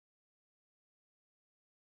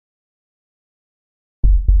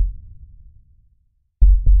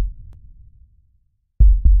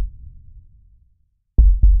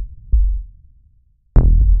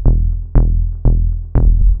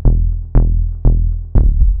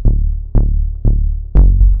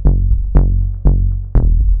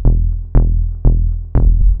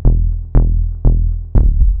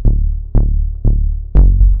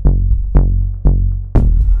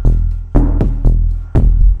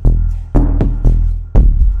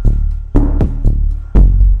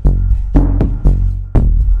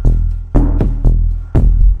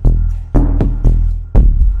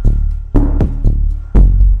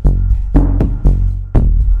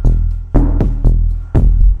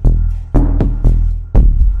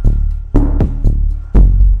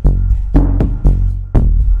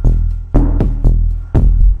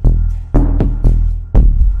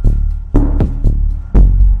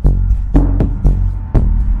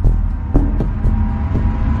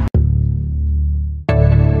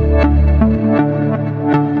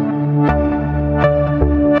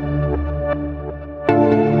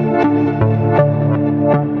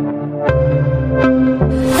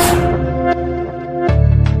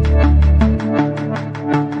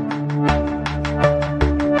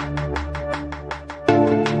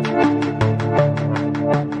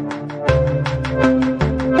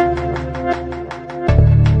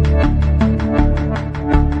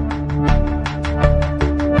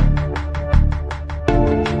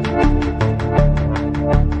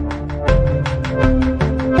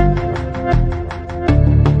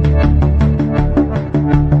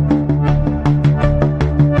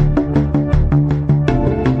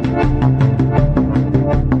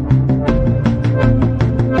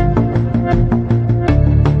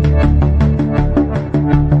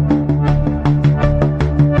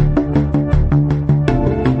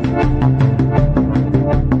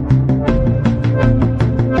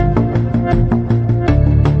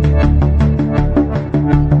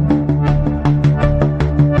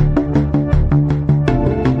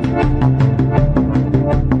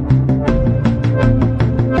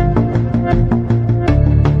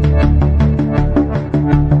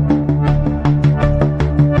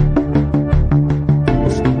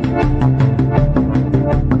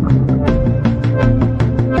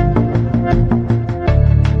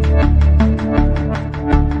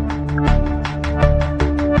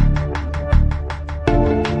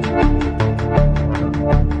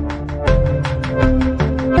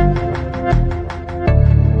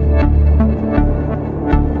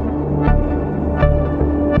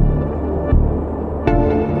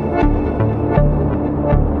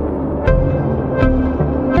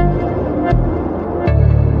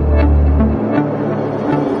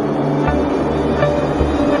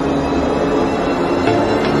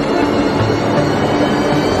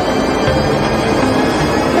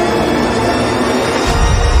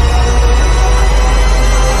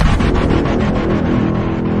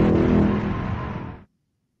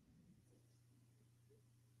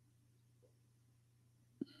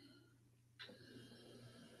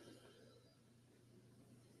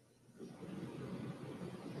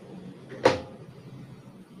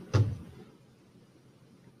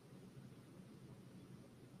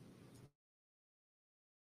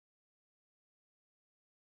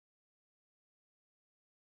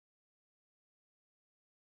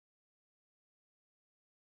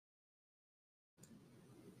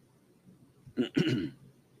Yeah,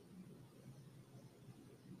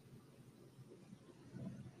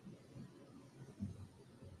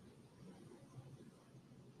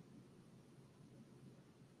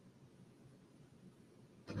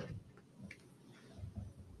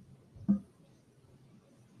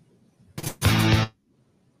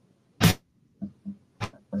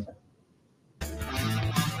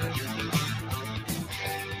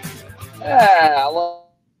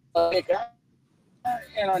 like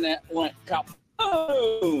internet went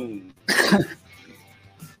kaboom.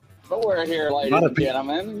 But we're here, A ladies lot of and people.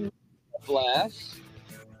 gentlemen. Flesh.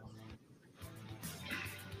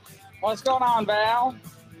 What's going on, Val?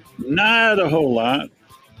 Not a whole lot.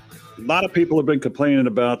 A lot of people have been complaining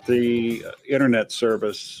about the internet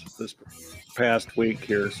service this past week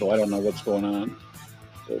here, so I don't know what's going on.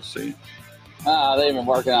 We'll see. They've been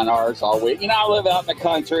working on ours all week. You know, I live out in the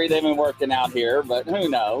country. They've been working out here, but who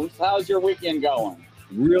knows? How's your weekend going?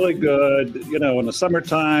 Really good. You know, in the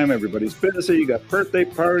summertime, everybody's busy. You got birthday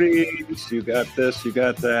parties. You got this. You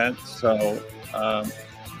got that. So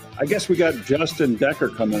I guess we got Justin Decker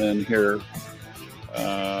coming in here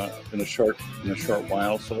in a short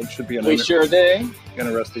while. So it should be an We sure do.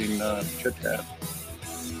 interesting chit chat.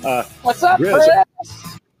 What's up, Grizz, Chris?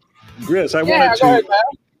 Grizz, Yeah, go ahead, Val.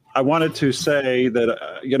 I wanted to say that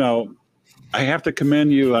I have to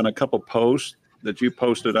commend you on a couple posts that you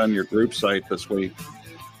posted on your group site this week.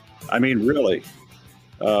 I mean, really.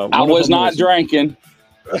 I was not drinking.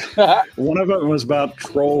 One of them was about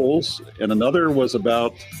trolls, and another was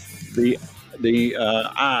about the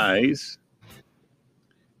eyes,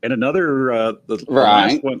 and another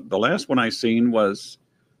Right. the last one I seen was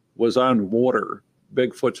on water,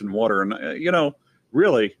 Bigfoot's in water, and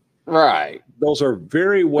really, Right. those are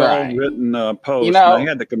very well Right. written posts, You and I know,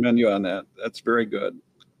 had to commend you on that. That's very good.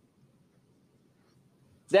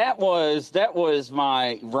 that was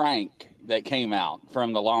my rank that came out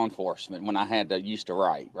from the law enforcement when I had to used to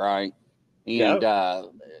write, right? And Yeah.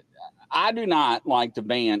 I do not like to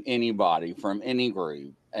ban anybody from any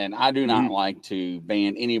group, and I do not Mhm. like to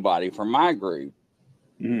ban anybody from my group.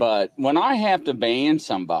 Mhm. But when I have to ban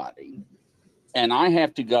somebody and I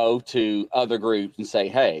have to go to other groups and say,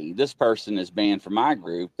 hey, this person is banned from my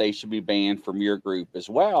group, they should be banned from your group as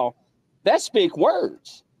well, that's big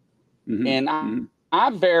words. Mhm. And Mhm. I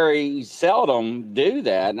very seldom do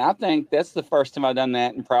that. And I think that's the first time I've done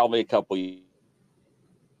that in probably a couple of years.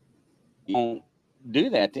 You don't do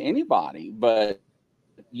that to anybody, but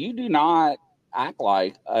you do not act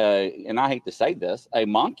like, and I hate to say this, a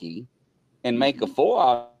monkey and make a fool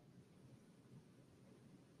out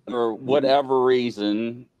for Mhm. whatever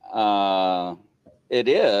reason it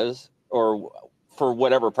is, or for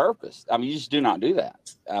whatever purpose. I mean, you just do not do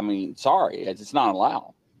that. I mean, sorry, it's not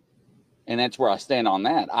allowed. And that's where I stand on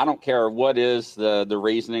that. I don't care what is the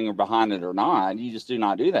reasoning or behind it or not. You just do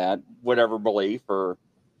not do that, whatever belief or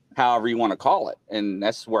however you want to call it. And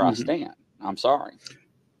that's where I Mhm. stand. I'm sorry.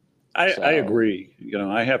 I So, agree.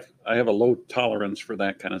 I have a low tolerance for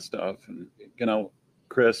that kind of stuff, and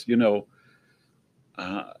Chris,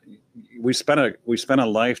 uh, we spent a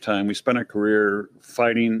lifetime, we spent a career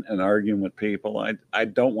fighting and arguing with people. I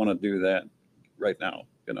don't want to do that right now.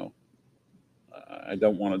 I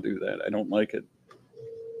don't want to do that. I don't like it.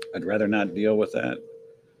 I'd rather not deal with that.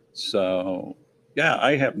 So yeah,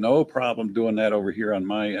 I have no problem doing that over here on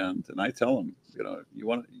my end, and I tell them, you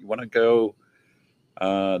want to go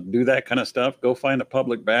do that kind of stuff, go find a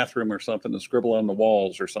public bathroom or something to scribble on the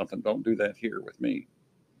walls or something. Don't do that here with me.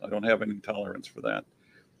 I don't have any tolerance for that.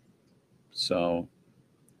 So,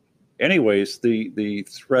 anyways, the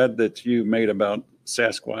thread that you made about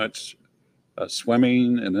Sasquatch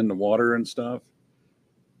swimming and in the water and stuff,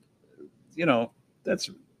 you know, that's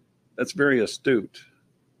very astute.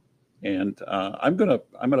 And I'm gonna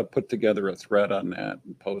put together a thread on that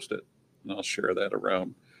and post it, and I'll share that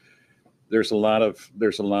around. There's uh,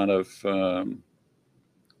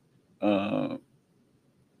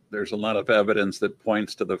 there's a lot of evidence that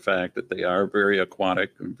points to the fact that they are very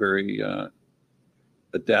aquatic and very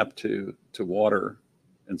adept to water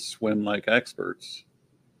and swim like experts,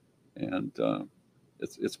 and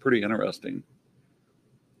it's pretty interesting.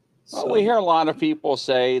 well, we So, hear a lot of people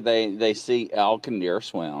say they see elk and deer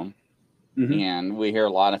swim. hmm And we hear a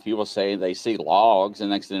lot of people say they see logs, and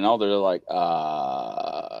next thing you know, they're like,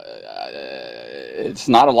 it's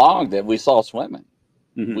not a log that we saw swimming.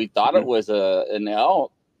 hmm We thought it hmm was an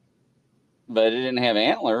elk, but it didn't have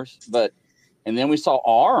antlers. And then we saw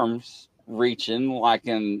arms reaching like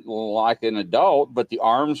an adult, but the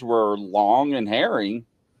arms were long and hairy.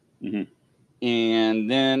 hmm And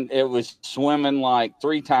then it was swimming like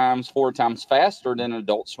 3 times, 4 times faster than an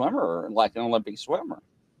adult swimmer, like an Olympic swimmer.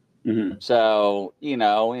 Mm-hmm. So,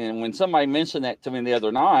 and when somebody mentioned that to me the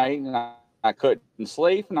other night, and I couldn't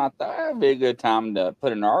sleep, and I thought that'd be a good time to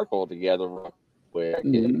put an article together real quick.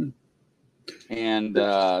 Mm-hmm. And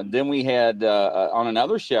then we had on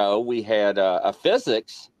another show, we had a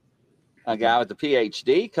physics, a guy with a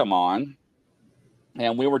PhD come on,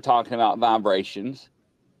 and we were talking about vibrations,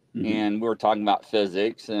 Mm-hmm. and we were talking about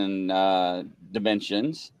physics and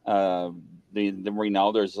dimensions. We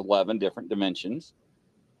know there's 11 different dimensions,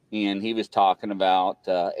 and he was talking about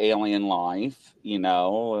alien life,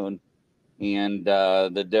 and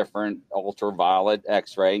the different ultraviolet,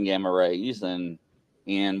 X-ray, and gamma rays, and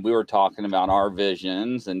we were talking about our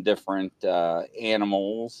visions and different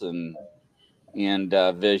animals and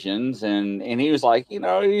visions, and he was like,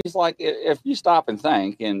 he's like, if you stop and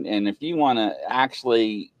think, and if you want to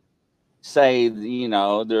actually say,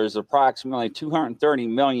 there's approximately 230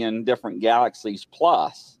 million different galaxies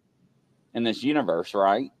plus in this universe,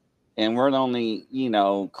 right? And we're the only,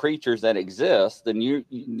 creatures that exist, then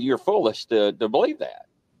you're foolish to believe that.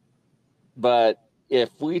 But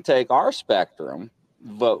if we take our spectrum,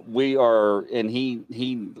 but we are, and he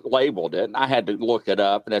labeled it, and I had to look it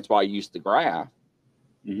up, and that's why I used the graph.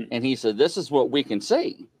 Mm-hmm. And he said, this is what we can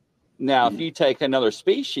see. Now, Mm-hmm. if you take another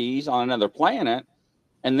species on another planet,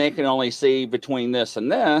 and they can only see between this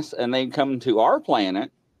and this, and they come to our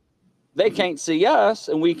planet, they Mm-hmm. can't see us,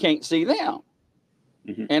 and we can't see them.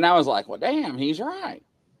 Mm-hmm. And I was like, well, damn, he's right.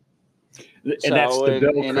 And that's the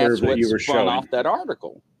bell curve that you were spun showing off that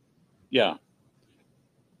article. Yeah.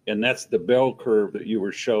 And that's the bell curve that you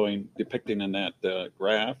were showing, depicting in that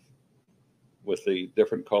graph with the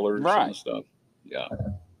different colors Right. and stuff. Yeah.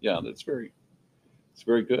 Yeah. It's very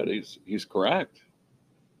good. He's correct.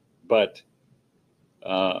 But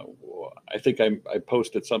I think I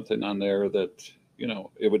posted something on there that,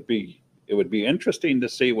 it would be interesting to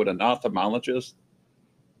see what an ophthalmologist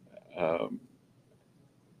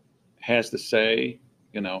has to say,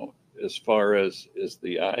 as far as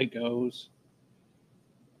the eye goes.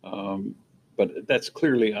 But that's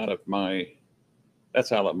clearly out of my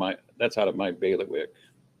bailiwick.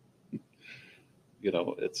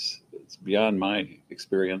 It's beyond my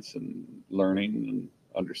experience and learning and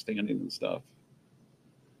understanding and stuff.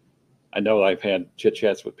 I know I've had chit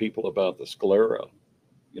chats with people about the sclera,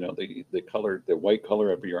 the color, the white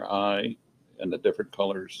color of your eye, and the different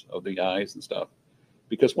colors of the eyes and stuff.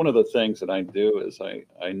 Because one of the things that I do is I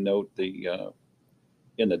note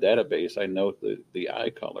in the database, I note the eye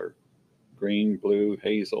color: green, blue,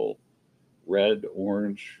 hazel, red,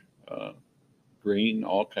 orange, green,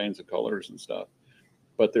 all kinds of colors and stuff.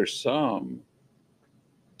 But there's some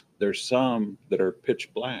that are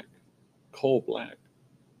pitch black, coal black.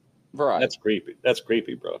 Right. That's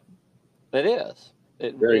creepy, bro. It is.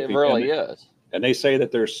 It Very really is. And they say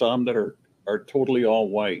that there's some that are totally all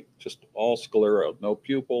white, just all sclera, no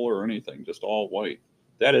pupil or anything, just all white.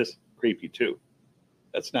 That is creepy too.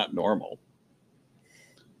 That's not normal.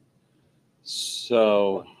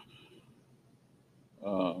 So,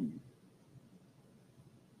 and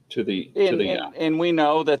we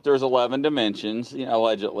know that there's 11 dimensions,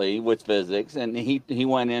 allegedly, with physics, and he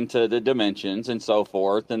went into the dimensions and so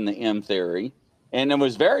forth, and the M theory, and it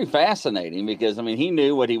was very fascinating because he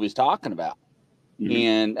knew what he was talking about.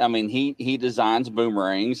 Mm-hmm. And he designs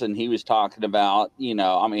boomerangs, and he was talking about, he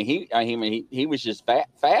was just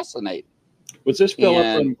fascinated. Was this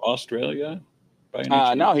fella from Australia?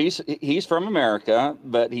 No, he's from America,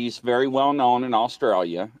 but he's very well known in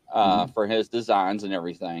Australia for his designs and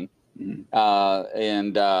everything. Mm-hmm.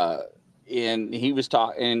 And he was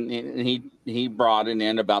talking, and he brought it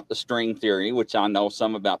in about the string theory, which I know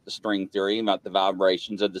some about the string theory, about the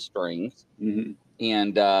vibrations of the strings. Mm-hmm.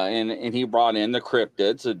 And he brought in the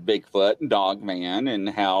cryptids of Bigfoot and Dogman, and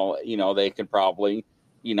how they could probably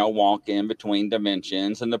walk in between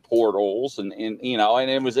dimensions and the portals, and and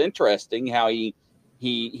it was interesting how he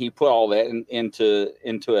put all that into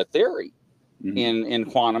a theory. Mm-hmm. in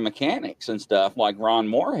quantum mechanics and stuff. Like Ron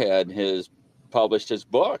Moorhead has published his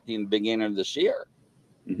book in the beginning of this year.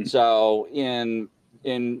 Mm-hmm. So in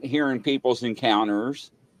hearing people's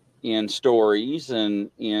encounters and stories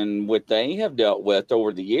and in what they have dealt with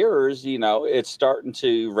over the years, it's starting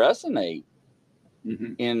to resonate.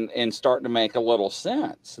 Mm-hmm. and starting to make a little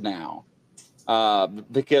sense now.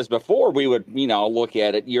 Because before we would, look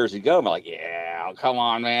at it years ago and be like, yeah, come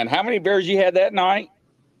on, man. How many beers you had that night?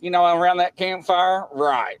 Around that campfire?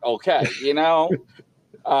 Right. Okay.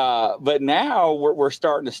 But now we're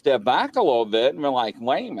starting to step back a little bit, and we're like,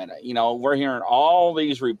 wait a minute, we're hearing all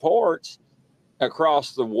these reports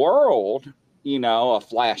across the world, a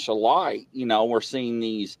flash of light, we're seeing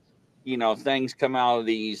these things come out of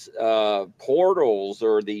these portals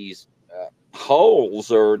or these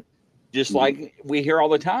holes, or just like we hear all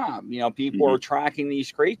the time, people are tracking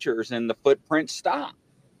these creatures and the footprints stop,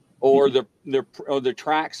 or the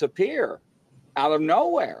tracks appear out of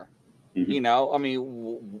nowhere. I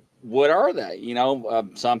mean, what are they?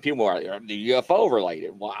 Some people are the UFO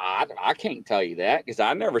related. Well, I can't tell you that because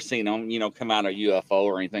I've never seen them, come out of UFO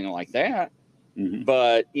or anything like that.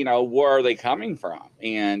 But, where are they coming from?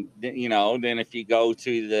 And, then if you go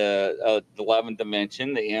to the 11th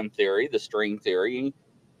dimension, the M theory, the string theory,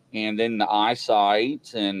 and then the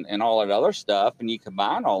eyesight and all that other stuff, and you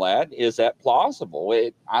combine all that, is that plausible?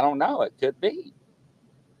 I don't know. It could be.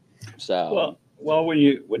 So, well, when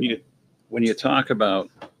you talk about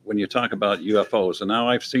UFOs, and now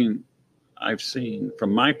I've seen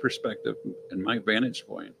from my perspective and my vantage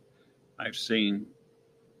point, I've seen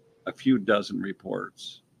a few dozen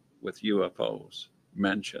reports with UFOs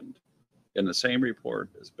mentioned in the same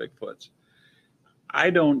report as Bigfoot's.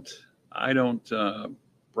 I don't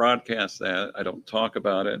broadcast that. I don't talk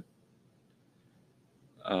about it.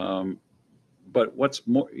 But what's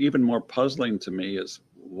even more puzzling to me is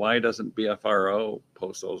why doesn't BFRO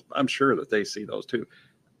post those? I'm sure that they see those too,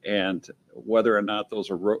 and whether or not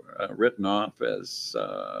those are written off as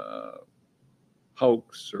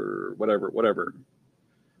hoax or whatever.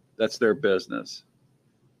 That's their business.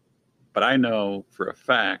 But I know for a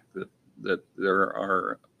fact that there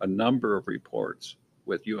are a number of reports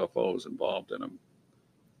with UFOs involved in them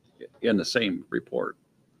in the same report.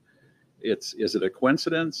 Is it a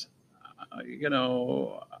coincidence?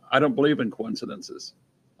 I don't believe in coincidences.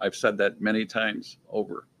 I've said that many times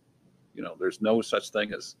over. There's no such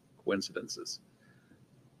thing as coincidences.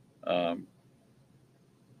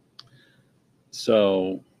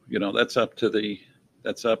 So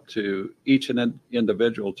that's up to each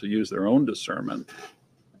individual to use their own discernment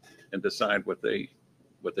and decide what they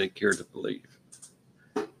care to believe.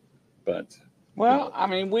 But I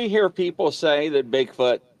mean, we hear people say that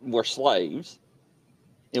Bigfoot were slaves,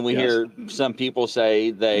 and we hear some people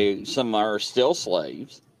say some are still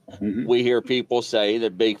slaves. We hear people say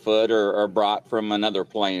that Bigfoot are brought from another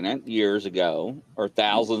planet years ago or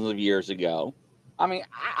thousands of years ago. I mean,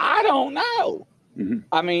 I don't know.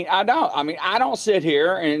 I mean, I don't sit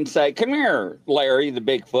here and say, come here, Larry, the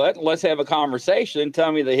Bigfoot, let's have a conversation.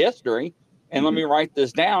 Tell me the history and let me write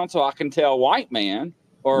this down so I can tell white man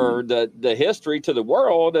or the history to the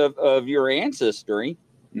world of your ancestry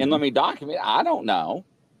and let me document. I don't know.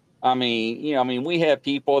 I mean, we have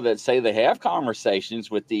people that say they have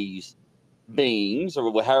conversations with these beings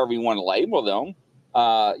or however you want to label them.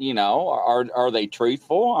 Are they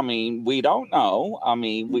truthful? I mean, we don't know. I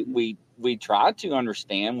mean, we try to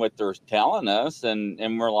understand what they're telling us,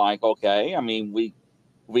 and we're like, okay. I mean,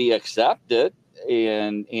 we accept it,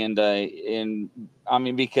 and I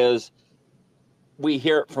mean, because we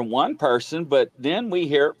hear it from one person, but then we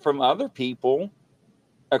hear it from other people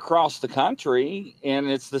across the country, and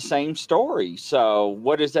it's the same story. So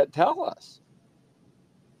what does that tell us?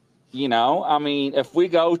 I mean, if we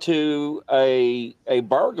go to a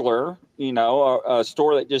burglar, a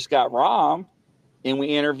store that just got robbed, and we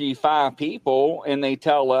interview 5 people, and they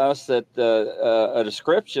tell us that a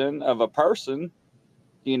description of a person,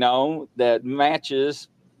 that matches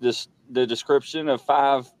the description of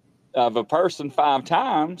a person 5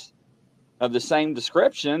 times of the same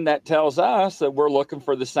description, that tells us that we're looking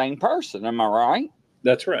for the same person. Am I right?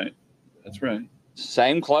 That's right. That's right.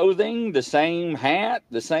 Same clothing, the same hat,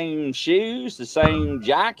 the same shoes, the same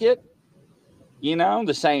jacket,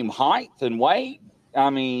 the same height and weight. I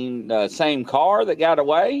mean, the same car that got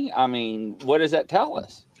away. I mean, what does that tell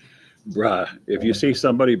us? Bruh, if you see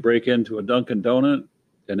somebody break into a Dunkin' Donut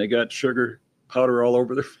and they got sugar powder all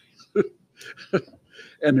over their face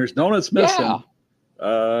and there's donuts missing,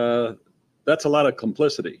 that's a lot of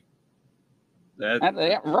complicity.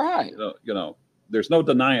 Right. There's no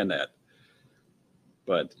denying that.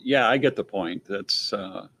 But yeah, I get the point.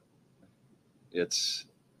 It's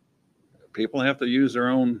people have to use their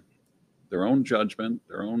own judgment,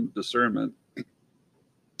 their own discernment,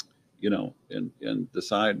 and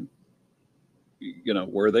decide,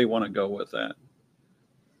 where they want to go with that.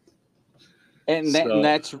 And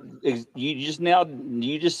that's you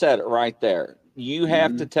just said it right there. You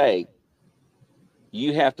have to take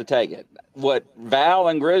it. What Val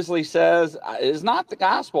and Grizzly says is not the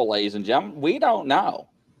gospel, ladies and gentlemen. We don't know.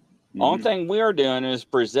 Only thing we are doing is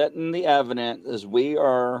presenting the evidence as we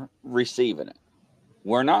are receiving it.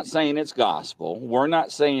 We're not saying it's gospel. We're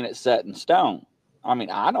not saying it's set in stone. I mean,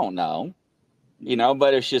 I don't know,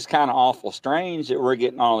 but it's just kind of awful strange that we're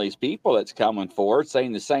getting all these people that's coming forward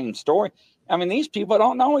saying the same story. I mean, these people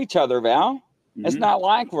don't know each other, Val. It's Mhm. not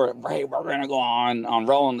like we're going to go on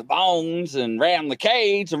Rolling the Bones and Ram the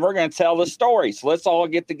Cage, and we're going to tell the story. So let's all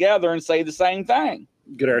get together and say the same thing.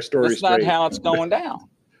 Get our story That's not straight. how it's going down.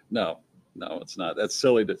 No, it's not. That's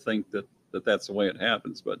silly to think that that's the way it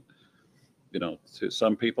happens. But, you know, to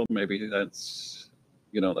some people, maybe that's,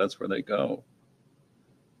 you know, that's where they go.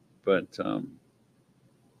 But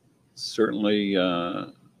certainly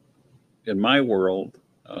in my world,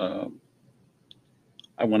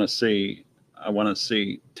 I want to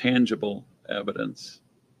see tangible evidence.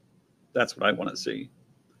 That's what I want to see.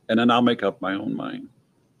 And then I'll make up my own mind.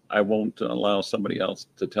 I won't allow somebody else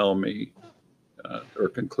to tell me or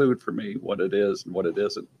conclude for me what it is and what it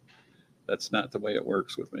isn't. That's not the way it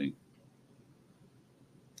works with me.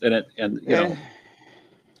 And you know,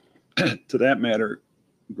 to that matter,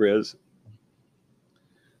 Grizz,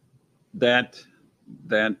 that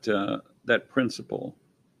principle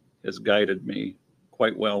has guided me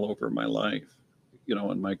quite well over my life, you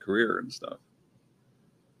know, in my career and stuff.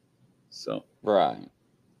 So Right.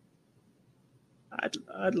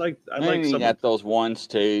 I'd like You got those ones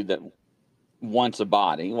too that wants a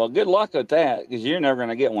body. Well, good luck with that, because you're never going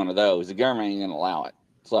to get one of those. The government ain't going to allow it.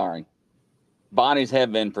 Sorry. Bodies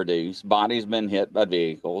have been produced. Bodies been hit by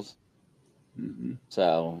vehicles. Mm-hmm.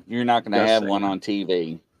 So you're not going to have one on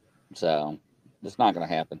TV. So it's not going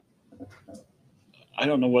to happen. I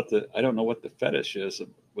don't know what the fetish is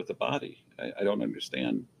with the body. I don't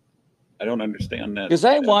understand. I don't understand that. Because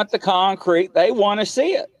they want the concrete. They want to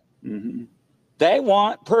see it. Mm-hmm. They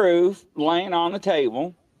want proof laying on the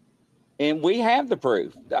table. And we have the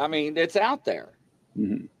proof. I mean, it's out there.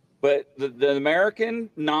 Mm-hmm. But the American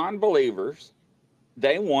non-believers,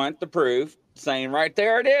 they want the proof, saying right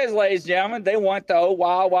there it is, ladies and gentlemen. They want the old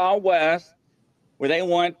Wild Wild West, where they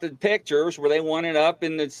want the pictures, where they want it up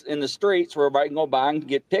in the streets where everybody can go by and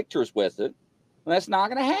get pictures with it. Well, that's not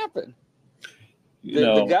going to happen.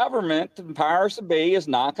 The government, the powers that be, is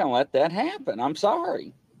not going to let that happen. I'm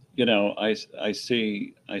sorry. You know, I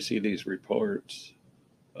see these reports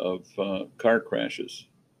of car crashes,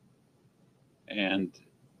 and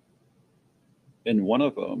in one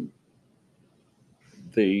of them,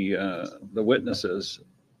 the witnesses,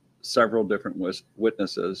 several different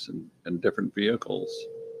witnesses and different vehicles,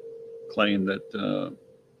 claim that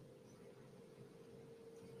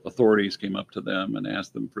authorities came up to them and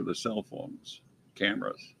asked them for the cell phones,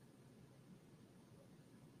 cameras,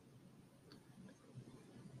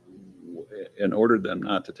 and ordered them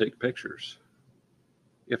not to take pictures.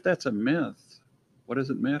 If that's a myth, what does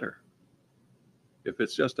it matter? If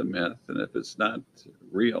it's just a myth and if it's not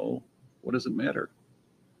real, what does it matter?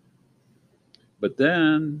 But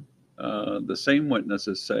then the same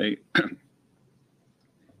witnesses say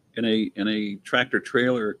in a tractor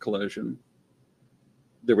trailer collision,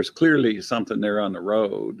 there was clearly something there on the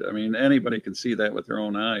road. I mean, anybody can see that with their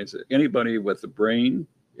own eyes. Anybody with a brain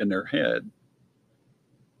in their head,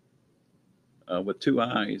 with two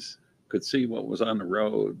eyes, could see what was on the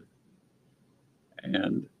road.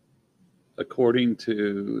 And according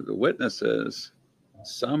to the witnesses,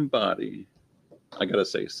 somebody, I got to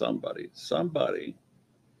say somebody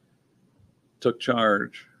took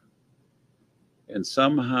charge, and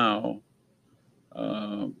somehow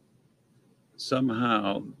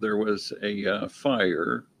there was a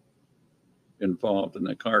fire involved in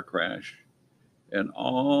the car crash, and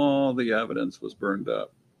all the evidence was burned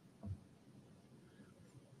up.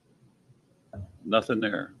 Nothing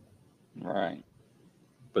there. Right.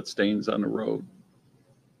 But stains on the road.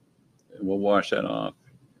 And we'll wash that off.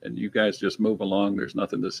 And you guys just move along. There's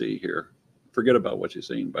nothing to see here. Forget about what you've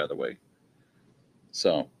seen, by the way.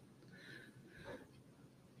 So,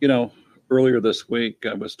 you know, earlier this week,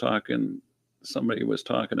 somebody was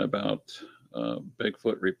talking about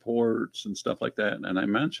Bigfoot reports and stuff like that. And I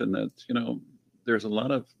mentioned that, you know, there's a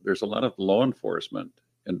lot of law enforcement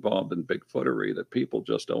involved in Bigfootery that people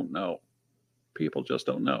just don't know.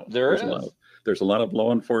 There's a lot of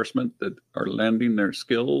law enforcement that are lending their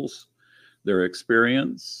skills, their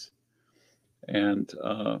experience. And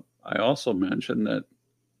I also mentioned that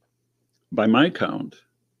by my count,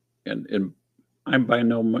 and I'm by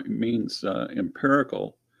no means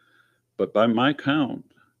empirical, but by my count,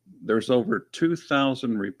 there's over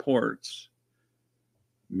 2,000 reports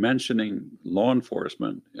mentioning law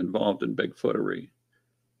enforcement involved in Bigfootery.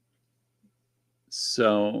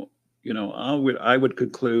 So, you know, I would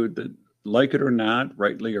conclude that, like it or not,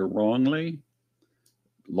 rightly or wrongly,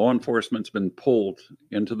 law enforcement's been pulled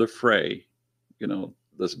into the fray. You know,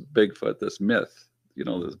 this Bigfoot, this myth, you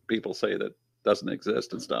know, people say that doesn't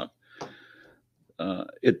exist and stuff.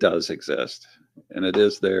 It does exist. and it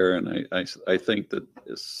is there. And I think that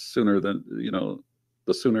sooner than,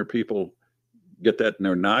 the sooner people get that in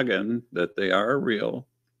their noggin that they are real,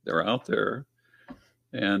 they're out there.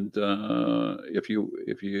 And if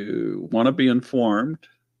you want to be informed,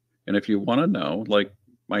 and if you want to know, like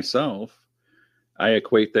myself, I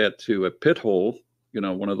equate that to a pit hole,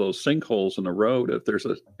 one of those sinkholes in the road. If there's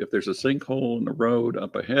a sinkhole in the road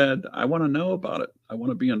up ahead, I want to know about it. I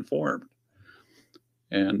want to be informed.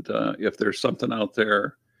 And if there's something out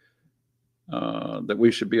there that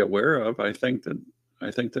we should be aware of, I think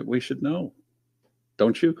that we should know.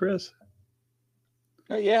 Don't you, Chris?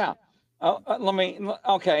 Yeah. I'll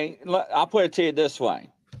put it to you this way.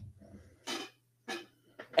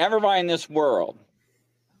 Everybody in this world,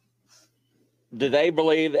 do they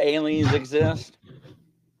believe aliens exist?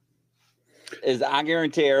 I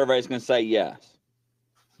guarantee everybody's going to say yes.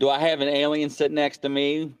 Do I have an alien sitting next to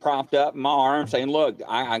me, propped up in my arm, saying, look,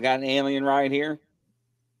 I got an alien right here?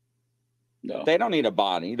 No. They don't need a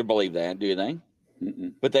body to believe that, do they?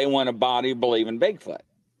 Mm-mm. But they want a body to believe in Bigfoot.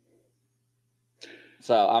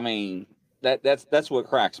 So, I mean, that's what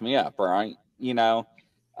cracks me up, right?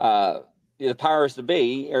 The powers to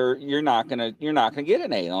be, or you're not gonna get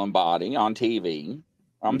an alien body on TV.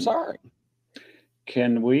 I'm sorry.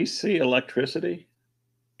 Can we see electricity?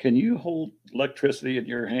 Can you hold electricity in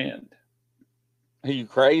your hand? Are you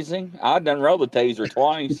crazy? I've done roll the taser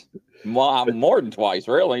twice. Well, more than twice,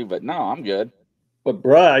 really, but no, I'm good. But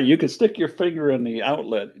bruh, you could stick your finger in the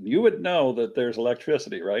outlet and you would know that there's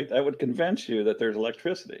electricity, right? That would convince you that there's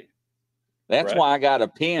electricity. That's why I got a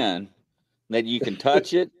pen that you can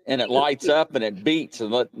touch it and it lights up and it beats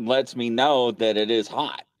and lets me know that it is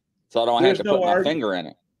hot. So I don't have to put my finger in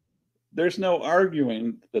it. There's no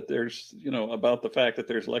arguing that there's, about the fact that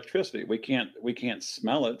there's electricity. We can't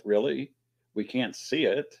smell it, really. We can't see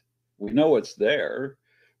it. We know it's there.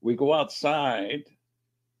 We go outside,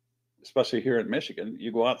 especially here in Michigan.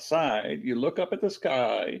 You go outside, you look up at the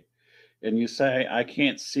sky, and you say, I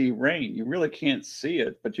can't see rain. You really can't see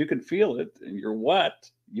it, but you can feel it, and you're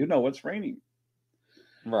wet. You know it's raining.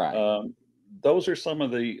 Right. Those are some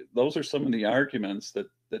of the arguments that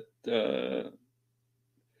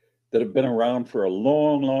have been around for a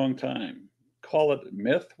long, long time. Call it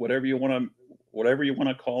myth, whatever you want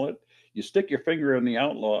to call it. You stick your finger in the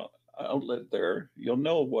outlet there, you'll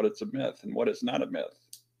know what it's a myth and what it's not a myth.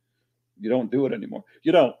 You don't do it anymore.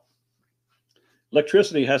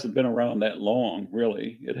 Electricity hasn't been around that long,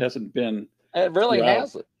 really. It hasn't been. It really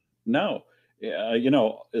hasn't. No.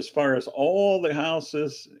 As far as all the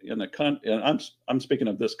houses in the country, and I'm speaking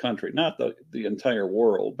of this country, not the entire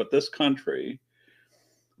world, but this country,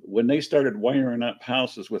 when they started wiring up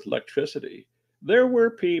houses with electricity, there were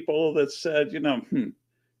people that said,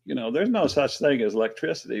 there's no such thing as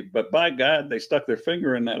electricity, but by God, they stuck their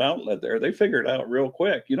finger in that outlet there. They figured it out real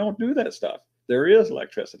quick. You don't do that stuff. There is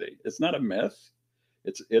electricity. It's not a myth.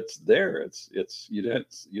 It's there.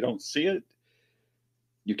 You don't see it.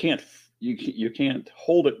 You can't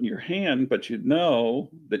hold it in your hand, but you know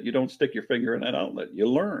that you don't stick your finger in that outlet. You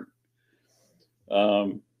learn.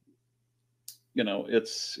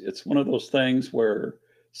 It's one of those things where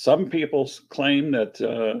some people claim that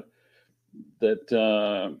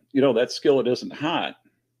that skillet isn't hot,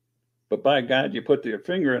 but by God, you put your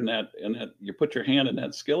finger in that, you put your hand in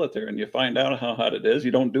that skillet there, and you find out how hot it is. You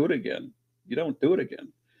don't do it again.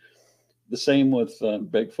 The same with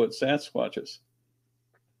Bigfoot, Sasquatches.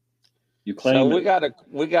 You claim. So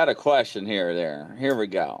we got a question here. There. Here we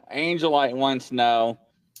go. Angelite wants to know.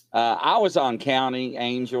 I was on county,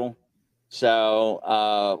 Angel.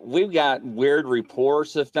 So we've got weird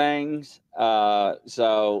reports of things. There's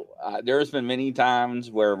been many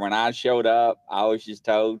times where when I showed up, I was just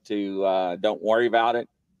told to don't worry about it.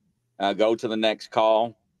 Go to the next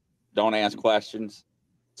call. Don't ask questions.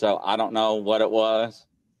 So I don't know what it was.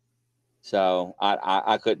 So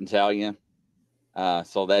I couldn't tell you.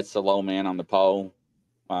 So that's the low man on the pole.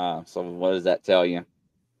 So what does that tell you?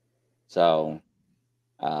 So.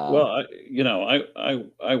 Well,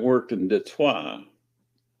 I worked in Detroit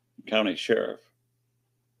County Sheriff,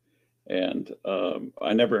 and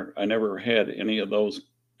I never had any of those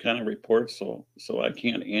kind of reports, so I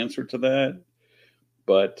can't answer to that.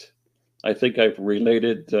 But I think I've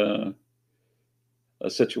related a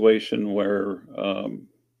situation where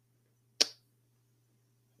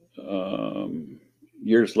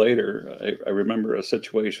years later, I remember a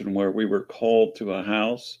situation where we were called to a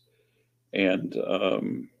house. And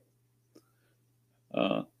the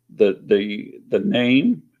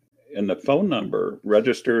name and the phone number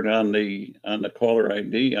registered on the caller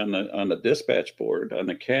ID on the dispatch board on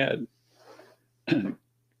the CAD, the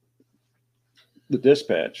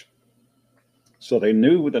dispatch. So they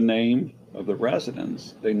knew the name of the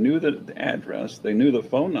residence, they knew the address, they knew the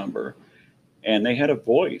phone number, and they had a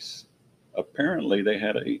voice. Apparently, they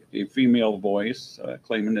had a female voice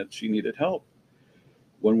claiming that she needed help.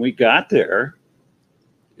 When we got there,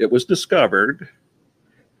 it was discovered.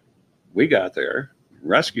 We got there.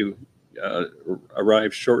 Rescue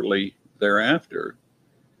arrived shortly thereafter.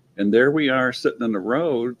 And there we are sitting on the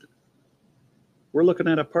road. We're looking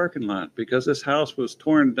at a parking lot because this house was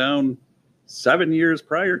torn down 7 years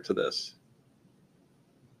prior to this.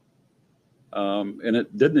 And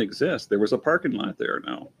it didn't exist. There was a parking lot there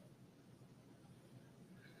now.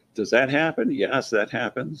 Does that happen? Yes, that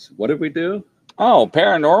happens. What did we do? Oh,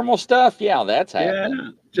 paranormal stuff? Yeah, that's happened. Yeah,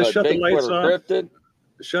 just shut the lights off. Cryptid?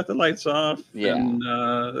 Shut the lights off. Yeah. And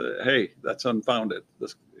hey, that's unfounded.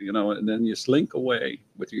 This, and then you slink away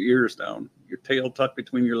with your ears down, your tail tucked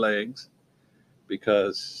between your legs,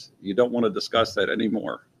 because you don't want to discuss that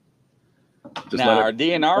anymore. Just now, our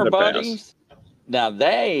DNR buddies, now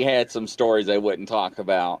they had some stories they wouldn't talk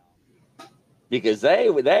about because they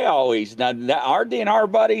always, now our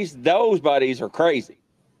DNR buddies, those buddies are crazy.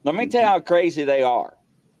 Let me tell you how crazy they are.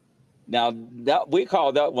 Now, we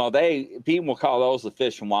call that, well, people call those the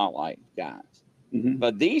fish and wildlife guys. Mm-hmm.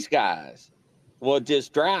 But these guys will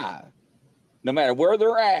just drive, no matter where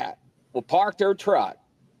they're at, will park their truck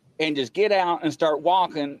and just get out and start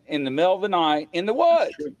walking in the middle of the night in the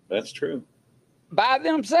woods. That's true. By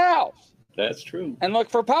themselves. That's true. And look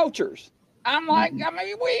for poachers. I'm like, what are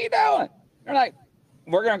you doing? They're like,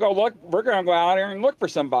 we're going to go out here and look for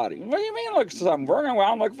somebody. What do you mean look for something? We're going to go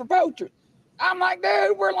out and look for poachers. I'm like,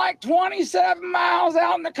 dude, we're like 27 miles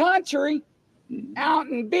out in the country, out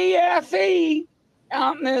in BFE,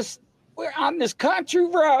 we're on this country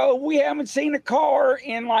road. We haven't seen a car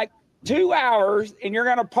in like 2 hours, and you're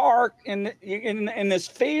going to park in this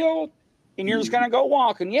field, and you're just going to go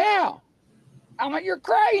walking. Yeah. I'm like, you're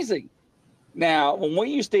crazy. Now, when we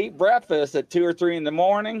used to eat breakfast at 2 or 3 in the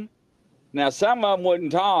morning, now some of them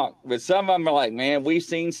wouldn't talk, but some of them are like, man, we've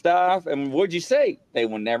seen stuff. And what'd you see? They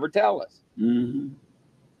would never tell us. Mm-hmm.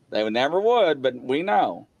 They would never would, but we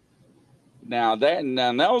know. Now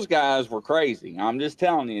those guys were crazy. I'm just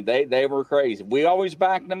telling you, they were crazy. We always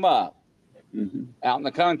backed them up out in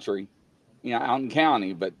the country, out in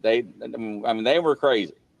county, but they were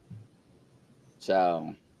crazy.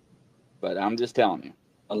 So, but I'm just telling you.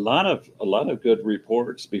 A lot of good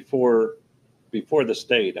reports before the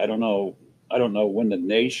state. I don't know when the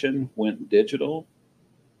nation went digital,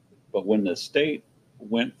 but when the state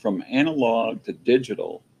went from analog to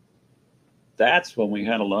digital, that's when we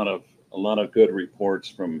had a lot of good reports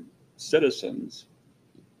from citizens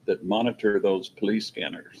that monitor those police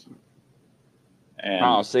scanners.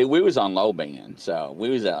 And see, we was on low band, so we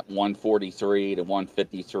was at 143 to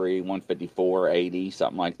 153, 154, 80,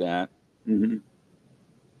 something like that. Mm-hmm.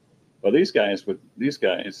 Well, these guys would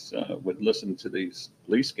listen to these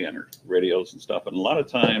police scanner radios and stuff, and a lot of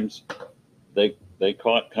times they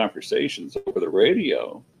caught conversations over the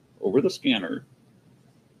radio, over the scanner,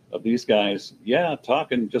 of these guys,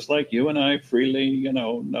 talking just like you and I freely,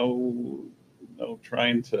 no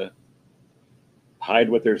trying to hide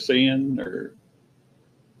what they're seeing or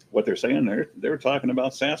what they're saying. They're talking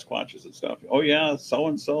about Sasquatches and stuff. Oh yeah, so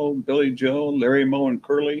and so, Billy Joe, Larry, Moe, and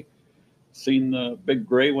Curly. Seen the big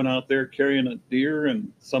gray one out there carrying a deer,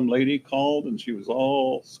 and some lady called and she was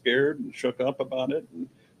all scared and shook up about it. And,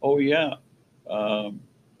 oh yeah,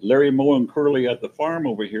 Larry, Moe, and Curly at the farm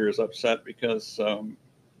over here is upset because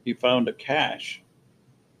he found a cache,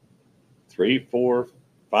 3, 4,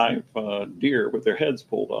 5 deer with their heads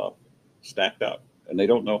pulled off, stacked up, and they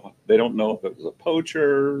don't know if it was a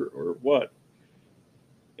poacher or what.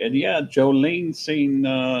 And yeah, Jolene seen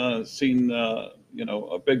a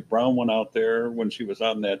big brown one out there when she was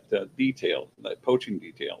on that that poaching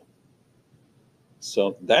detail.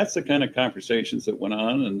 So that's the kind of conversations that went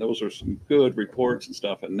on, and those are some good reports and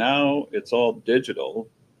stuff. And now it's all digital.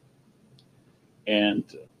 And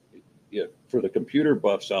for the computer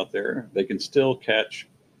buffs out there, they can still catch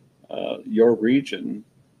your region,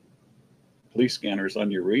 police scanners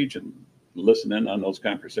on your region, listen in on those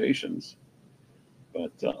conversations.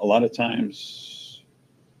 But a lot of times,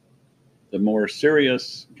 the more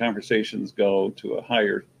serious conversations go to a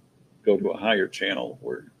higher channel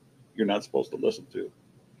where you're not supposed to listen to.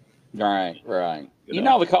 Right. You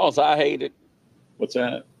know the calls I hated? What's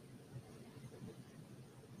that?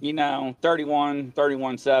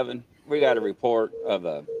 31-7. We got a report of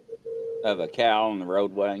a cow on the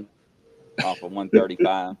roadway off of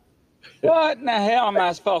 135. What in the hell am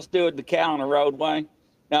I supposed to do with the cow on the roadway?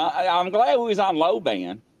 Now, I'm glad we was on low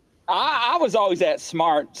band. I was always that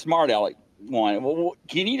smart aleck one. Well,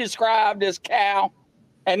 can you describe this cow?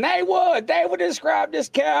 And they would describe this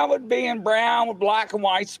cow as being brown with black and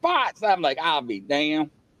white spots. I'm like, I'll be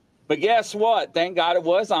damned. But guess what? Thank God it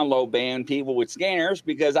was on low band people with scanners,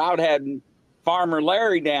 because I would have had Farmer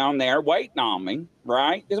Larry down there waiting on me,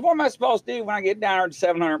 right? Because what am I supposed to do when I get down there to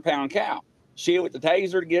 700-pound cow? Shoot with the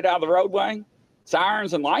taser to get out of the roadway?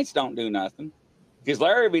 Sirens and lights don't do nothing. Because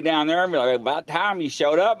Larry would be down there and be like, about time you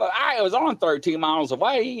showed up, I was on 13 miles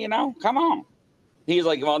away, you know, come on. He's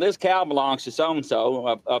like, well, this cow belongs to so-and-so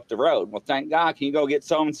up the road. Well, thank God. Can you go get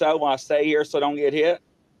so-and-so while I stay here so I don't get hit?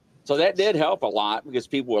 So that did help a lot because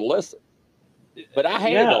people would listen. But I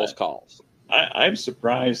hated those calls. I'm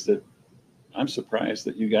surprised that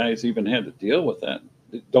you guys even had to deal with that.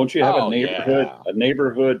 Don't you have a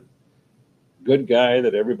neighborhood good guy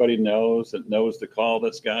that everybody knows, that knows to call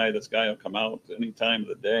this guy? This guy will come out any time of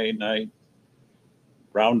the day, night,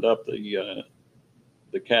 round up the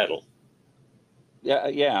cattle.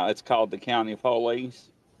 Yeah, it's called the county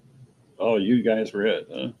police. Oh, you guys were it,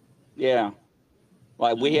 huh? Yeah.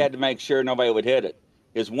 Like, we had to make sure nobody would hit it.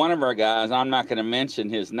 Because one of our guys, I'm not going to mention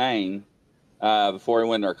his name before he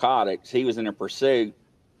went narcotics, he was in a pursuit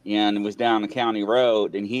and was down the county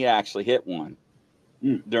road, and he actually hit one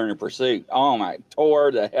during a pursuit. Oh, my,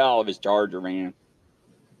 tore the hell of his Charger, man.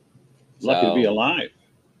 Lucky to be alive.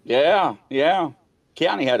 Yeah.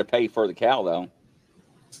 County had to pay for the cow, though.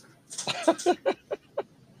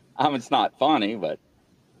 I mean, it's not funny, but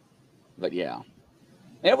yeah,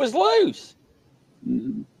 it was loose.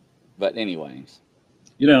 Mm-hmm. But anyways,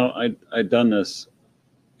 you know, I'd done this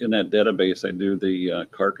in that database. I do the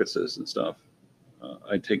carcasses and stuff.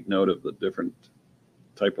 I take note of the different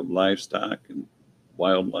type of livestock and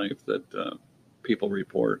wildlife that people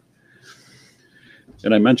report.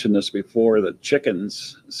 And I mentioned this before, that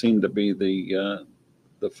chickens seem to be the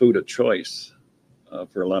food of choice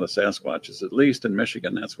for a lot of Sasquatches, at least in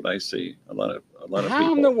Michigan. That's what I see. A lot of how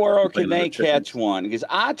people in the world can they catch one? Because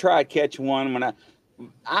I tried catching one when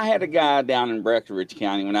I had a guy down in Breckenridge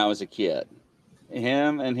County when I was a kid.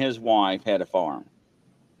 Him and his wife had a farm,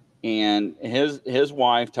 and his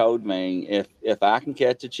wife told me if I can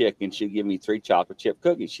catch a chicken, she'll give me 3 chocolate chip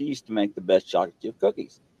cookies. She used to make the best chocolate chip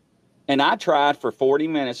cookies. And I tried for 40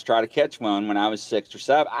 minutes to try to catch one when I was 6 or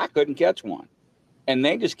 7. I couldn't catch one, and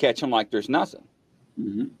they just catch them like there's nothing.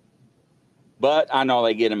 Mm-hmm. But I know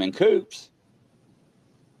they get them in coops.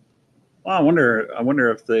 Well, I wonder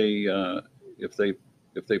if they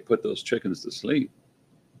put those chickens to sleep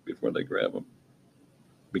before they grab them.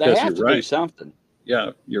 Because they have to do something.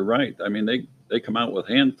 Yeah, you're right. I mean, they come out with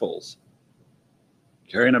handfuls,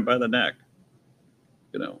 carrying them by the neck,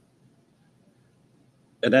 you know.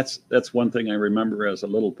 And that's one thing I remember as a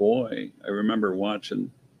little boy. I remember watching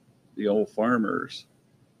the old farmers.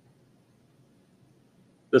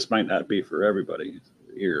 This might not be for everybody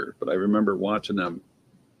here, but I remember watching them,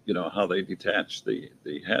 you know, how they detach the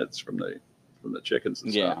heads from the chickens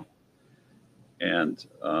and stuff. And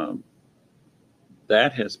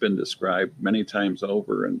that has been described many times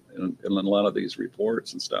over in a lot of these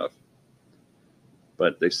reports and stuff.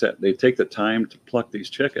 But they take the time to pluck these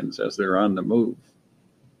chickens as they're on the move.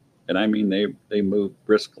 And I mean, they move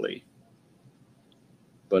briskly.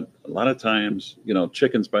 But a lot of times, you know,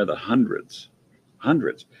 chickens by the hundreds.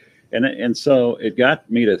 And so it got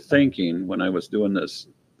me to thinking when I was doing this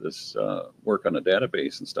work on a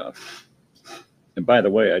database and stuff. And by the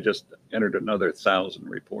way, I just entered another 1,000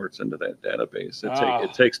 reports into that database.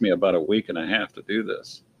 It takes me about a week and a half to do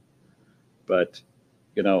this. But,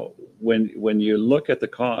 you know, when you look at the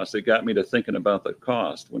cost, it got me to thinking about the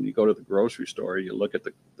cost. When you go to the grocery store, you look at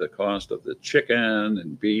the cost of the chicken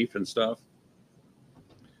and beef and stuff.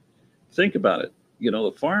 Think about it. You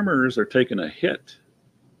know, the farmers are taking a hit.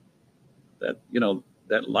 That, you know,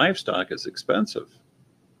 that livestock is expensive.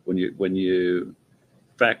 When you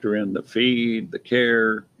factor in the feed, the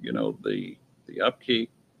care, you know, the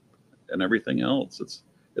upkeep and everything else,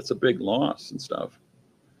 it's a big loss and stuff.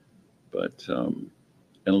 But and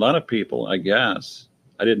a lot of people, I guess,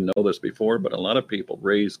 I didn't know this before, but a lot of people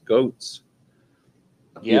raise goats,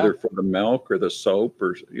 either for the milk or the soap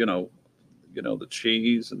or you know the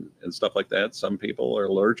cheese and stuff like that. Some people are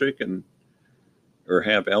allergic or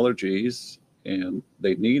have allergies, and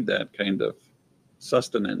they need that kind of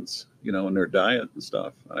sustenance, you know, in their diet and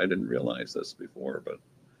stuff. I didn't realize this before,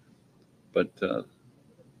 but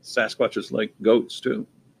Sasquatches like goats too.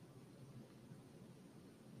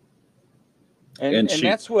 And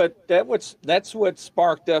that's what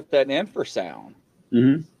sparked up that infrasound.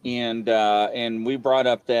 Mm-hmm. And we brought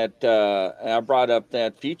up that I brought up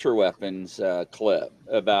that future weapons clip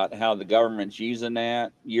about how the government's using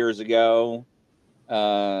that years ago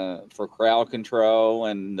for crowd control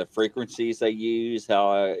and the frequencies they use,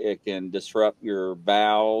 how it can disrupt your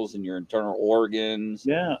bowels and your internal organs.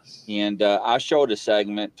 Yes. And I showed a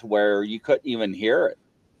segment to where you couldn't even hear it.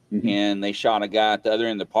 Mm-hmm. And they shot a guy at the other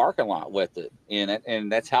end of the parking lot with it.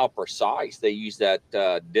 And that's how precise they used that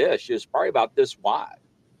dish. It was probably about this wide.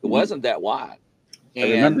 It Mm-hmm. wasn't that wide. I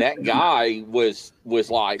remember And that guy was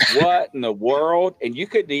like, what in the world? And you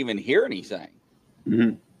couldn't even hear anything.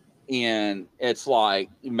 Mm-hmm. And it's like,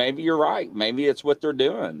 maybe you're right. Maybe it's what they're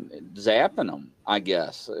doing, zapping them, I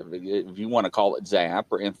guess, if you want to call it zap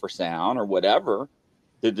or infrasound or whatever,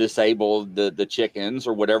 to disable the chickens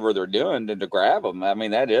or whatever they're doing to grab them. I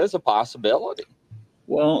mean, that is a possibility.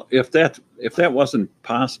 Well, if that wasn't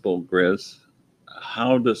possible, Grizz,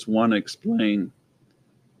 how does one explain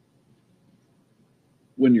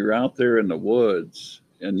when you're out there in the woods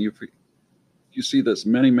and you see this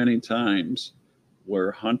many times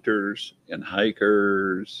where hunters and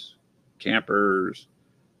hikers, campers,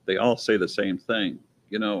 they all say the same thing.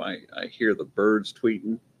 You know, I hear the birds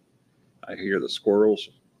tweeting, I hear the squirrels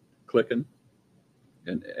clicking,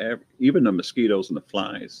 and even the mosquitoes and the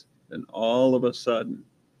flies. And all of a sudden,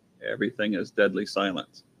 everything is deadly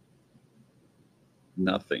silent.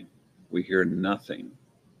 Nothing. We hear nothing.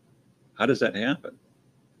 How does that happen?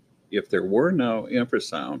 If there were no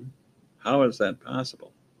infrasound, how is that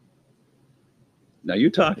possible? Now,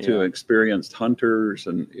 you talk to experienced hunters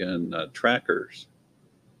and trackers.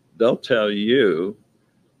 They'll tell you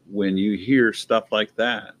when you hear stuff like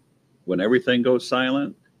that, when everything goes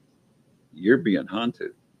silent, you're being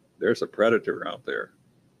hunted. There's a predator out there,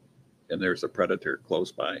 and there's a predator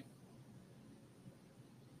close by.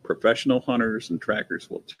 Professional hunters and trackers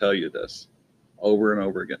will tell you this over and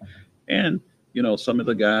over again. And, you know, some of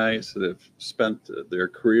the guys that have spent their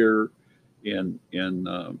career in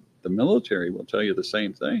the military will tell you the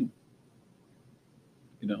same thing.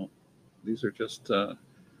 You know, these are just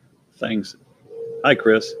things. Hi,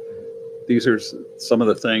 Chris. These are some of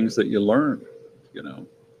the things that you learn, you know.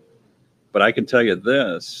 But I can tell you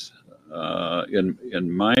this,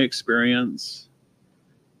 in my experience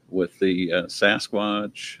with the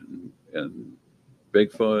Sasquatch and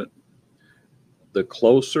Bigfoot, the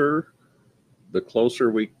closer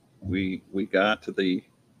we got to the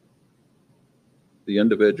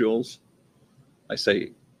individuals, I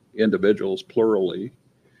say individuals plurally,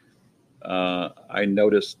 I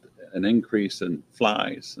noticed an increase in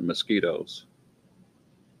flies and mosquitoes.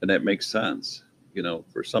 And that makes sense. You know,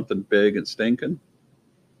 for something big and stinking,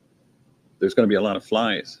 there's going to be a lot of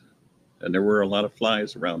flies. And there were a lot of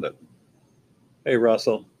flies around it. Hey,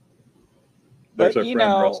 Russell. There's our friend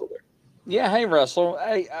Russell there. Yeah, hey, Russell.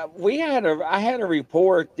 Hey, I had a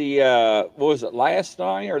report what was it, last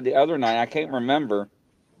night or the other night? I can't remember.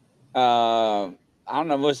 I don't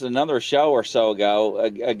know, it was another show or so ago.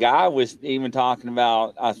 A guy was even talking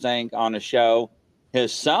about, I think, on a show,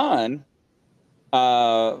 his son,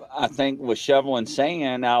 I think, was shoveling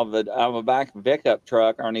sand out of a back of a pickup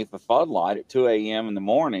truck underneath a floodlight at 2 a.m. in the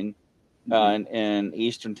morning in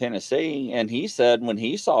eastern Tennessee. And he said when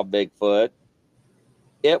he saw Bigfoot,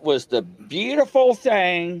 it was the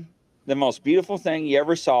most beautiful thing you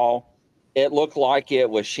ever saw. It looked like it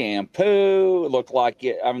was shampoo. It looked like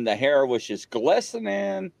the hair was just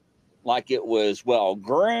glistening, like it was well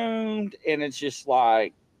groomed. And it's just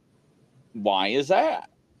like, why is that?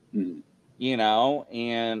 Mm-hmm. You know,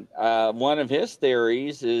 and one of his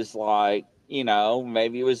theories is like, you know,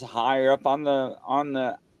 maybe it was higher up on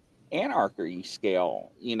the anarchy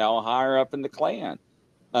scale, you know, higher up in the clan.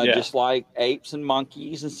 Just like apes and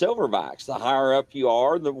monkeys and silverbacks. The higher up you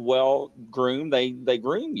are, the well groomed they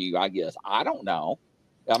groom you, I guess. I don't know.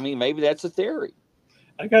 I mean, maybe that's a theory.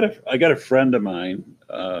 I got a friend of mine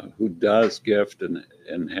who does gift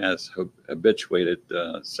and has habituated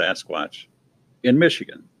Sasquatch in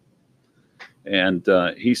Michigan. And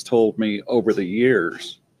he's told me over the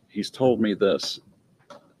years, he's told me this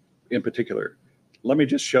in particular. Let me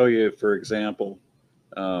just show you, for example,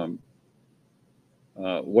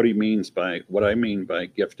 what I mean by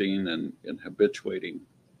gifting and habituating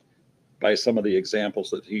by some of the examples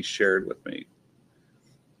that he shared with me.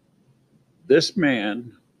 This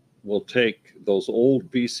man will take those old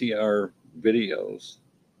VCR videos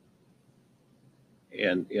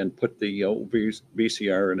and put the old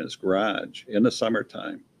VCR in his garage in the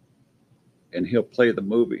summertime, and he'll play the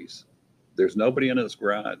movies. There's nobody in his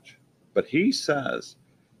garage, but he says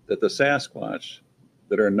that the Sasquatch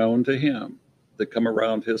that are known to him that come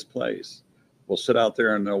around his place will sit out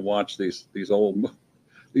there and they'll watch these old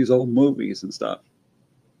movies and stuff.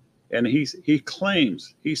 And he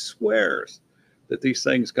swears that these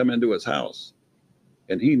things come into his house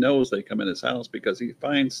and he knows they come in his house because he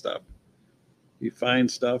finds stuff. He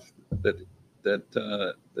finds stuff that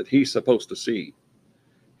he's supposed to see.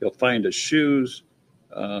 He'll find his shoes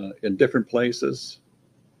in different places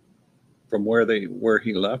from where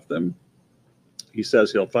he left them. He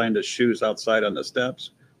says he'll find his shoes outside on the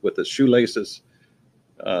steps with the shoelaces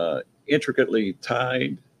intricately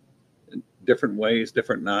tied in different ways,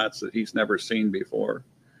 different knots that he's never seen before.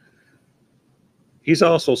 He's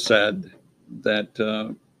also said that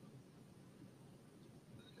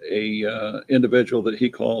a individual that he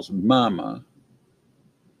calls Mama,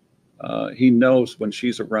 he knows when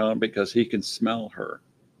she's around because he can smell her.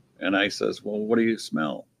 And I says, well, what do you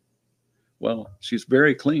smell? Well, she's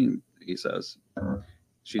very clean, he says.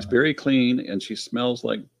 She's very clean and she smells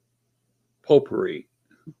like potpourri,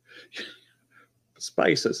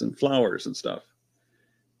 spices and flowers and stuff.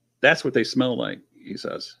 That's what they smell like, he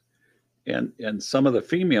says. And some of the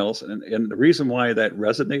females, and the reason why that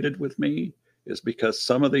resonated with me is because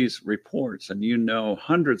some of these reports, and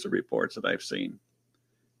hundreds of reports that I've seen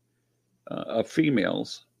of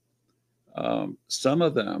females, some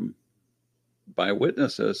of them by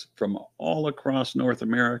witnesses from all across North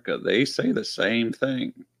America, they say the same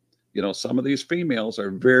thing. Some of these females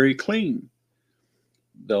are very clean.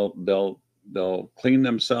 They'll clean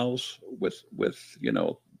themselves with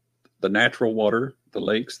the natural water, the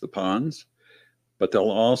lakes, the ponds, but they'll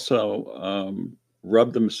also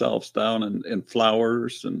rub themselves down in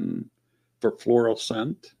flowers and for floral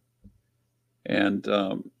scent. And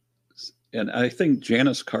I think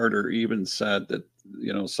Janice Carter even said that,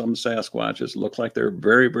 some Sasquatches look like they're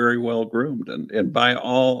very, very well groomed. And by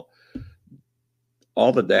all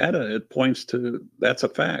the data, it points to that's a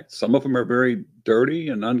fact. Some of them are very dirty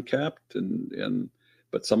and unkept,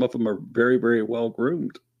 but some of them are very, very well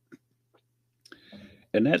groomed.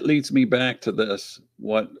 And that leads me back to this,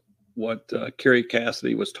 what Carrie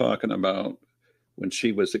Cassidy was talking about when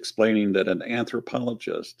she was explaining that an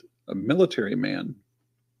anthropologist, a military man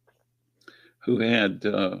who had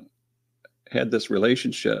this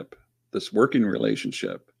relationship, this working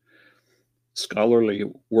relationship, scholarly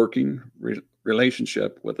working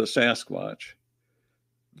relationship with a Sasquatch,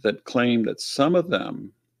 that claimed that some of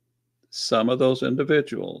those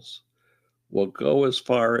individuals will go as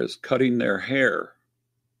far as cutting their hair.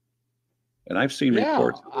 And I've seen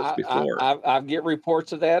reports of this before. I get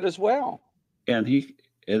reports of that as well. And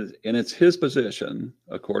it's his position,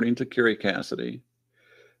 according to Carrie Cassidy,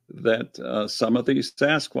 that some of these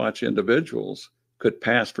Sasquatch individuals could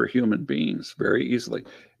pass for human beings very easily.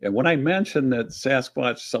 And when I mentioned that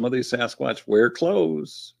some of these Sasquatch wear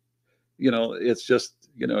clothes, it's just,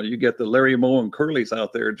 you get the Larry Moe and Curly's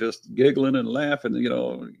out there just giggling and laughing.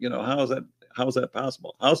 How is that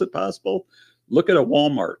possible? How's it possible? Look at a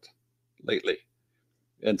Walmart lately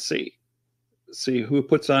and see who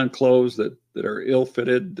puts on clothes that are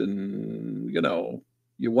ill-fitted, and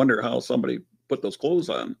you wonder how somebody put those clothes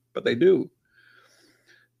on, but they do.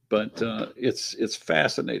 But it's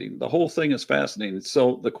fascinating. The whole thing is fascinating.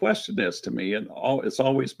 So the question is to me, and it's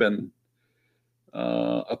always been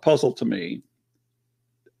a puzzle to me,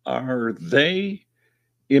 are they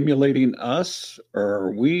emulating us or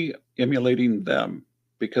are we emulating them?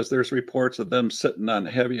 Because there's reports of them sitting on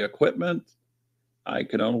heavy equipment. I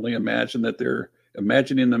can only imagine that they're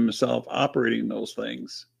imagining themselves operating those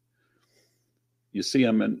things. You see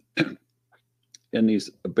them in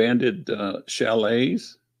these abandoned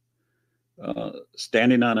chalets,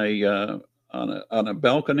 standing on a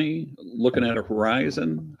balcony, looking at a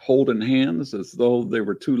horizon, holding hands as though they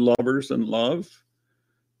were two lovers in love,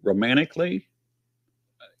 romantically.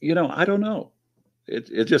 I don't know.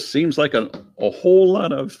 It just seems like a whole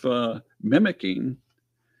lot of mimicking,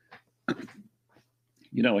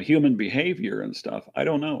 human behavior and stuff. I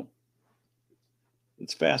don't know.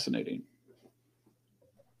 It's fascinating.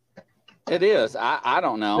 It is. I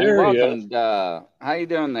don't know. Welcome. How you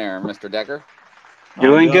doing there, Mr. Decker?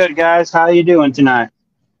 Doing good, guys. How you doing tonight?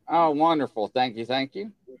 Oh, wonderful. Thank you. Thank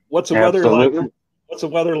you. What's the weather like? What's the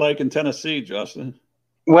weather like in Tennessee, Justin?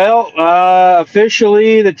 Well,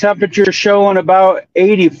 officially the temperature's showing about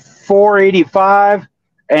 84, 85,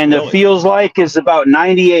 and Really? it feels like it's about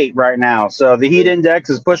 98 right now. So the heat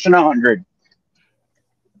index is pushing 100.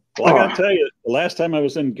 Well, I got to tell you, the last time I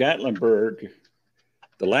was in Gatlinburg,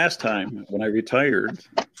 the last time when I retired,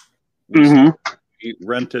 we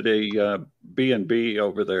rented a B&B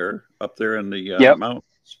over there, up there in the mountains.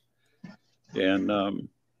 And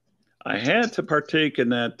I had to partake in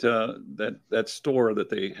that store that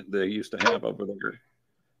they used to have over there.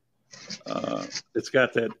 It's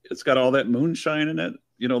got all that moonshine in it.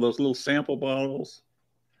 Those little sample bottles.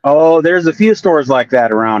 Oh, there's a few stores like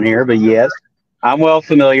that around here, but yes. I'm well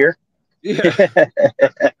familiar. Yeah.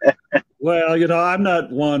 Well, I'm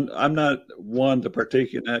not one to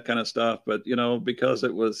partake in that kind of stuff, but because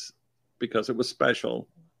it was special,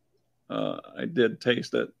 I did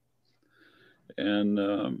taste it, and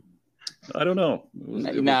I don't know.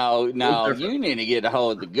 No, different. you need to get a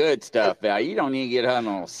hold of the good stuff now. You don't need to get on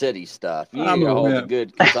the city stuff. You need I'm to get a a hold of the wimp.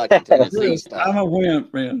 good Kentucky, Tennessee stuff. I'm a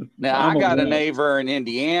wimp, man. Now I got a neighbor in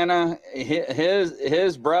Indiana.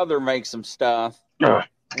 His brother makes some stuff. I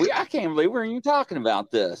can't believe we're even talking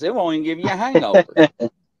about this. It won't even give you a hangover.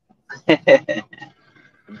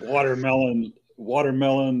 Watermelon,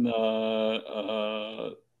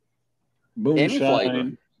 moonshine. Any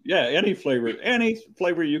flavor. Yeah, any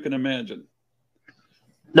flavor you can imagine.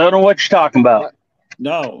 Don't know what you're talking about.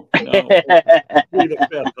 No. Be the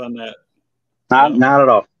fifth on that. Not at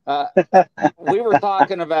all. We were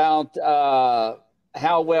talking about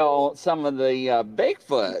how well some of the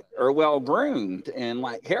Bigfoot are well groomed and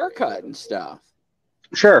like haircut and stuff.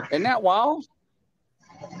 Sure. Isn't that wild?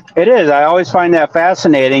 It is. I always find that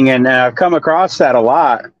fascinating, and I've come across that a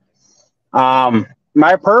lot.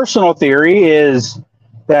 My personal theory is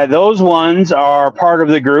that those ones are part of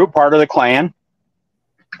the group, part of the clan.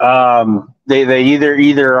 They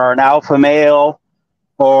either are an alpha male,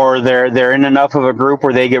 or they're in enough of a group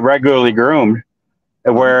where they get regularly groomed.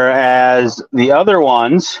 Whereas the other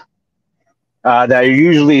ones that are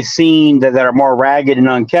usually seen that are more ragged and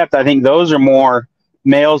unkept, I think those are more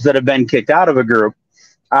males that have been kicked out of a group.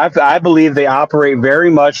 I believe they operate very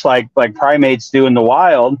much like primates do in the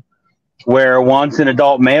wild, where once an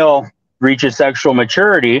adult male reaches sexual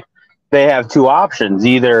maturity, they have two options: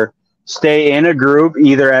 either stay in a group,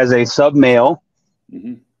 either as a sub male,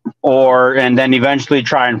 and then eventually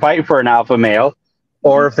try and fight for an alpha male,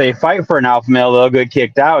 or if they fight for an alpha male, they'll get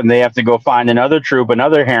kicked out and they have to go find another troop,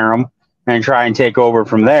 another harem, and try and take over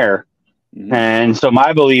from there. And so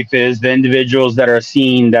my belief is the individuals that are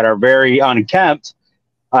seen that are very unkempt,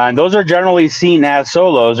 and those are generally seen as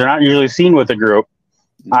solos. They're not usually seen with a group.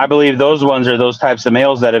 I believe those ones are those types of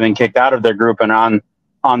males that have been kicked out of their group and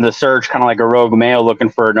on the search, kind of like a rogue male looking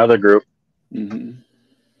for another group.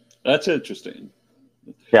 That's interesting.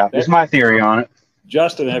 Yeah, that's my theory on it.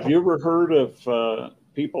 Justin, have you ever heard of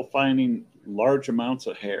people finding large amounts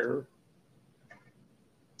of hair?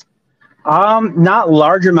 Not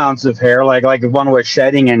large amounts of hair, like if one was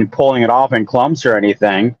shedding and pulling it off in clumps or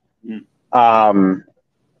anything.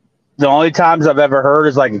 The only times I've ever heard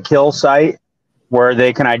is like a kill site where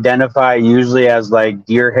they can identify usually as like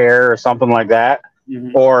deer hair or something like that,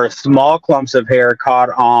 or small clumps of hair caught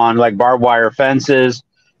on like barbed wire fences.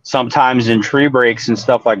 Sometimes in tree breaks and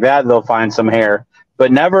stuff like that, they'll find some hair,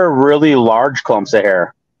 but never really large clumps of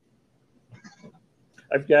hair.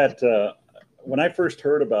 I've got, when I first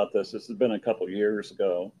heard about this has been a couple years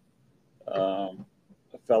ago, a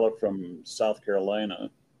fellow from South Carolina,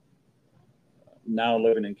 now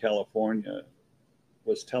living in California,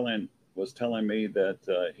 was telling me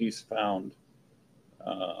that he's found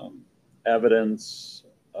evidence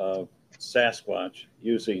of Sasquatch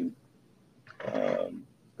using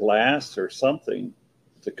glass or something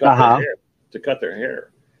to cut their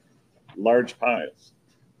hair, large piles.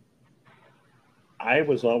 I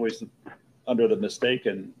was always under the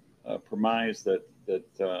mistaken premise that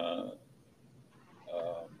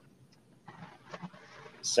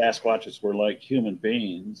Sasquatches were like human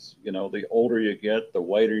beings. The older you get, the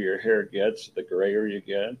whiter your hair gets, the grayer you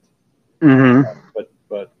get.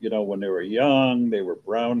 But when they were young, they were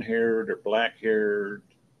brown haired or black haired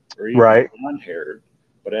or even blonde haired.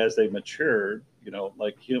 But as they matured,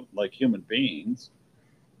 like human beings,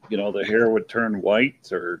 the hair would turn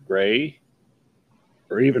white or gray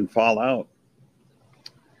or even fall out.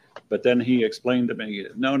 But then he explained to me,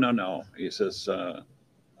 no. He says,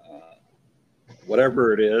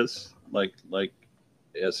 whatever it is, like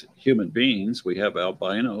as human beings, we have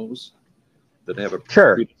albinos that have a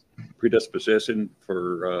predisposition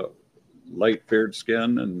for light fair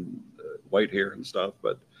skin and white hair and stuff.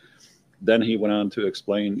 But then he went on to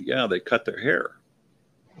explain, they cut their hair.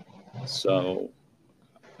 So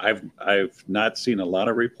I've not seen a lot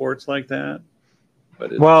of reports like that,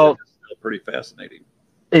 but it's still pretty fascinating.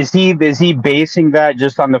 Is he basing that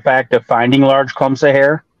just on the fact of finding large clumps of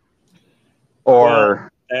hair?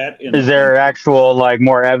 Or is there actual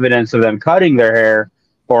more evidence of them cutting their hair,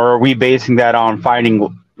 or are we basing that on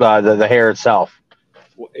finding the hair itself?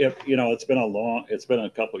 It's been a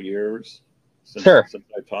couple of years since I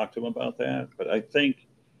talked to him about that, but I think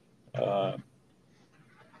that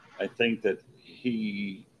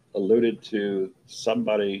he alluded to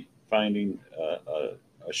somebody finding a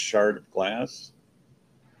shard of glass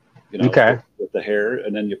you know, Okay. with the hair,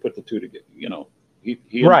 and then you put the two together. You know, he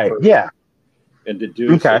Right. inferred Yeah. and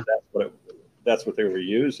deduced Okay. that that's what they were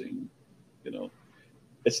using. You know,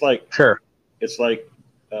 it's like Sure.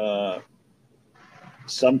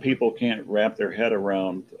 some people can't wrap their head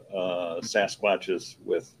around Sasquatches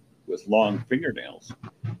with long fingernails.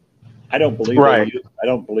 I don't believe Right. I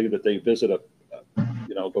don't believe that they visit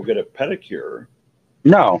go get a pedicure.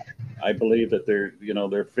 No. I believe that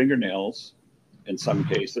their fingernails, in some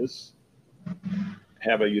cases,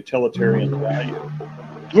 have a utilitarian value.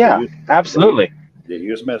 Yeah. Absolutely. They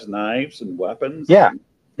use them as knives and weapons. Yeah.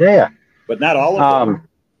 Yeah. But not all of them.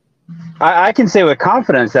 I can say with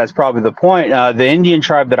confidence that's probably the point. The Indian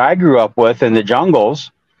tribe that I grew up with in the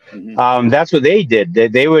jungles, that's what they did.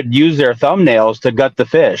 They would use their thumbnails to gut the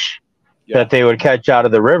fish that they would catch out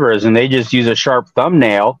of the rivers, and they just use a sharp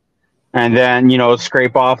thumbnail and then,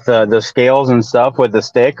 scrape off the scales and stuff with a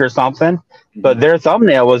stick or something. But their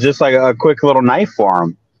thumbnail was just like a quick little knife for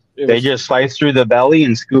them. They just slice through the belly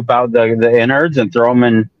and scoop out the innards and throw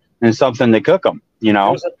them in something to cook them,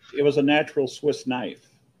 It was a natural Swiss knife.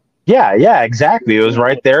 Yeah, exactly. It was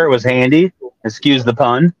right there. It was handy. Excuse the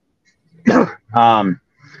pun. And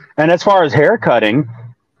as far as hair cutting,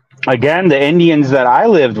 again, the Indians that I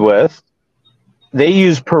lived with, they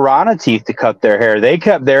used piranha teeth to cut their hair. They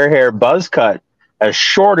kept their hair buzz cut as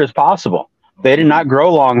short as possible. They did not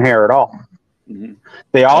grow long hair at all.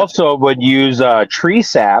 They also would use tree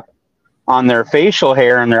sap on their facial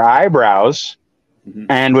hair and their eyebrows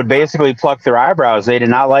and would basically pluck their eyebrows. They did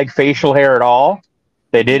not like facial hair at all.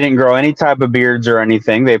 They didn't grow any type of beards or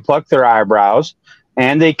anything. They plucked their eyebrows,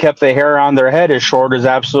 and they kept the hair on their head as short as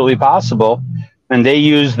absolutely possible. And they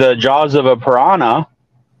used the jaws of a piranha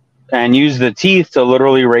and used the teeth to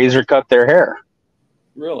literally razor cut their hair.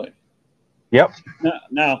 Really? Yep.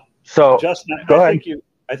 Now, so Justin, go I ahead.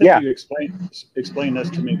 think you explained this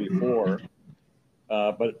to me before.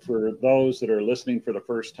 But for those that are listening for the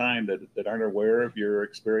first time that aren't aware of your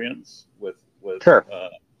experience with Sure.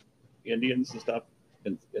 Indians and stuff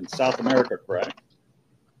in South America, correct?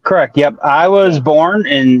 Correct. Yep. I was born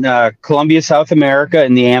in Colombia, South America,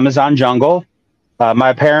 in the Amazon jungle.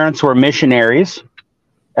 My parents were missionaries,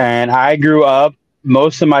 and I grew up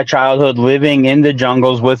most of my childhood living in the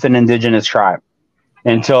jungles with an indigenous tribe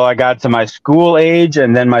until I got to my school age.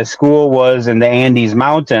 And then my school was in the Andes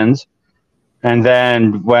Mountains. And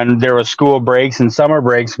then when there was school breaks and summer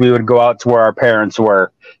breaks, we would go out to where our parents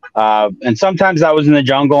were. And sometimes I was in the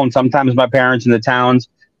jungle and sometimes my parents in the towns.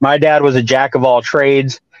 My dad was a jack of all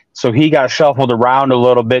trades, so he got shuffled around a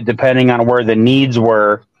little bit depending on where the needs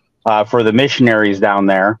were for the missionaries down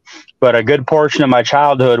there. But a good portion of my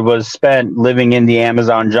childhood was spent living in the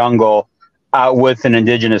Amazon jungle out with an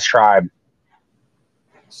indigenous tribe.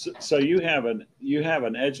 So you have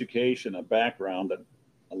an education, a background that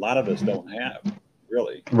a lot of us don't have,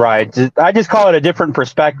 really. Right. I just call it a different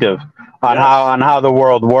perspective on how the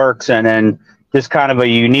world works, and just kind of a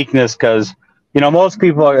uniqueness, because most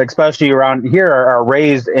people, especially around here, are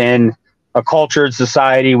raised in a cultured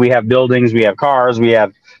society. We have buildings, we have cars, we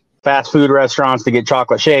have fast food restaurants to get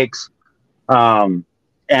chocolate shakes. And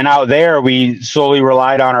out there, we solely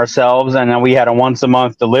relied on ourselves, and then we had a once a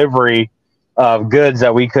month delivery of goods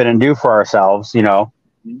that we couldn't do for ourselves,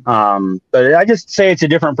 But I just say it's a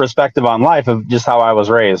different perspective on life of just how I was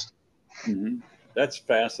raised. That's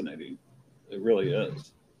fascinating. It really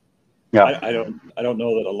is. Yeah. I don't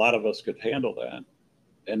know that a lot of us could handle that.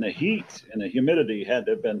 And the heat and the humidity had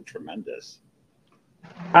to have been tremendous.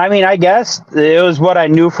 I mean, I guess it was what I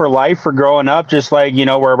knew for life for growing up, just like,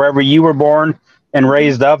 wherever you were born and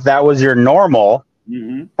raised up, that was your normal.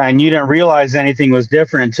 And you didn't realize anything was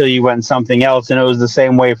different until you went something else. And it was the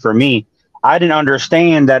same way for me. I didn't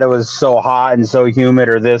understand that it was so hot and so humid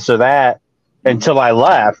or this or that until I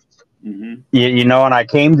left, and I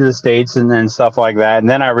came to the States and then stuff like that. And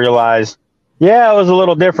then I realized, it was a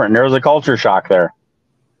little different. There was a culture shock there.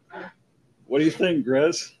 What do you think,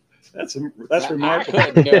 Grizz? That's remarkable.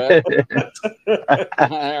 I couldn't do it.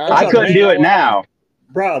 I couldn't do it now.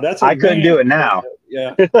 Bro, I couldn't do it now.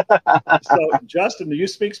 Yeah. So, Justin, do you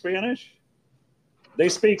speak Spanish? They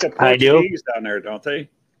speak a Portuguese down there, don't they?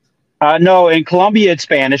 No, in Colombia, it's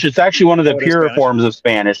Spanish. It's actually one of the purer forms of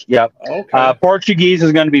Spanish. Yep. Okay. Portuguese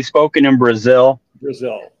is going to be spoken in Brazil.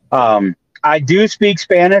 I do speak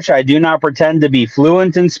Spanish. I do not pretend to be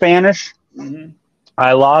fluent in Spanish.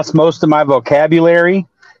 I lost most of my vocabulary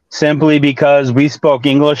simply because we spoke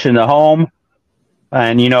English in the home.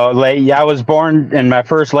 And, I was born and my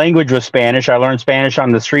first language was Spanish. I learned Spanish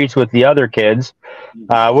on the streets with the other kids,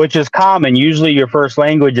 which is common. Usually your first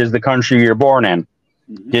language is the country you're born in,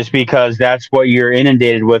 just because that's what you're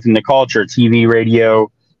inundated with in the culture, TV, radio,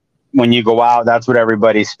 when you go out, that's what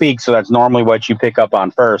everybody speaks. So that's normally what you pick up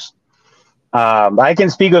on first. I can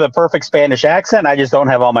speak with a perfect Spanish accent. I just don't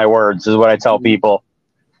have all my words, is what I tell people.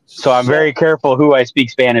 So I'm very careful who I speak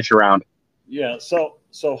Spanish around. Yeah. So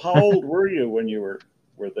how old were you when you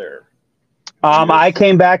were there? I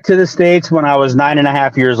came back to the States when I was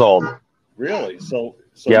 9.5 years old. Really? So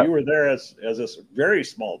Yep. you were there as a very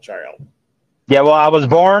small child. Yeah, well, I was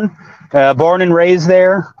born and raised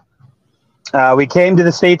there. We came to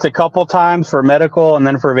the States a couple times for medical and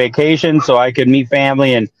then for vacation, so I could meet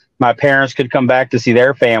family and my parents could come back to see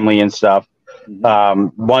their family and stuff.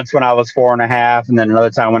 Mm-hmm. Once when I was 4.5, and then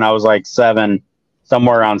another time when I was like 7,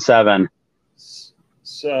 somewhere around 7.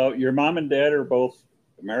 So your mom and dad are both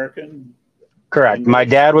American? Correct. My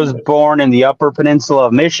dad was born in the Upper Peninsula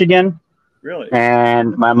of Michigan. Really?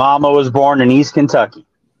 And my mama was born in East Kentucky.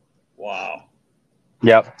 Wow.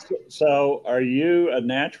 Yep. So are you a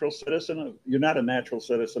natural citizen? You're not a natural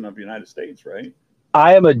citizen of the United States, right?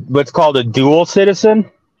 I am what's called a dual citizen.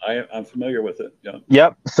 I'm familiar with it. Yeah.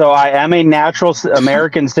 Yep. So I am a natural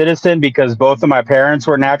American citizen because both of my parents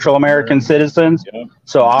were natural American citizens. Yeah.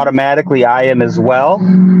 So automatically I am as well.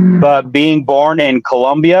 But being born in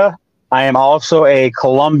Colombia, I am also a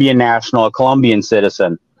Colombian national, a Colombian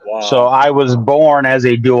citizen. Wow. So I was born as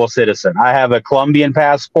a dual citizen. I have a Colombian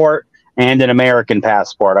passport and an American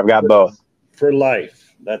passport. I've got both. For life.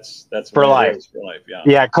 That's for life. For life. Yeah.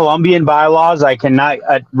 Yeah. Colombian bylaws. I cannot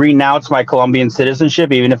renounce my Colombian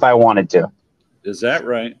citizenship even if I wanted to. Is that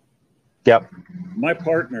right? Yep. My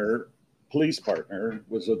police partner,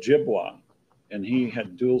 was Ojibwa, and he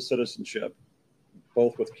had dual citizenship,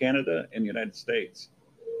 both with Canada and the United States.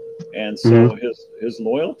 And so his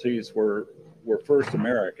loyalties were first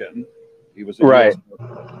American. He was a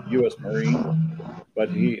U.S. Marine,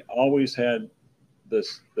 but he always had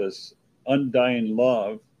this undying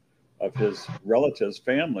love of his relatives,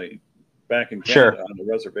 family back in Canada on the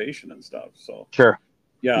reservation and stuff. So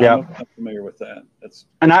I'm familiar with that.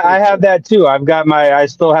 And I have that too. I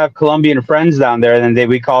still have Colombian friends down there, and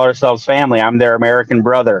we call ourselves family. I'm their American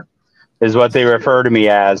brother, is what they refer to me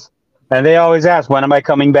as. And they always ask, when am I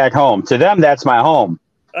coming back home? To them, that's my home.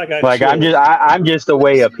 I'm just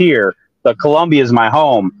away up here, but Colombia is my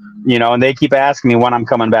home, and they keep asking me when I'm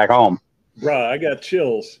coming back home. Bruh, I got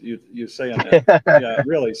chills. You saying that? Yeah,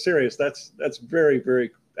 really serious. That's very,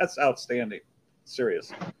 very. That's outstanding.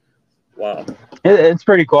 Serious. Wow. It's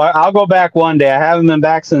pretty cool. I'll go back one day. I haven't been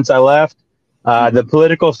back since I left. The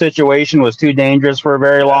political situation was too dangerous for a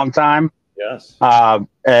very long time. Yes.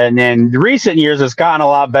 And in recent years, it's gotten a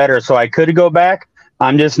lot better. So I could go back.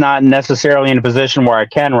 I'm just not necessarily in a position where I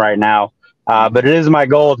can right now. But it is my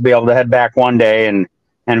goal to be able to head back one day and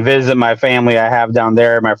visit my family I have down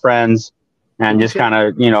there, my friends, and just kind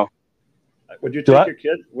of, Would you take your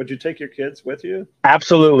kids? Would you take your kids with you?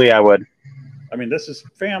 Absolutely, I would. I mean, this is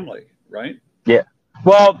family, right? Yeah.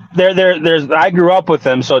 Well, I grew up with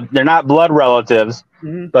them, so they're not blood relatives,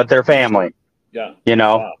 but they're family. Yeah.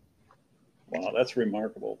 Wow, that's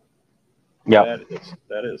remarkable. Yeah.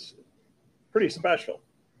 That is pretty special.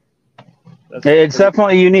 It's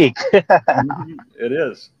definitely unique. It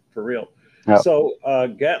is, for real. Yep. So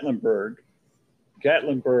Gatlinburg,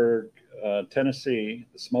 Tennessee,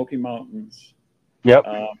 the Smoky Mountains. Yep.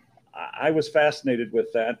 I was fascinated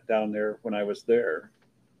with that down there when I was there.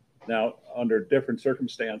 Now, under different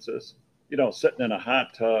circumstances, sitting in a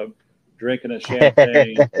hot tub, drinking a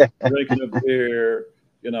champagne, drinking a beer,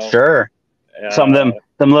 Sure. Some of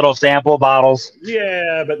them little sample bottles.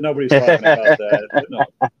 Yeah, but nobody's talking about that. No.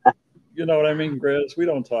 You know what I mean, Grizz? We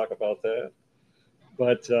don't talk about that.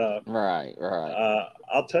 But right.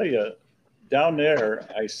 I'll tell you, down there,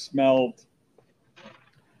 I smelled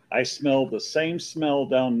the same smell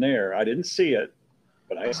down there. I didn't see it,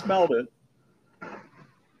 but I smelled it.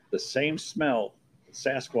 The same smell, the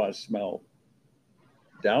Sasquatch smell,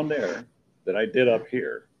 down there that I did up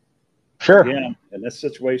here. Sure. Again, in this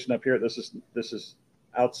situation up here, this is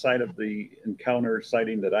outside of the encounter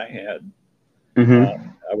sighting that I had.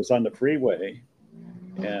 I was on the freeway,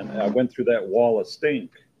 and I went through that wall of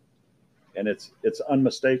stink, and it's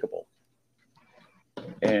unmistakable.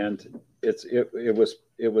 And it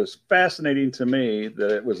was fascinating to me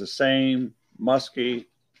that it was the same musky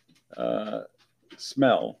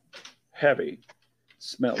smell, heavy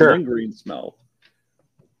smell, lingering smell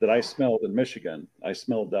that I smelled in Michigan. I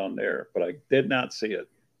smelled down there, but I did not see it.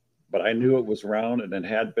 But I knew it was around and it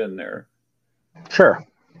had been there. Sure.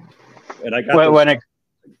 And I got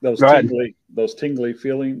those tingly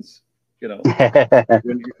feelings,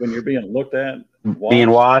 when you're being looked at, being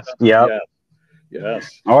watched. Yep.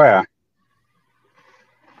 Yes. Oh yeah.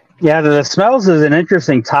 Yeah, the smells is an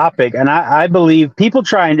interesting topic, and I believe people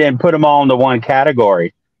try and put them all into one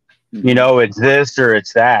category. You know, it's this or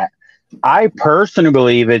it's that. I personally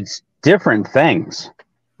believe it's different things.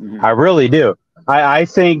 I really do. I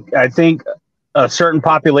think a certain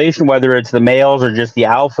population, whether it's the males or just the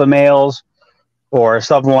alpha males or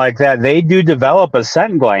something like that, they do develop a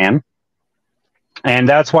scent gland, and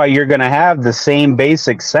that's why you're going to have the same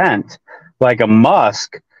basic scent, like a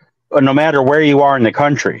musk, no matter where you are in the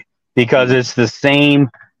country, because it's the same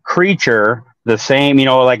creature, the same, you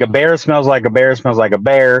know, like a bear smells like a bear smells like a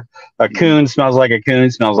bear, a coon smells like a coon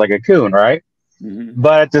smells like a coon, right?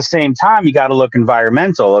 But at the same time, you got to look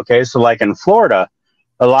environmental. Okay. So like in Florida,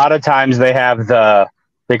 a lot of times they have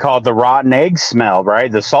they call it the rotten egg smell,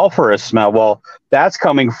 right? The sulfurous smell. Well, that's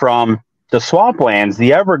coming from the swamplands,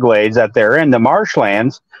 the Everglades that they're in, the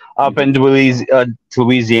marshlands up in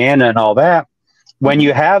Louisiana and all that. When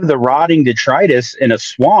you have the rotting detritus in a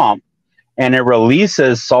swamp and it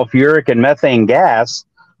releases sulfuric and methane gas,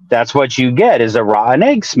 that's what you get is a rotten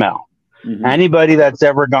egg smell. Anybody that's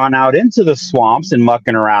ever gone out into the swamps and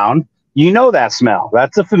mucking around, you know that smell.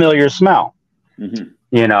 That's a familiar smell,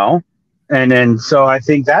 you know? And so I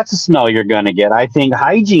think that's a smell you're going to get. I think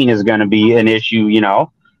hygiene is going to be an issue, you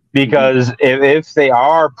know, because if they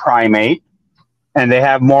are primate and they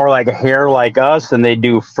have more like a hair like us than they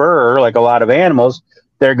do fur, like a lot of animals,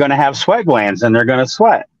 they're going to have sweat glands and they're going to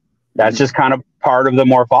sweat. That's just kind of part of the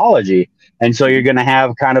morphology. And so you're going to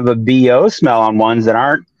have kind of a BO smell on ones that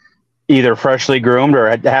aren't either freshly groomed or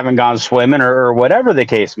haven't gone swimming or whatever the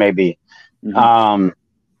case may be. And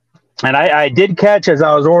I did catch, as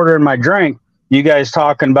I was ordering my drink, you guys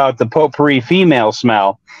talking about the potpourri female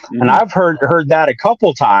smell. And I've heard that a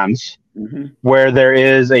couple times where there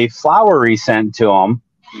is a flowery scent to them.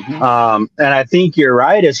 And I think you're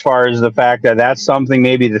right as far as the fact that that's something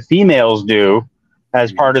maybe the females do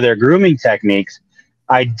as part of their grooming techniques.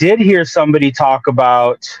 I did hear somebody talk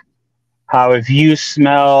about how if you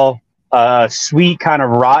smell a sweet kind of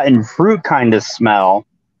rotten fruit kind of smell,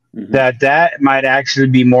 that might actually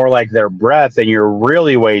be more like their breath, and you're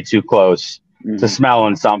really way too close to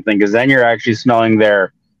smelling something, because then you're actually smelling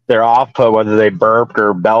their off-put, whether they burped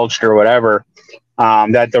or belched or whatever.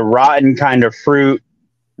 That the rotten kind of fruit,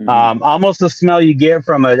 almost the smell you get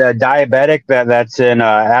from a diabetic that's in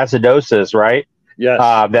acidosis, right? Yes.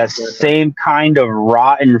 That same kind of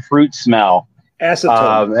rotten fruit smell.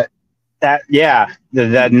 Acetone.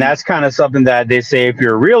 And that's kind of something that they say if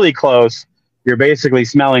you're really close, you're basically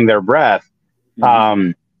smelling their breath.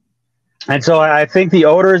 And so I think the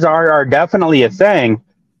odors are definitely a thing,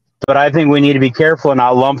 but I think we need to be careful and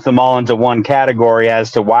not lump them all into one category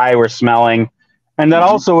as to why we're smelling. And that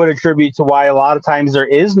also would attribute to why a lot of times there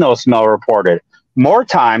is no smell reported. More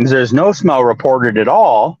times there's no smell reported at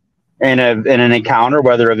all in an encounter,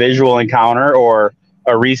 whether a visual encounter or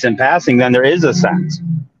a recent passing, then there is a scent.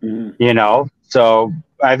 You know, so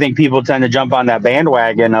I think people tend to jump on that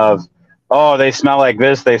bandwagon of, oh, they smell like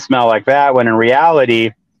this, they smell like that, when in reality,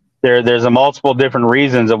 there's a multiple different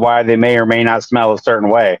reasons of why they may or may not smell a certain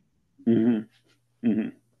way.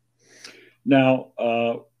 Now,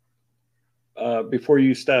 before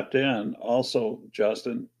you stepped in, also,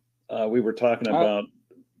 Justin, we were talking about.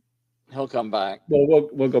 He'll come back. Well,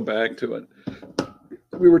 we'll go back to it.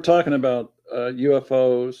 We were talking about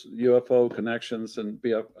UFOs, UFO connections, and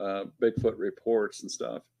Bigfoot reports and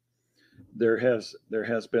stuff. There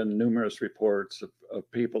has been numerous reports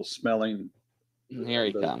of people smelling. Here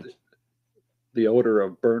he comes. The odor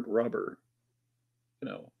of burnt rubber. You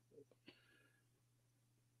know.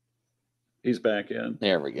 He's back in.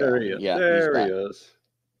 There we go. There he is. Yeah, there he is.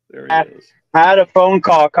 There he is. I had a phone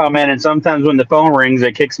call come in, and sometimes when the phone rings,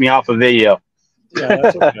 it kicks me off a video. Yeah,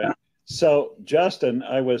 that's okay. So, Justin,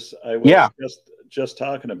 I was just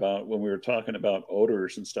talking about when we were talking about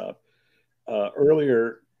odors and stuff.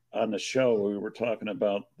 Earlier on the show, we were talking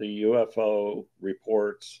about the UFO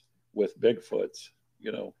reports with Bigfoots,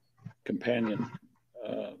 you know, companion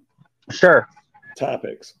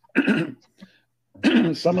topics.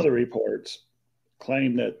 Some of the reports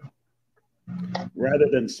claim that rather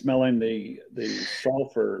than smelling the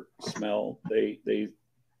sulfur smell, they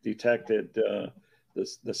detected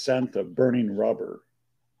the scent of burning rubber,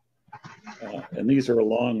 and these are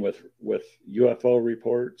along with UFO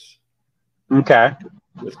reports. Okay.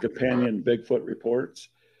 With companion Bigfoot reports,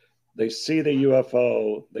 they see the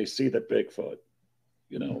UFO, they see the Bigfoot,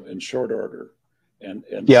 you know, in short order, and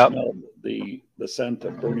smell the scent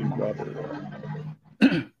of burning rubber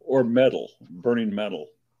or metal, burning metal.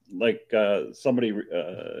 Like somebody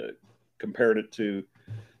compared it to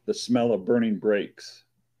the smell of burning brakes.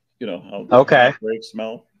 You know how brakes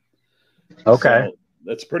smell. Okay.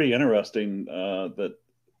 that's pretty interesting.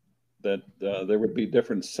 That there would be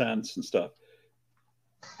different scents and stuff.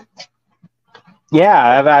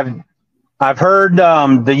 Yeah, I've heard the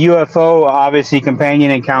UFO, obviously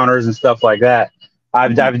companion encounters and stuff like that.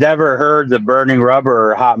 I've never heard the burning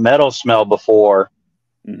rubber or hot metal smell before,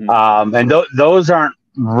 and those aren't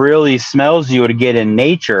really smells you would get in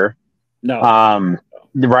nature. No,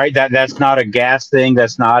 right? That's not a gas thing.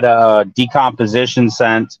 That's not a decomposition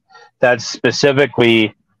scent. That's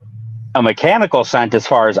specifically a mechanical scent, as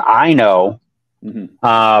far as I know.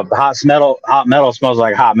 Hot metal smells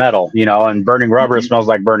like hot metal, you know, and burning rubber smells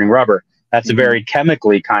like burning rubber. That's a very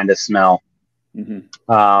chemically kind of smell.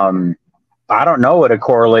 I don't know what a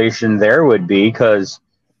correlation there would be, because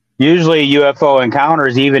usually UFO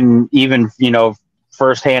encounters, even you know,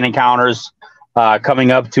 firsthand encounters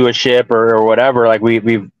coming up to a ship or whatever, like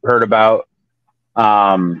we've heard about,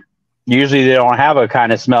 usually they don't have a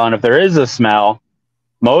kind of smell, and if there is a smell,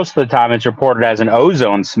 most of the time it's reported as an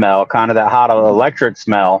ozone smell, kind of that hot electric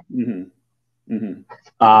smell.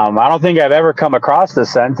 I don't think I've ever come across the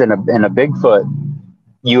scent in a Bigfoot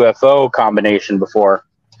UFO combination before.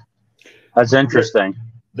 That's interesting.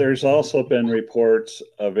 There's also been reports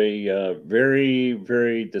of a very,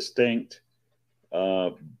 very distinct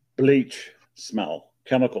bleach smell,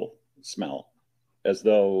 chemical smell, as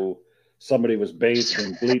though somebody was bathed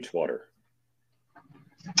in bleach water.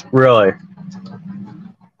 Really?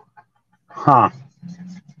 Huh.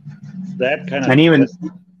 That kind of... And even...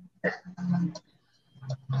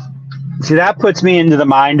 See, that puts me into the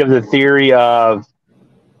mind of the theory of...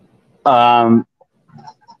 and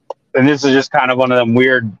this is just kind of one of them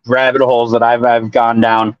weird rabbit holes that I've gone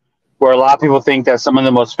down, where a lot of people think that some of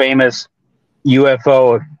the most famous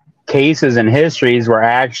UFO cases and histories were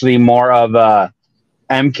actually more of a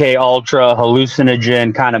MK Ultra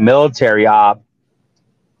hallucinogen kind of military op.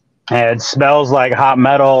 And it smells like hot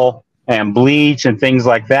metal and bleach and things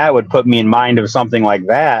like that would put me in mind of something like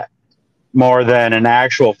that more than an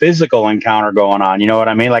actual physical encounter going on. You know what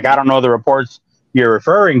I mean? Like, I don't know the reports you're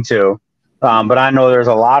referring to, but I know there's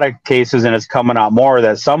a lot of cases, and it's coming out more,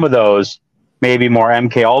 that some of those may be more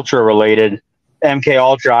MK Ultra related. MK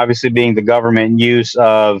Ultra obviously being the government use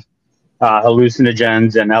of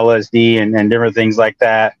hallucinogens and LSD and different things like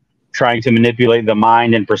that, trying to manipulate the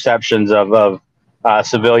mind and perceptions of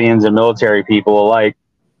civilians and military people alike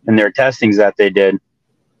in their testings that they did.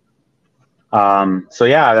 So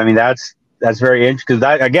yeah, I mean, that's very interesting, because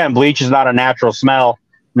that, again, bleach is not a natural smell,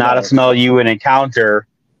 not a smell you would encounter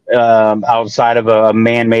outside of a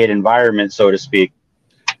man-made environment, so to speak.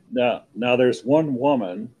 Now there's one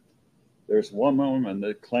woman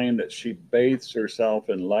that claimed that she bathes herself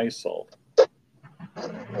in Lysol,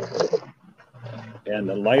 and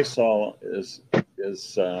the Lysol is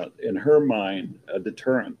in her mind a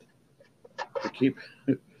deterrent to keep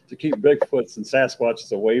Bigfoots and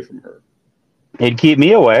Sasquatches away from her. It'd keep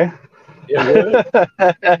me away. It would.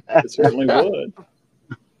 It certainly would.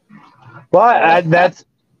 Well, that's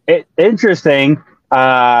interesting.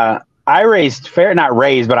 I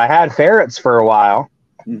had ferrets for a while.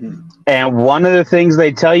 And one of the things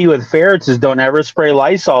they tell you with ferrets is don't ever spray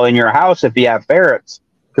Lysol in your house if you have ferrets,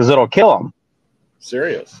 because it'll kill them.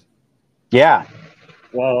 Serious? Yeah.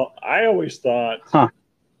 Well, I always thought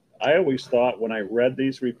when I read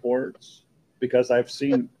these reports, because I've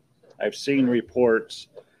seen reports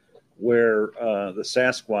where the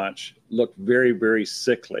Sasquatch looked very, very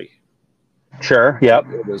sickly. Sure. Yep.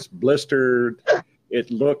 It was blistered.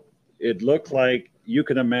 It looked like you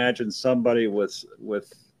can imagine somebody with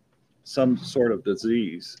some sort of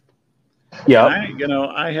disease. Yeah.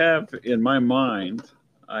 I have in my mind,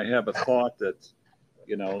 I have a thought that,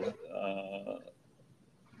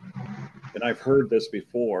 and I've heard this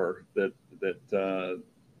before, that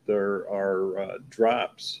there are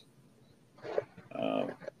drops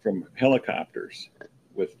from helicopters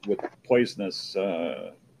with poisonous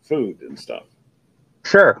food and stuff.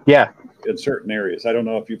 Sure. Yeah. In certain areas. I don't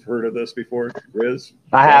know if you've heard of this before, Riz.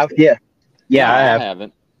 I have. Yeah. Yeah, I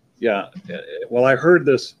haven't. Yeah. Well, I heard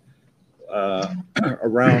this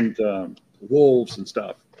around wolves and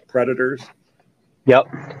stuff, predators. Yep.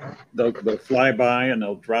 They'll fly by and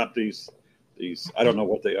they'll drop these, I don't know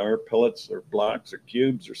what they are, pellets or blocks or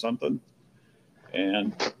cubes or something.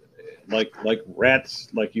 And like rats,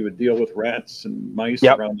 like you would deal with rats and mice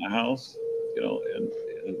around the house, and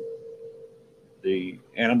the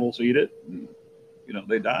animals eat it and,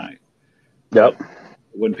 they die. Yep. But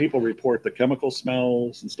when people report the chemical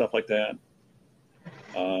smells and stuff like that,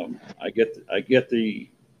 I get the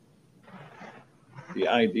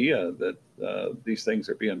idea that these things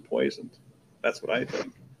are being poisoned. That's what I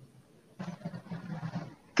think.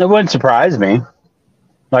 It wouldn't surprise me.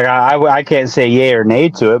 Like I can't say yay or nay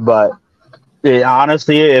to it, but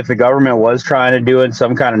honestly, if the government was trying to do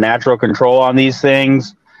some kind of natural control on these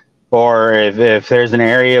things, or if there's an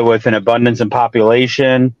area with an abundance in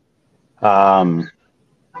population, then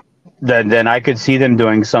I could see them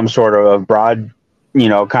doing some sort of broad,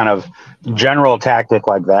 kind of general tactic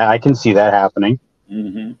like that. I can see that happening.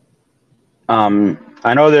 Mm-hmm.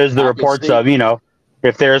 I know there's the I could reports see- of,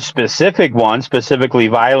 if there's specific ones, specifically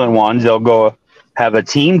violent ones, they'll go have a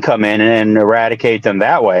team come in and eradicate them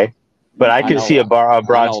that way. But I could see a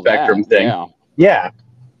broad spectrum thing. Yeah. Yeah.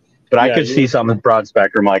 But I Yeah, could see something broad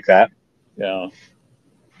spectrum like that. Yeah.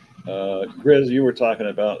 Grizz, you were talking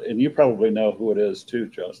about, and you probably know who it is too,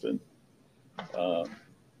 Justin.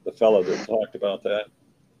 The fellow that talked about that.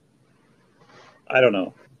 I don't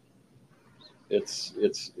know. It's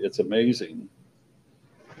amazing.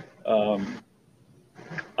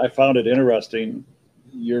 I found it interesting.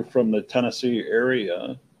 You're from the Tennessee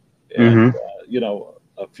area, and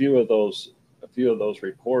a few of those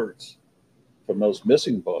reports from those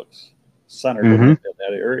missing books centered in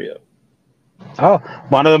that area. Oh,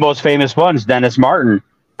 one of the most famous ones, Dennis Martin,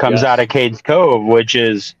 comes out of Cades Cove, which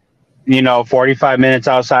is, 45 minutes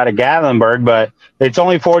outside of Gatlinburg, but it's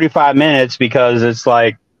only 45 minutes because it's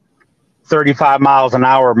like 35 miles an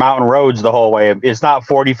hour mountain roads the whole way. It's not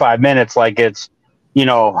 45 minutes like it's,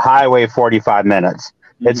 highway 45 minutes.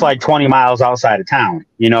 It's like 20 miles outside of town.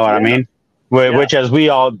 You know what I mean? Which, as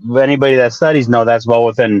anybody that studies know, that's well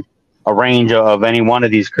within a range of any one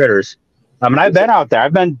of these critters. I've been out there.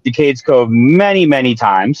 I've been to Cades Cove many, many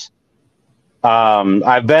times.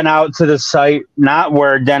 I've been out to the site, not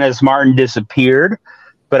where Dennis Martin disappeared,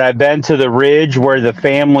 but I've been to the ridge where the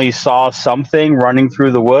family saw something running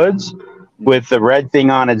through the woods with the red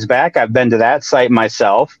thing on its back. I've been to that site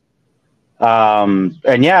myself. And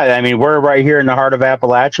we're right here in the heart of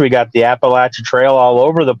Appalachia. We got the Appalachia Trail all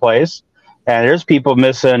over the place, and there's people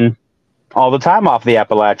missing all the time off the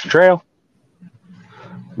Appalachia Trail.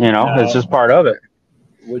 It's just part of it.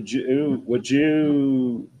 Would you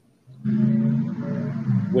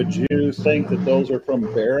think that those are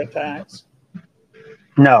from bear attacks?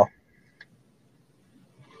 No.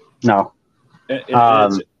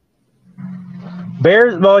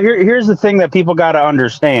 Bears. Well, here's the thing that people got to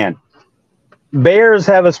understand. Bears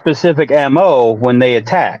have a specific MO when they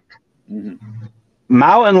attack. Mm-hmm.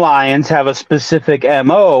 Mountain lions have a specific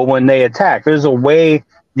MO when they attack. There's a way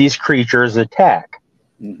these creatures attack.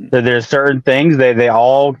 Mm-hmm. So there's certain things they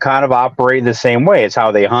all kind of operate the same way. It's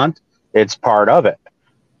how they hunt. It's part of it,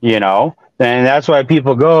 and that's why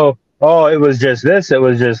people go, "Oh, it was just this, it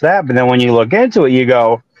was just that." But then when you look into it, you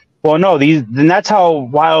go, "Well, no, then that's how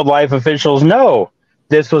wildlife officials know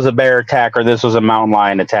this was a bear attack or this was a mountain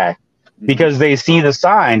lion attack, because they see the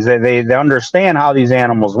signs. They understand how these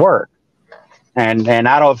animals work." And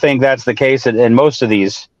I don't think that's the case in most of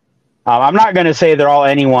these. I'm not going to say they're all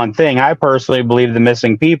any one thing. I personally believe the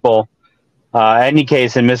missing people, any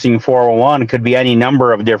case in missing 401, could be any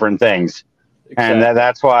number of different things. Exactly. And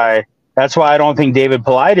that's why I don't think David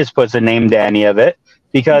Paulides puts a name to any of it,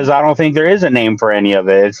 because I don't think there is a name for any of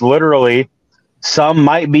it. It's literally, some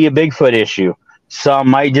might be a Bigfoot issue. Some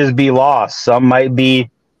might just be lost. Some might be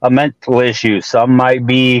a mental issue. Some might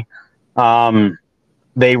be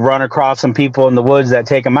they run across some people in the woods that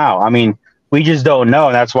take them out. I mean, we just don't know.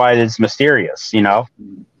 And that's why it's mysterious,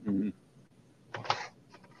 Mm-hmm.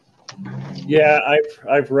 Yeah,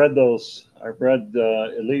 I've read those. I've read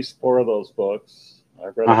at least 4 of those books.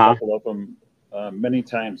 I've read a couple of them many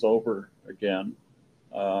times over again.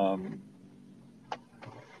 And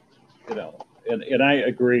I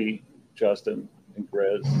agree, Justin and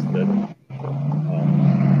Grizz, that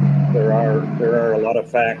there are a lot of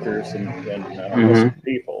factors in missing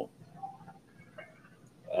people.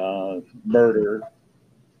 Murder,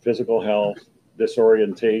 physical health,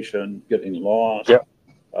 disorientation, getting lost,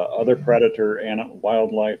 other predator,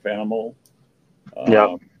 wildlife animal.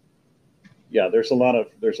 There's a lot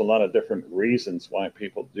of different reasons why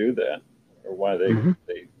people do that, or why they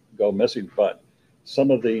go missing. But some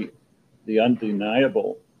of the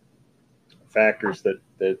undeniable factors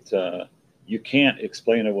that you can't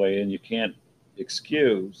explain away and you can't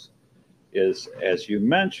excuse is, as you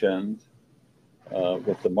mentioned,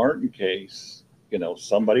 with the Martin case,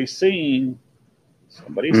 somebody seen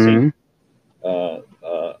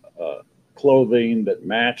clothing that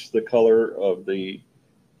matched the color of the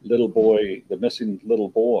missing little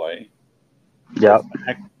boy. Yeah.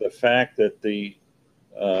 The fact that the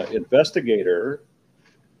investigator,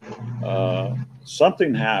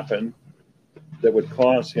 something happened that would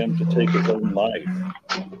cause him to take his own life.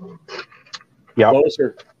 Yeah. Those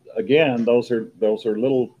are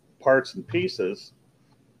little parts and pieces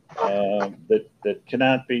that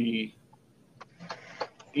cannot be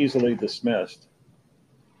easily dismissed.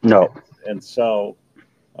 No. And so,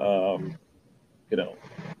 you know,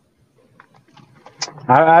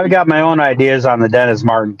 I've got my own ideas on the Dennis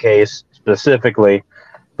Martin case specifically,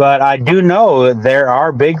 but I do know there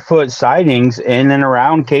are Bigfoot sightings in and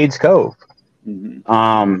around Cades Cove.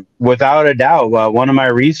 Without a doubt, one of my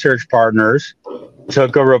research partners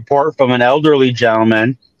took a report from an elderly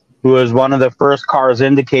gentleman who was one of the first cars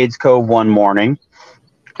into Cades Cove one morning,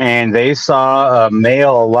 and they saw a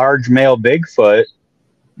large male Bigfoot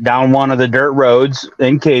down one of the dirt roads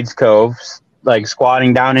in Cades Cove, like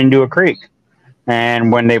squatting down into a creek.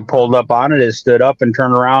 And when they pulled up on it, it stood up and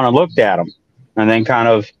turned around and looked at them, and then kind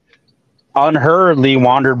of unhurriedly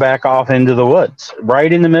wandered back off into the woods,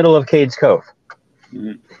 right in the middle of Cades Cove.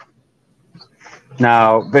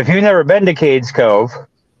 Now, if you've never been to Cades Cove,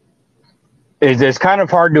 it's kind of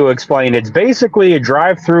hard to explain. It's basically a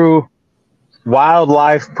drive-through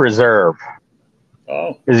wildlife preserve.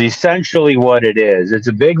 Is essentially what it is. It's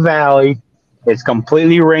a big valley. It's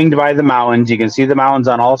completely ringed by the mountains. You can see the mountains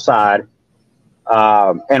on all sides.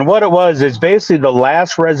 And what it was is basically the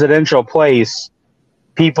last residential place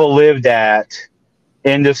people lived at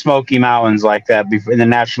in the Smoky Mountains like that in the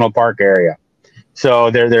national park area.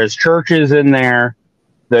 So there's churches in there,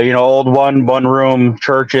 the old one room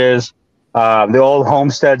churches, the old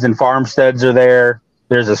homesteads and farmsteads are there.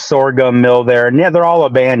 There's a sorghum mill there, and yeah, they're all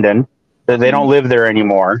abandoned. They don't live there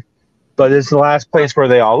anymore. But it's the last place where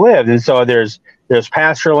they all lived, and so there's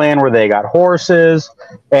pasture land where they got horses,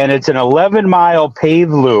 and it's an 11-mile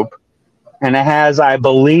paved loop, and it has, I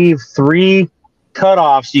believe, 3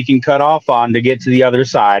 cutoffs you can cut off on to get to the other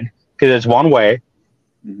side because it's one way.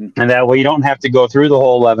 And that way you don't have to go through the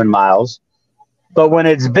whole 11 miles. But when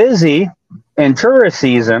it's busy in tourist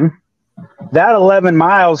season, that 11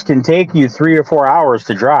 miles can take you 3 or 4 hours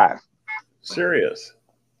to drive. Serious.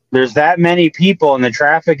 There's that many people and the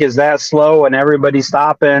traffic is that slow and everybody's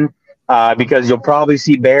stopping because you'll probably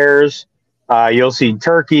see bears. You'll see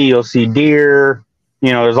turkey. You'll see deer.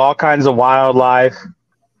 There's all kinds of wildlife.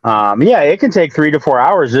 Yeah, it can take 3 to 4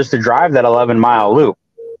 hours just to drive that 11-mile loop.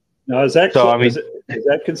 Now, is that is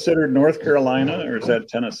that considered North Carolina or is that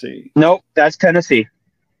Tennessee? Nope, that's Tennessee.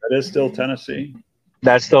 That is still Tennessee?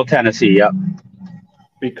 That's still Tennessee, yep.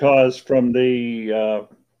 Because from the,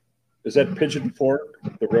 is that Pigeon Fork,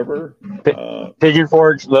 the river? Pigeon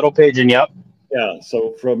Forge, Little Pigeon, yep. Yeah,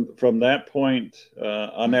 so from that point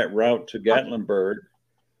on that route to Gatlinburg,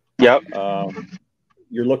 yep,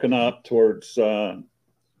 you're looking up towards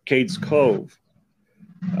Cades Cove.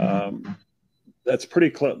 That's pretty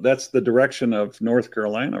close. That's the direction of North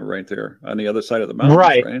Carolina right there on the other side of the mountains,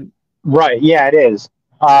 right? Right, yeah, it is.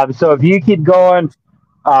 So if you keep going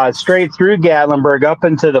straight through Gatlinburg up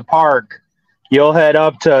into the park, you'll head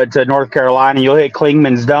up to North Carolina. You'll hit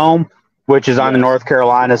Klingman's Dome, which is on the North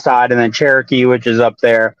Carolina side, and then Cherokee, which is up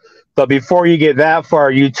there. But before you get that far,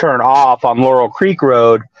 you turn off on Laurel Creek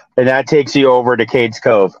Road, and that takes you over to Cades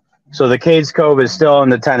Cove. So the Cades Cove is still in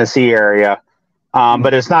the Tennessee area,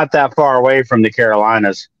 but it's not that far away from the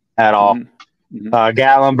Carolinas at all.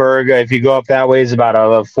 Gatlinburg, if you go up that way, is about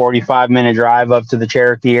a 45-minute drive up to the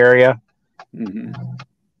Cherokee area.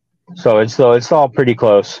 So it's all pretty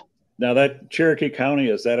close. Now, that Cherokee County,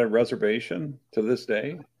 is that a reservation to this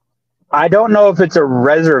day? I don't know if it's a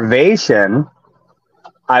reservation.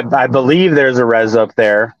 I believe there's a res up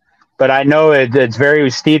there, but I know it's very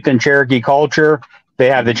steeped in Cherokee culture. They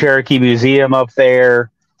have the Cherokee Museum up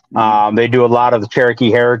there. They do a lot of the Cherokee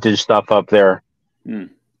heritage stuff up there.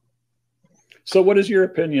 So what is your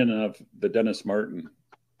opinion of the Dennis Martin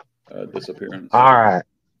disappearance? All right.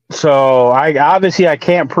 So I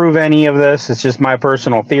can't prove any of this. It's just my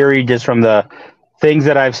personal theory, just from the things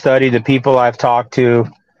that I've studied, the people I've talked to.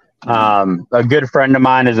 A good friend of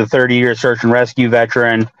mine is a 30-year search and rescue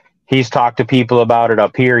veteran. He's talked to people about it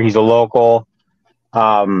up here. He's a local.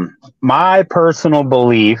 My personal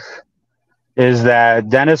belief is that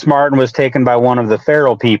Dennis Martin was taken by one of the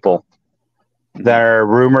feral people that are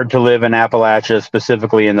rumored to live in Appalachia,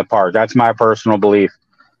 specifically in the park. That's my personal belief.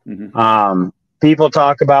 People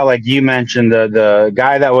talk about, like you mentioned, the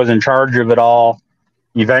guy that was in charge of it all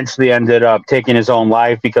eventually ended up taking his own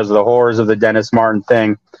life because of the horrors of the Dennis Martin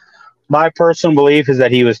thing. My personal belief is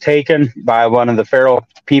that he was taken by one of the feral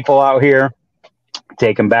people out here,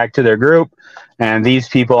 taken back to their group, and these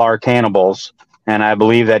people are cannibals. And I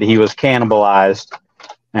believe that he was cannibalized.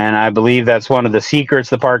 And I believe that's one of the secrets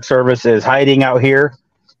the Park Service is hiding out here,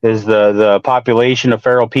 is the population of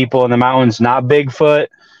feral people in the mountains, not Bigfoot,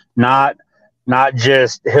 not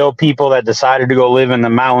just hill people that decided to go live in the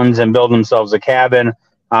mountains and build themselves a cabin.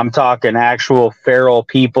 I'm talking actual feral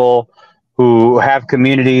people who have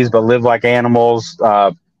communities but live like animals,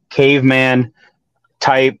 caveman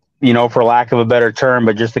type, for lack of a better term,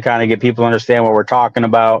 but just to kind of get people to understand what we're talking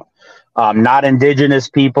about. Not indigenous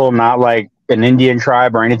people, not like an Indian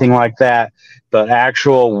tribe or anything like that, but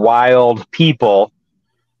actual wild people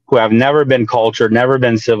who have never been cultured, never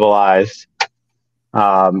been civilized.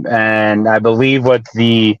 And I believe what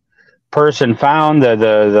the person found,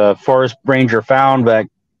 the forest ranger found, that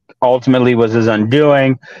ultimately was his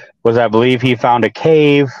undoing, was I believe he found a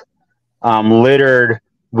cave littered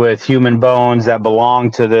with human bones that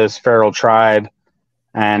belonged to this feral tribe.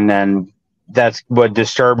 And then that's what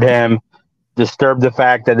disturbed him, disturbed the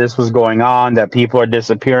fact that this was going on, that people are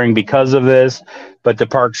disappearing because of this, but the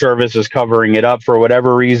Park Service is covering it up for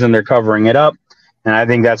whatever reason. They're covering it up. And I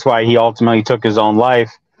think that's why he ultimately took his own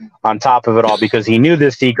life on top of it all, because he knew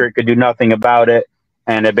this secret, could do nothing about it.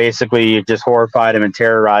 And it basically just horrified him and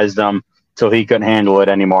terrorized him till he couldn't handle it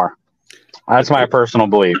anymore. That's my personal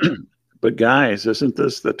belief. But guys, isn't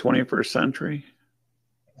this the 21st century?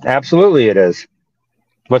 Absolutely it is.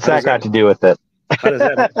 What's that got to do with it? How does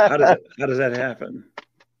that happen?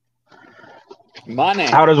 Money.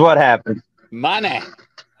 How does what happen? Money.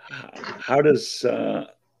 How does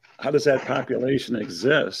that population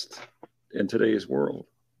exist in today's world?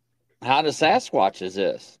 How does Sasquatch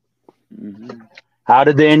exist? Mm-hmm. How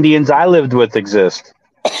did the Indians I lived with exist?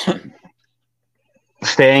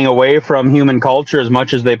 Staying away from human culture as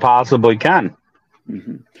much as they possibly can.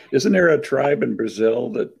 Mm-hmm. Isn't there a tribe in Brazil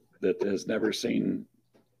that has never seen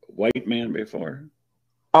white man before?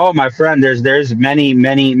 Oh, my friend, there's many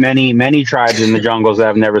tribes in the jungles that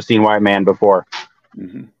have never seen white man before.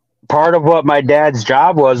 Mm-hmm. Part of what my dad's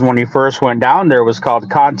job was when he first went down there was called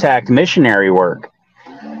contact missionary work.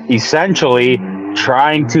 Essentially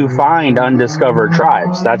trying to find undiscovered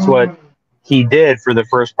tribes. That's what he did for the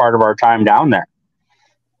first part of our time down there.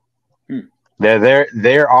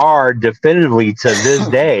 There are definitively to this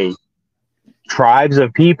day tribes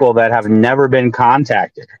of people that have never been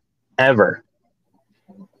contacted ever.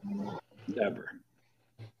 Never.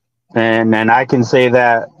 And I can say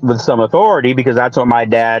that with some authority because that's what my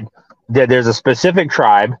dad did. There's a specific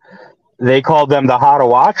tribe. They called them the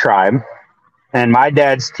Ottawa tribe. And my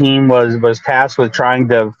dad's team was tasked with trying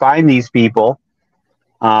to find these people.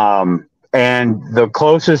 And the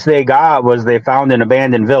closest they got was they found an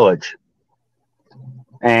abandoned village.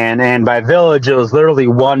 And by village, it was literally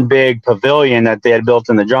one big pavilion that they had built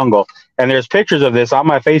in the jungle. And there's pictures of this on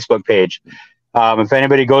my Facebook page. If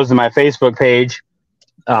anybody goes to my Facebook page,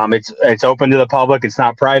 it's open to the public. It's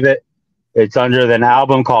not private. It's under an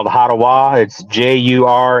album called Ottawa. It's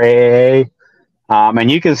Juraa.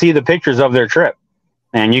 And you can see the pictures of their trip.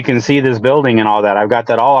 And you can see this building and all that. I've got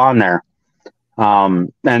that all on there.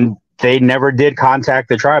 And they never did contact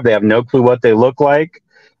the tribe. They have no clue what they look like.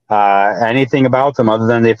 Anything about them other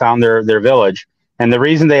than they found their village. And the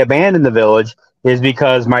reason they abandoned the village is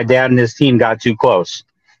because my dad and his team got too close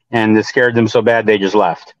and it scared them so bad they just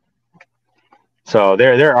left. So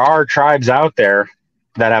there are tribes out there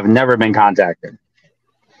that have never been contacted.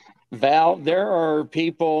 Val, there are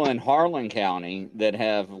people in Harlan County that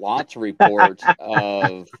have lots of reports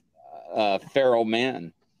of feral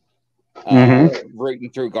men rooting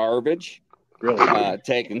through garbage. Really?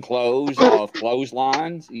 Taking clothes off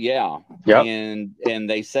clotheslines, yeah. Yep. And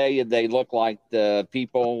they say they look like the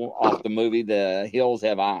people off the movie The Hills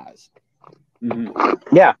Have Eyes.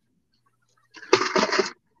 Mm-hmm. Yeah.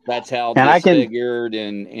 That's how disfigured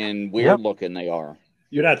and weird looking they are.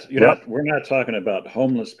 We're not talking about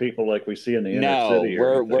homeless people like we see in the inner city.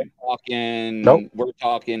 We're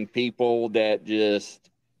talking people that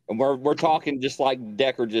just we're talking just like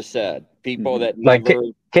Decker just said, people that like never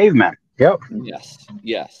cavemen. Yep.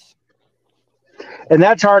 Yes. And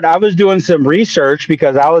that's hard. I was doing some research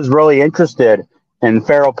because I was really interested in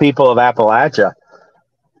feral people of Appalachia.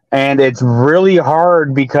 And it's really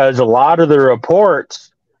hard because a lot of the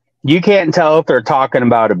reports, you can't tell if they're talking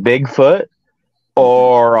about a Bigfoot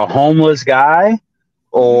or a homeless guy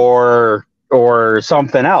or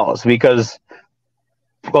something else, because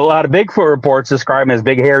a lot of Bigfoot reports describe them as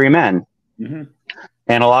big hairy men. Mm-hmm.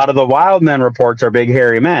 And a lot of the wild men reports are big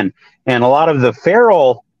hairy men. And a lot of the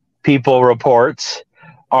feral people reports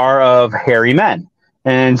are of hairy men.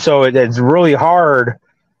 And so it's really hard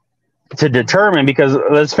to determine because,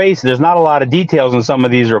 let's face it, there's not a lot of details in some of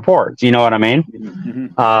these reports. You know what I mean?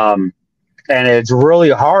 Mm-hmm. And it's really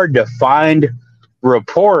hard to find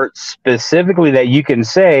reports specifically that you can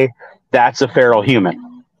say that's a feral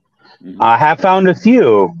human. Mm-hmm. I have found a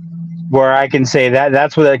few where I can say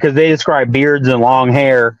that's what, because they describe beards and long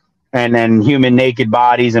hair and then human naked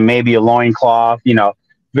bodies and maybe a loincloth,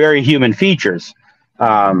 very human features.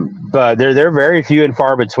 But they're very few and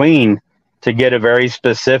far between to get a very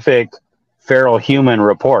specific feral human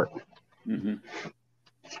report. Mm-hmm.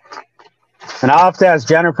 And I'll have to ask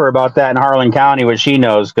Jennifer about that in Harlan County, what she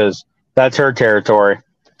knows, because that's her territory.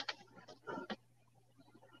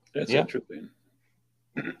 That's Yeah. interesting.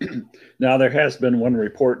 Now, there has been one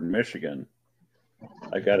report in Michigan,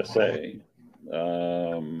 I got to say,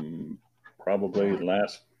 probably the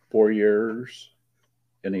last 4 years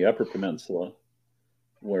in the Upper Peninsula,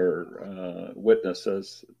 where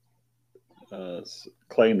witnesses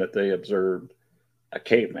claim that they observed a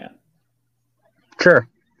caveman. Sure.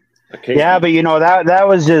 A caveman. Yeah, but you know, that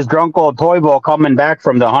was just drunk old Toybo coming back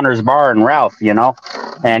from the Hunter's Bar in Ralph, you know,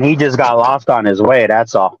 and he just got lost on his way.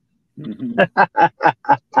 That's all. Mm-hmm.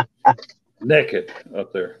 Naked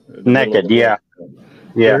up there. Naked, yeah.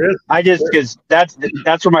 Yeah. I just, because that's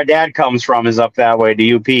where my dad comes from, is up that way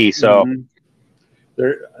to UP. So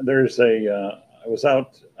there's a I was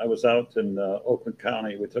out in Oakland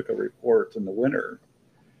County. We took a report in the winter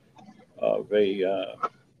of a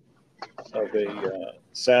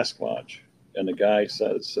Sasquatch, and the guy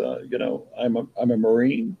says, you know, I'm a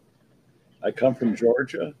Marine. I come from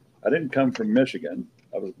Georgia. I didn't come from Michigan.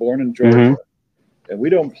 I was born in Georgia, and we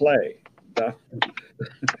don't play. Down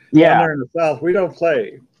there in the South, we don't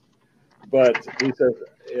play. But he says,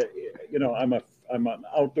 you know, I'm an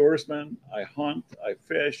outdoorsman. I hunt. I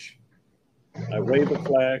fish. I wave a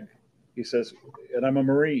flag. He says, and I'm a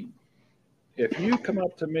Marine. If you come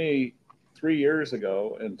up to me 3 years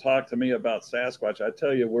ago and talk to me about Sasquatch, I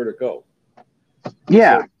tell you where to go.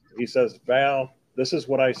 He says, Val, this is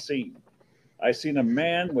what I seen. I seen a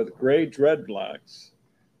man with gray dreadlocks,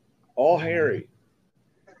 all hairy,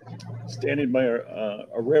 standing by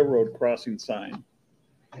a railroad crossing sign.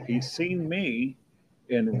 He seen me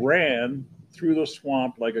and ran through the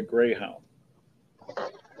swamp like a greyhound.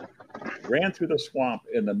 Ran through the swamp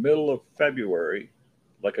in the middle of February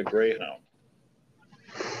like a greyhound.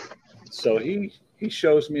 So he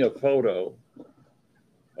shows me a photo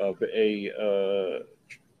of a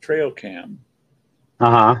trail cam.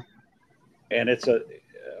 And it's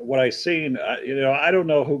what I seen, you know, I don't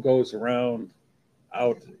know who goes around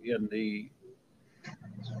out in the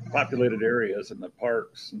populated areas and the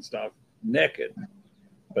parks and stuff naked,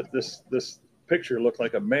 but this picture looked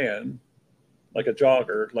like a man, like a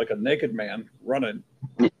jogger, like a naked man running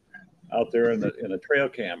out there in a trail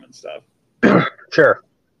cam and stuff. Sure.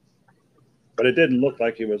 But it didn't look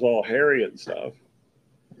like he was all hairy and stuff.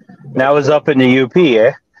 But that was up in the UP,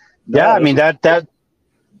 eh? No, yeah, I mean that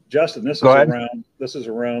Justin, this is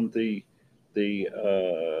around the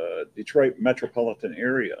Detroit metropolitan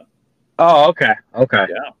area. Oh, okay.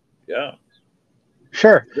 Yeah.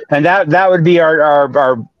 Sure. And that would be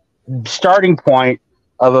our starting point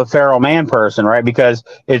of a feral man person, right? Because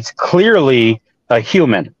it's clearly a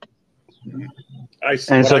human. It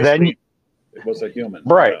was a human.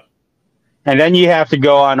 Right. Yeah. And then you have to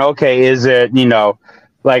go on, okay, is it, you know,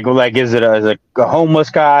 like is it a homeless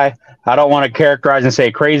guy? I don't want to characterize and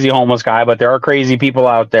say crazy homeless guy, but there are crazy people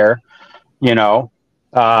out there, you know.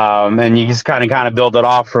 And you just kind of build it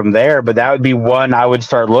off from there. But that would be one I would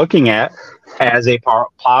start looking at as a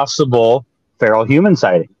possible feral human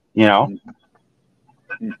sighting, you know.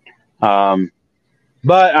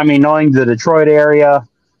 But I mean, knowing the Detroit area,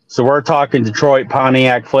 so we're talking Detroit,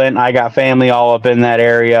 Pontiac, Flint. I got family all up in that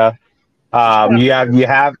area.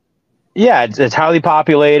 It's highly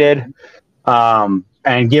populated.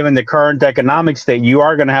 And given the current economic state, you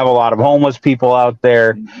are going to have a lot of homeless people out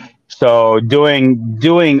there. So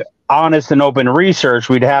doing honest and open research,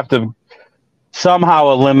 we'd have to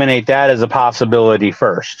somehow eliminate that as a possibility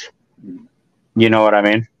first. You know what I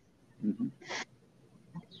mean?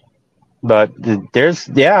 But there's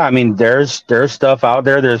stuff out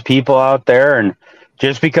there. There's people out there, and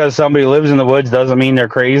just because somebody lives in the woods doesn't mean they're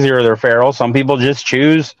crazy or they're feral. Some people just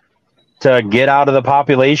choose to get out of the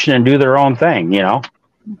population and do their own thing, you know.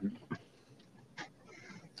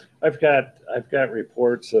 I've got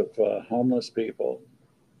reports of homeless people.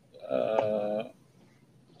 I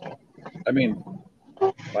mean,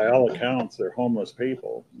 by all accounts, they're homeless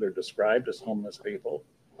people. They're described as homeless people.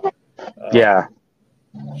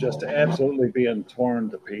 Just absolutely being torn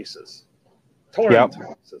to pieces. To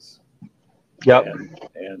pieces. Yep.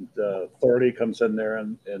 And authority comes in there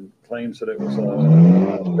and claims that it was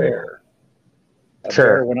a bear.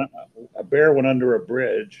 A bear went under a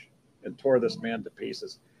bridge and tore this man to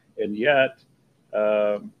pieces. And yet,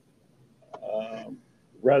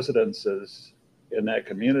 residences in that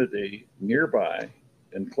community nearby,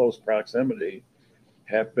 in close proximity,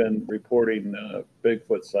 have been reporting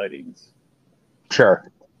Bigfoot sightings.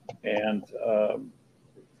 Sure. And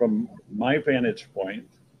from my vantage point,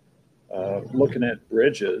 looking at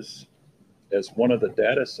bridges as one of the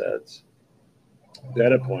data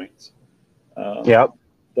points. Yep.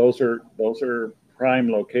 Those are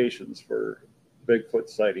prime locations for Bigfoot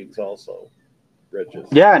sightings also. Bridges.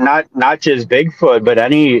 Yeah, not just Bigfoot, but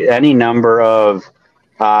any number of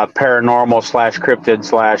paranormal /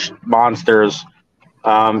 cryptid / monsters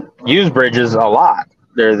use bridges a lot.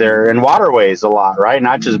 They're in waterways a lot, right?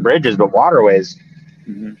 Not just bridges, but waterways.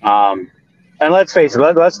 Mm-hmm. And let's face it,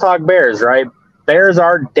 let's talk bears, right? Bears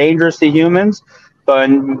are dangerous to humans, but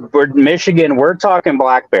in Michigan, we're talking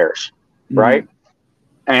black bears, right?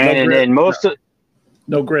 And most of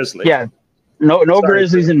no grizzly. Yeah, no Sorry,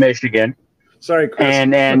 grizzlies in Michigan. Sorry, Chris.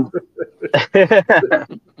 And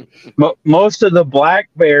most of the black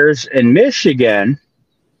bears in Michigan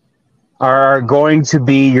are going to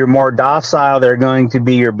be your more docile. They're going to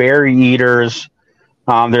be your berry eaters.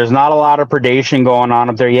 There's not a lot of predation going on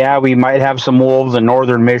up there. Yeah, we might have some wolves in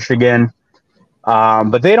northern Michigan,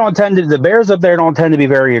 but they don't tend to. The bears up there don't tend to be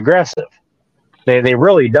very aggressive. They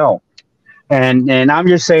really don't. And I'm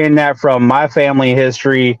just saying that from my family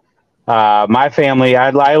history. My family,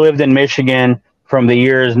 I lived in Michigan from the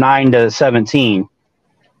years 9 to 17.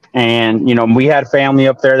 And, we had family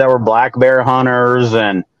up there that were black bear hunters.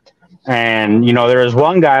 And there was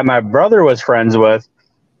one guy my brother was friends with.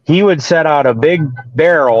 He would set out a big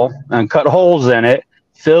barrel and cut holes in it,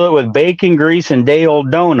 fill it with bacon grease and day-old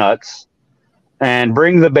donuts, and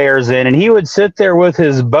bring the bears in. And he would sit there with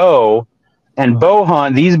his bow and bow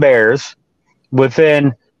hunt these bears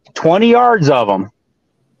within 20 yards of them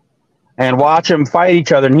and watch them fight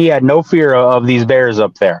each other. And he had no fear of these bears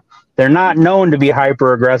up there. They're not known to be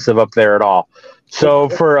hyper aggressive up there at all. So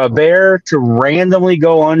for a bear to randomly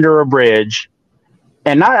go under a bridge,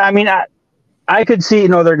 and I could see,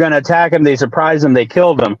 they're going to attack him. They surprise him. They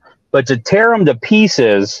killed him. But to tear him to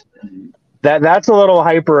pieces, that's a little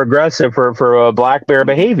hyper aggressive for a black bear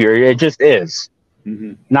behavior. It just is.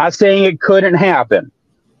 Mm-hmm. Not saying it couldn't happen,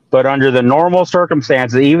 but under the normal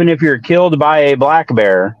circumstances, even if you're killed by a black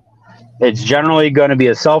bear, it's generally going to be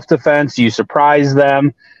a self-defense. You surprise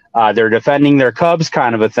them. They're defending their cubs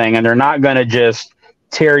kind of a thing, and they're not going to just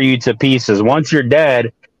tear you to pieces. Once you're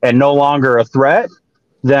dead and no longer a threat,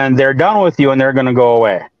 then they're done with you and they're going to go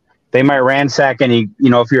away. They might ransack any,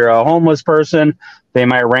 if you're a homeless person, they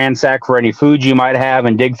might ransack for any food you might have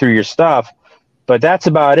and dig through your stuff. But that's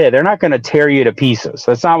about it. They're not going to tear you to pieces.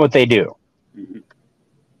 That's not what they do. Mm-hmm.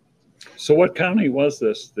 So what county was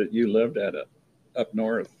this that you lived at up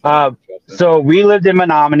north? So we lived in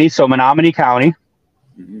Menominee, so Menominee County.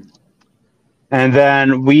 Mm-hmm. And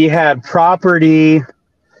then we had property.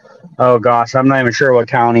 Oh, gosh, I'm not even sure what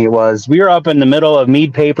county it was. We were up in the middle of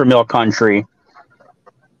Mead Paper Mill country.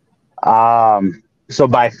 So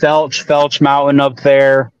by Felch Mountain up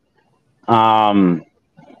there. Ironwood.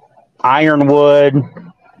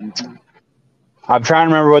 Mm-hmm. I'm trying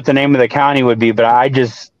to remember what the name of the county would be, but I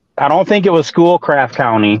don't think it was Schoolcraft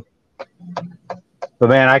County. But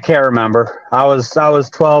man, I can't remember. I was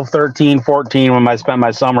 12, 13, 14 when I spent my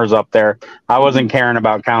summers up there. I wasn't caring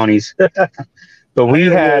about counties. But we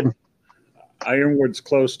had Ironwood's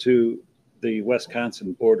close to the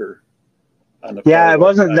Wisconsin border. It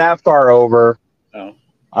wasn't that far over. No.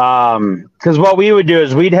 Because what we would do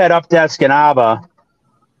is we'd head up to Escanaba,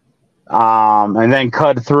 and then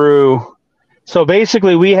cut through. So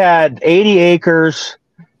basically, we had 80 acres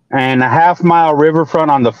and a half-mile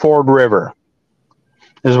riverfront on the Ford River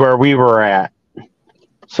is where we were at.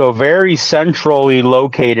 So very centrally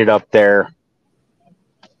located up there.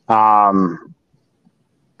 I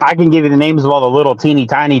can give you the names of all the little teeny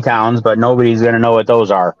tiny towns, but nobody's going to know what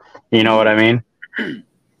those are. You know what I mean?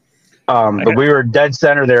 But we were dead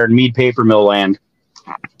center there in Mead Paper Mill land.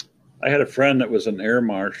 I had a friend that was an air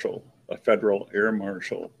marshal, a federal air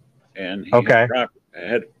marshal, and he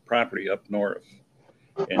had property up north.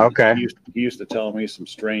 And he used to tell me some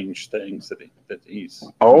strange things that he's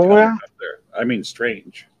up there. I mean,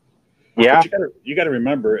 strange. Yeah. But you got to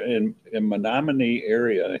remember in Menominee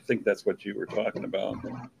area, I think that's what you were talking about.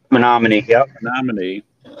 Menominee, yep. Menominee.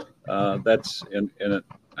 That's in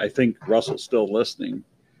I think Russell's still listening.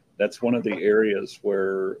 That's one of the areas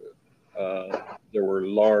where there were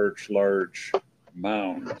large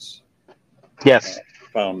mounds. Yes.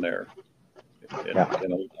 Found there.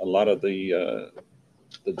 And a lot of the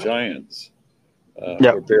giants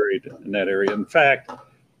were buried in that area. In fact,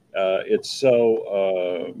 it's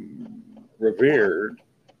so revered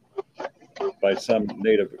by some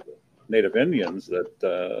native Indians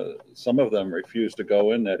that some of them refuse to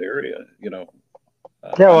go in that area.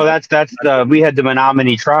 That's we had the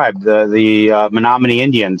Menominee tribe, the Menominee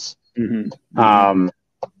Indians. Mm-hmm.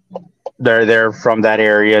 they're from that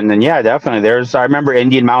area. And then yeah, definitely. I remember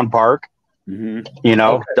Indian Mountain Park, Mm-hmm. you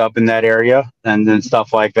know, Okay. up in that area, and then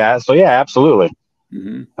stuff like that. So yeah, absolutely.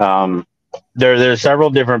 Mm-hmm. There's several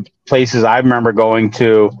different places I remember going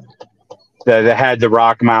to that had the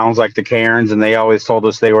rock mounds like the cairns, and they always told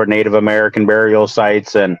us they were Native American burial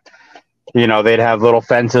sites, and you know they'd have little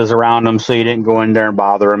fences around them so you didn't go in there and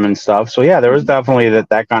bother them and stuff. So yeah, there was definitely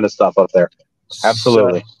that kind of stuff up there.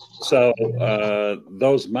 Absolutely. So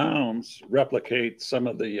those mounds replicate some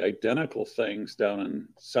of the identical things down in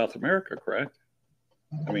South America, correct?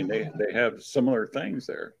 I mean, they have similar things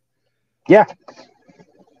there. Yeah.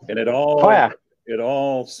 And it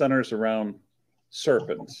all centers around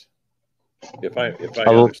serpents, if I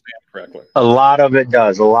understand correctly. A lot of it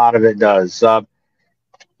does. A lot of it does.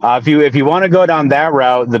 If you want to go down that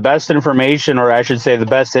route, the best information, or I should say, the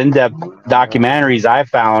best in-depth documentaries I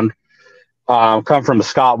found come from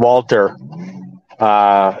Scott Walter.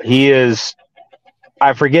 He is,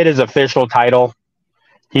 I forget his official title.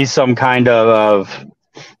 He's some kind of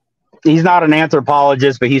he's not an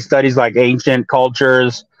anthropologist, but he studies like ancient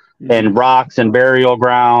cultures and rocks and burial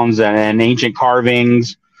grounds and ancient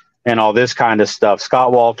carvings and all this kind of stuff.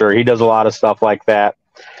 Scott Walter, he does a lot of stuff like that.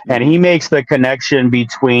 And he makes the connection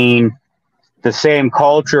between the same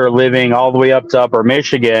culture living all the way up to Upper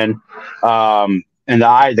Michigan, and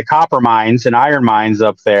the copper mines and iron mines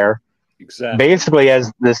up there, basically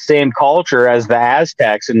as the same culture as the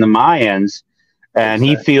Aztecs and the Mayans. And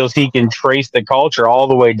he feels he can trace the culture all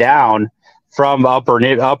the way down from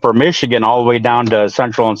upper Michigan all the way down to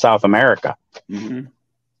Central and South America, you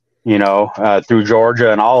know, through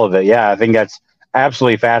Georgia and all of it. Yeah, I think that's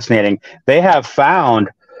absolutely fascinating. They have found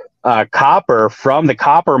copper from the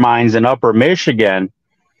copper mines in Upper Michigan.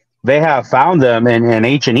 They have found them in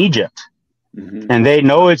ancient Egypt. And they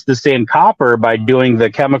know it's the same copper by doing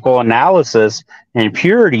the chemical analysis and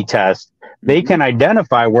purity test. They can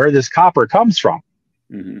identify where this copper comes from.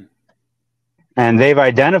 And they've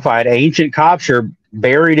identified ancient copper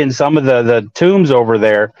buried in some of the tombs over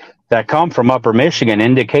there that come from Upper Michigan,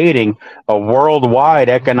 indicating a worldwide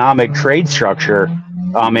economic trade structure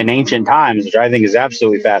in ancient times, which I think is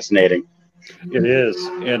absolutely fascinating. It is.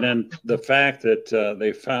 And then the fact that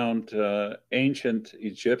they found ancient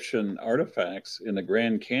Egyptian artifacts in the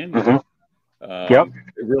Grand Canyon, it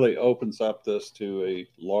really opens up this to a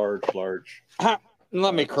large.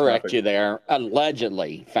 Let me correct you there.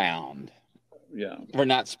 Allegedly found. Yeah. We're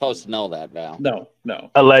not supposed to know that, Val. No.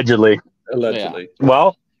 Allegedly. Yeah.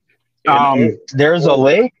 Well, there's a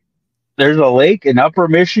lake. There's a lake in Upper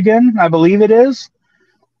Michigan, I believe it is,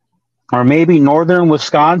 or maybe northern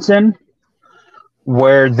Wisconsin,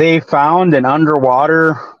 where they found an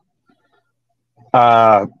underwater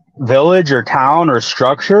village or town or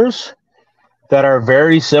structures that are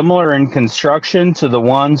very similar in construction to the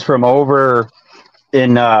ones from over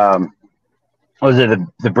in was it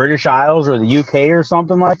the British Isles or the UK or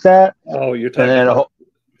something like that? Oh, you're talking about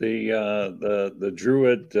the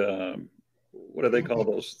Druid. What do they call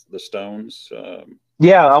those? The stones?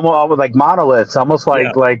 Yeah, almost like monoliths, almost like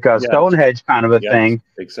Stonehenge kind of a thing.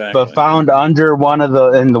 Exactly. But found under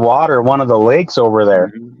in the water, one of the lakes over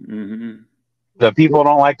there. The people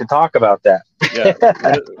don't like to talk about that. Yeah,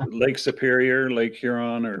 Lake Superior, Lake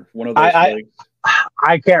Huron, or one of those lakes.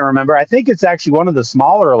 I can't remember. I think it's actually one of the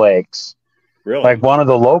smaller lakes. Really? Like one of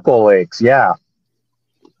the local lakes, yeah.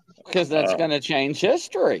 Because that's going to change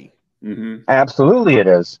history. Absolutely, it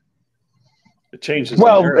is. It changes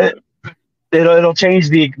the narrative. It'll change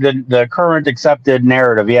the current accepted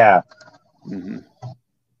narrative, yeah.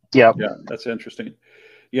 Yeah, that's interesting.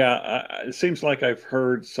 Yeah, it seems like I've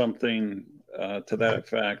heard something to that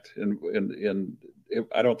effect.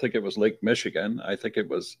 I don't think it was Lake Michigan. I think it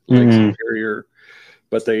was Lake Superior.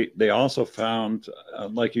 But they also found,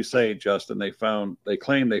 like you say, Justin, they claim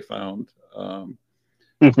they found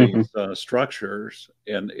these structures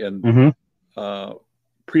in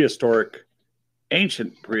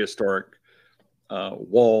ancient prehistoric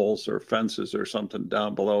walls or fences or something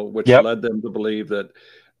down below, which led them to believe that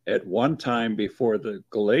at one time before the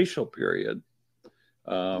glacial period,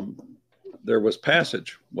 there was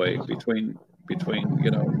passageway between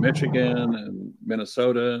Michigan and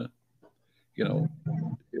Minnesota.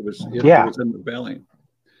 It was in the valley,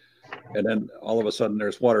 and then all of a sudden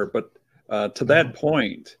there's water. But to that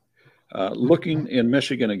point, looking in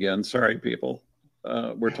Michigan again, sorry people,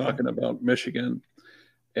 we're talking about Michigan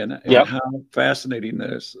and how fascinating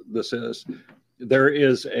this is. There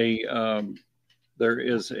is a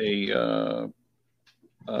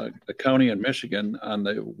county in Michigan on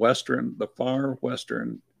the far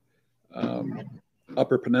western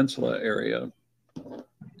Upper Peninsula area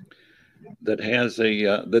that has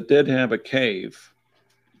that did have a cave,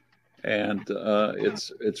 and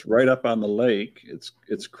it's right up on the lake.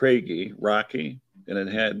 It's craggy, rocky, and it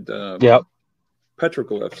had Yep.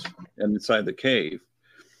 petroglyphs inside the cave.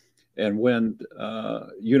 And when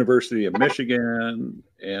University of Michigan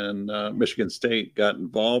and Michigan State got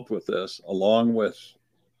involved with this, along with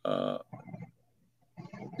the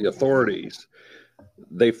authorities,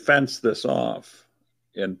 they fenced this off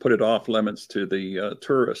and put it off limits to the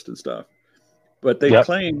tourists and stuff. But they Yep.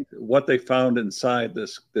 claimed what they found inside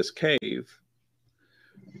this cave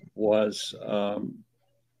was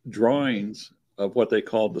drawings of what they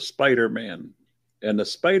called the Spider-Man. And the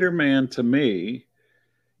Spider-Man, to me,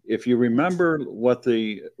 if you remember what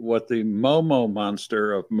the Momo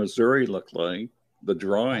monster of Missouri looked like, the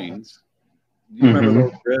drawings, you remember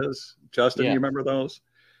those, Riz? Justin, Yeah. you remember those?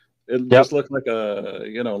 It Yep. just looked like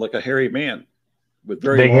like a hairy man with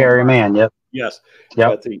very Big long hairy arms. man. Yep. Yes.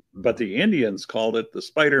 Yep. But the Indians called it the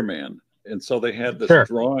Spider-Man. And so they had this Sure.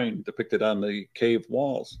 drawing depicted on the cave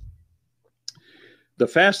walls. The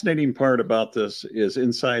fascinating part about this is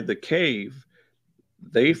inside the cave,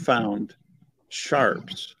 they found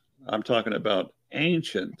sharps. I'm talking about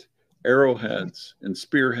ancient arrowheads and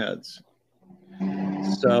spearheads.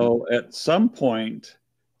 So at some point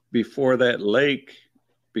before that lake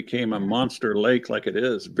became a monster lake like it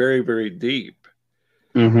is, very, very deep,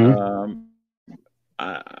 I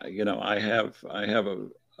have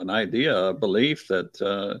an idea, a belief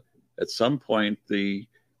that at some point the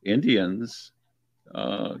Indians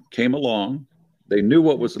came along. They knew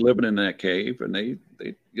what was living in that cave, and they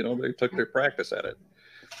took their practice at it.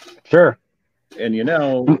 Sure. And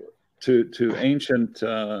to ancient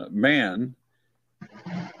man,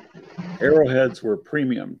 arrowheads were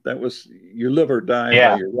premium. That was you live or die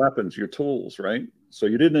by your weapons, your tools, right? So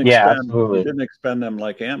you didn't expend them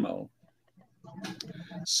like ammo.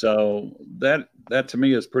 So that to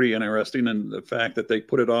me is pretty interesting, and the fact that they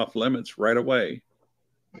put it off limits right away,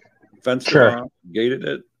 fenced it off, gated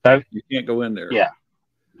it. You can't go in there. Yeah.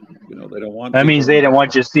 They don't want. That means they didn't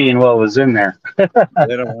want you seeing what was in there. They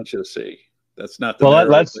don't want you to see. That's not the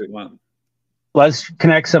narrative they want. Let's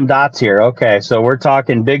connect some dots here. Okay, so we're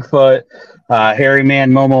talking Bigfoot, hairy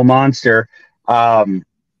man, Momo monster.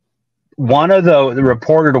 One of the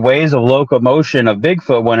reported ways of locomotion of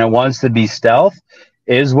Bigfoot when it wants to be stealth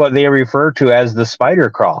is what they refer to as the spider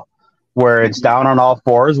crawl, where it's down on all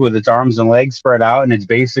fours with its arms and legs spread out, and it's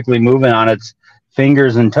basically moving on its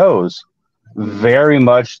fingers and toes, very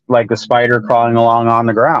much like a spider crawling along on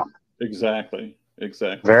the ground. Exactly.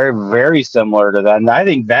 Very, very similar to that. And I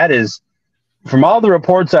think that is, from all the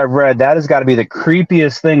reports I've read, that has got to be the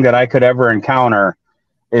creepiest thing that I could ever encounter,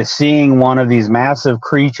 is seeing one of these massive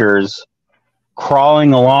creatures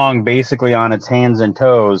crawling along basically on its hands and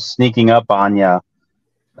toes, sneaking up on you,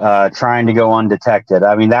 trying to go undetected.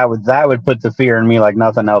 I mean, that would put the fear in me like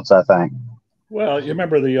nothing else, I think. Well, you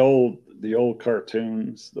remember the old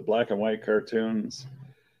cartoons, the black and white cartoons,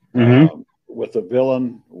 with the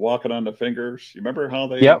villain walking on the fingers. You remember how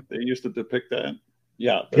they used to depict that?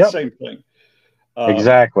 Yeah, the same thing.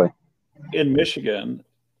 Exactly. In Michigan,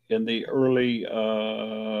 in the early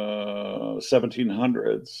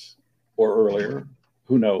 1700s or earlier,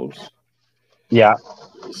 who knows? Yeah.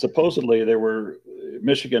 Supposedly there were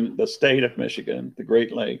Michigan, the state of Michigan, the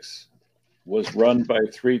Great Lakes, was run by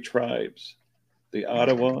 3 tribes: the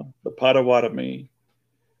Ottawa, the Potawatomi,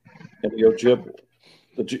 and the Ojibwa.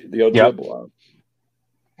 The Ojibwa.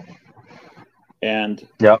 And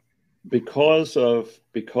because of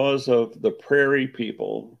the prairie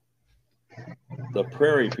people,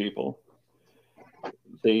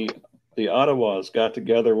 the Ottawas got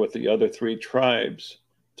together with the other 3 tribes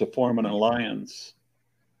to form an alliance.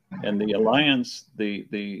 And the alliance, the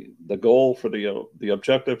goal for the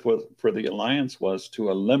objective for the alliance was to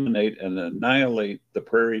eliminate and annihilate the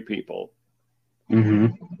prairie people.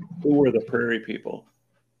 Who were the prairie people?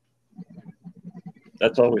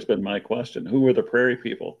 That's always been my question. Who were the prairie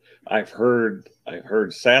people? I've heard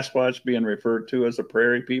Sasquatch being referred to as a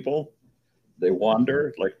prairie people. They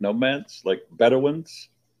wander like nomads, like Bedouins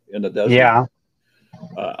in the desert. Yeah.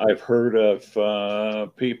 I've heard of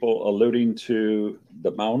people alluding to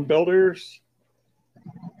the mound builders,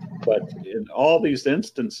 but in all these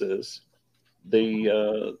instances,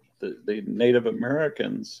 the Native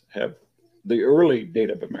Americans the early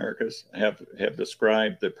Native Americans have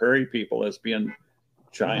described the prairie people as being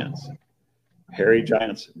giants, hairy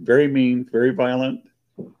giants, very mean, very violent,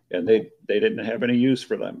 and they didn't have any use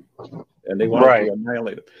for them, and they wanted to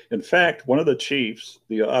annihilate them. In fact, one of the chiefs,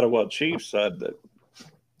 the Ottawa chief, said that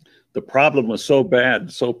the problem was so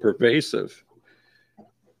bad, so pervasive,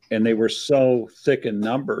 and they were so thick in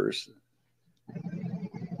numbers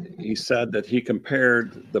he said that he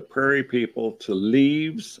compared the prairie people to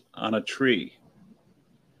leaves on a tree.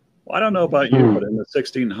 Well, I don't know about you, but in the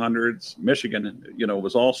 1600s, Michigan,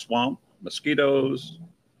 was all swamp, mosquitoes,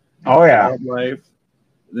 Oh yeah. wildlife.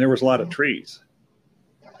 There was a lot of trees.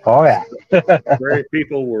 Oh yeah. Prairie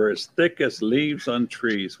people were as thick as leaves on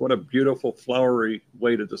trees. What a beautiful, flowery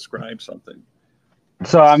way to describe something.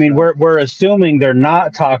 So I mean, we're assuming they're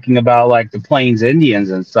not talking about like the Plains Indians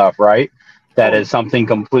and stuff, right? That is something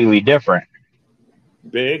completely different.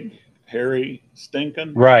 Big, hairy,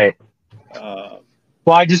 stinking. Right.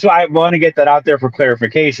 Well, I want to get that out there for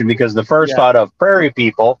clarification, because the first thought of prairie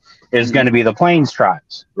people is going to be the Plains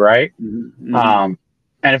tribes, right?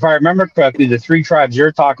 And if I remember correctly, the three tribes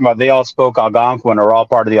you're talking about, they all spoke Algonquin, or all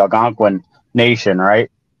part of the Algonquin nation, right?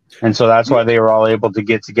 And so that's why they were all able to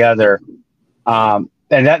get together. And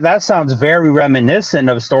that sounds very reminiscent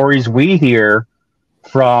of stories we hear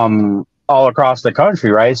from all across the country,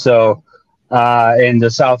 right? So in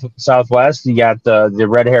the southwest, you got the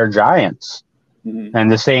red-haired giants.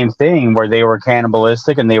 And the same thing, where they were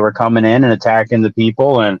cannibalistic and they were coming in and attacking the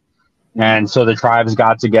people, and so the tribes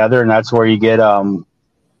got together, and that's where you get what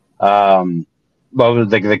was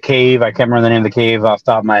the cave? I can't remember the name of the cave off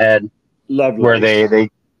the top of my head. Lovely. Where they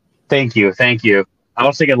thank you. I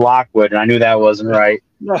was thinking Lockwood, and I knew that wasn't right.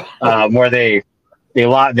 Where they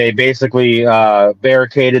basically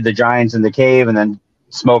barricaded the giants in the cave and then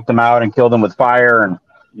smoked them out and killed them with fire, and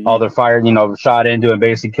all their fire, shot into and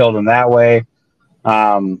basically killed them that way.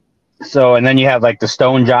 So, and then you have like the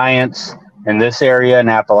stone giants in this area in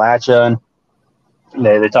Appalachia.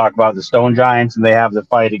 They talk about the stone giants, and they have the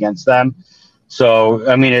fight against them. So,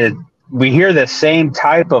 I mean, we hear the same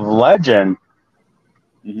type of legend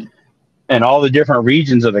in all the different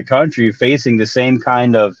regions of the country, facing the same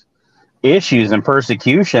kind of issues and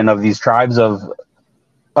persecution of these tribes of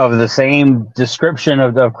the same description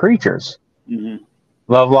of creatures.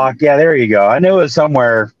 Lovelock, yeah, there you go. I knew it was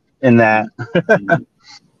somewhere in that.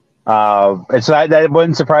 And so that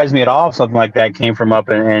wouldn't surprise me at all if something like that came from up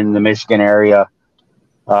in the Michigan area.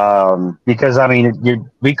 Because I mean,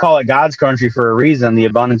 we call it God's country for a reason, the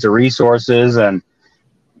abundance of resources, and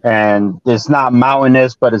it's not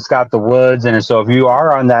mountainous, but it's got the woods. And so if you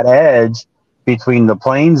are on that edge between the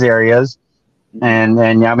plains areas, and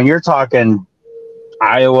I mean, you're talking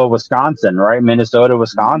Iowa, Wisconsin, right? Minnesota,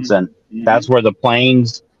 Wisconsin. That's where the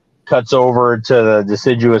plains cuts over to the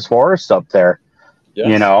deciduous forests up there.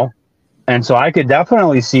 Yes. And so I could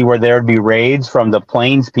definitely see where there would be raids from the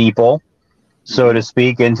plains people, so to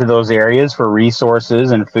speak, into those areas for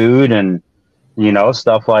resources and food and,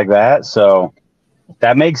 stuff like that. So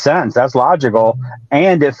that makes sense. That's logical.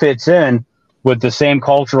 And it fits in with the same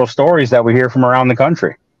cultural stories that we hear from around the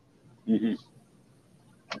country.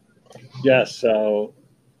 Yes. So,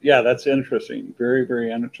 yeah, that's interesting. Very, very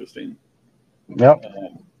interesting. Yep.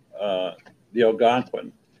 The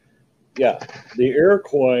Algonquin. Yeah. The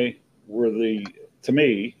Iroquois were to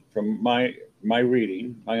me, from my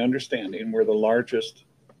reading, my understanding, were the largest,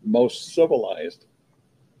 most civilized,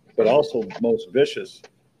 but also most vicious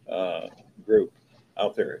group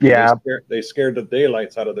out there. Yeah. They scared the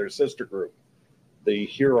daylights out of their sister group, the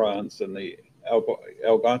Hurons and the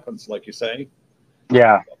Algonquins, like you say.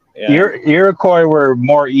 Yeah. Iroquois were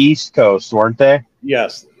more East Coast, weren't they?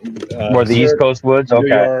 Yes. More the East Coast woods?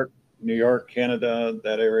 Okay. New York, Canada,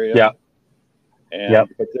 that area. Yeah.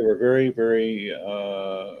 But they were very, very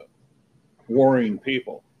warring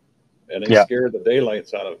people, and they scared the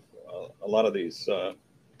daylights out of a lot of these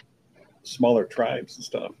smaller tribes and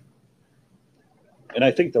stuff. And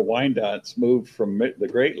I think the Wyandots moved from the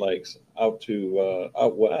Great Lakes out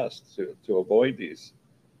west to avoid this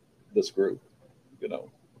group. A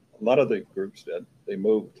lot of the groups did. They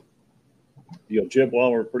moved. The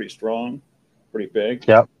Ojibwa were pretty strong, pretty big.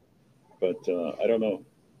 Yep. But I don't know.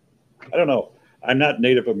 I'm not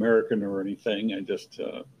Native American or anything. I just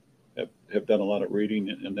have done a lot of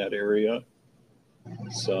reading in that area.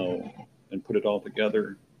 So, and put it all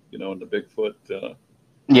together, in the Bigfoot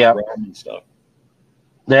realm and stuff.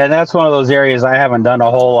 Yeah, that's one of those areas I haven't done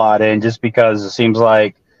a whole lot in, just because it seems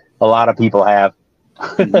like a lot of people have.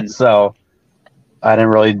 So I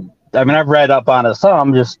didn't really. I mean, I've read up on it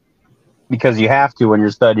some, just because you have to when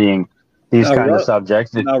you're studying these kind of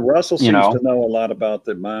subjects. Now, Russell seems to know a lot about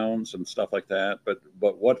the mounds and stuff like that. But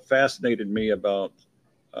what fascinated me about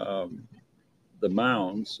the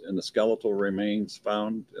mounds and the skeletal remains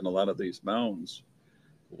found in a lot of these mounds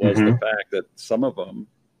was the fact that some of them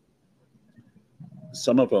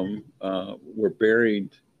were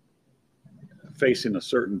buried facing a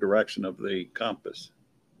certain direction of the compass.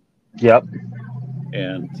 Yep.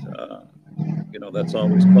 And that's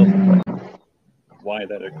always puzzling. why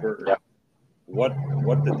that occurred. Yeah.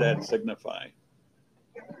 What did that signify?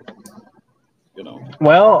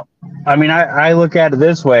 Well, I mean, I look at it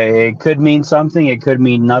this way. It could mean something. It could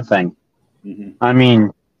mean nothing. Mm-hmm. I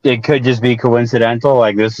mean, it could just be coincidental.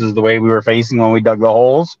 Like, this is the way we were facing when we dug the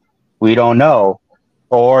holes. We don't know.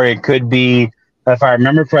 Or it could be, if I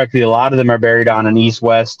remember correctly, a lot of them are buried on an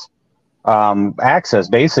east-west axis,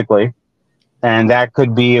 basically. And that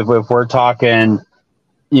could be, if we're talking,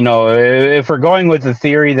 if we're going with the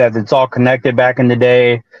theory that it's all connected back in the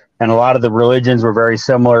day, and a lot of the religions were very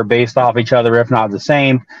similar, based off each other, if not the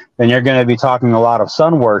same, then you're going to be talking a lot of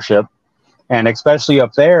sun worship. And especially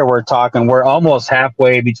up there, we're almost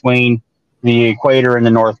halfway between the equator and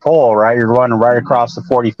the North Pole, right? You're running right across the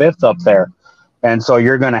 45th up there. And so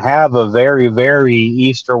you're going to have a very, very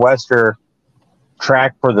east or wester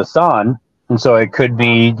track for the sun. And so it could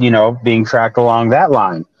be, being tracked along that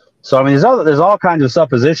line. So, I mean, there's all kinds of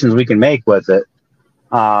suppositions we can make with it.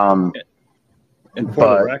 And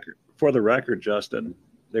for the record, Justin,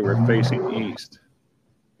 they were facing east.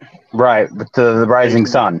 Right, but the rising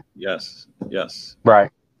sun. Yes. Right.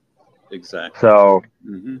 Exactly. So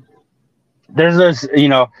there's this,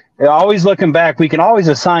 always looking back, we can always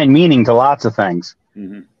assign meaning to lots of things.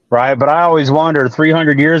 Mm-hmm. Right. But I always wonder,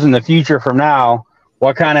 300 years in the future from now,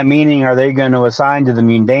 what kind of meaning are they going to assign to the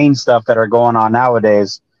mundane stuff that are going on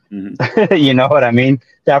nowadays? Mm-hmm. You know what I mean?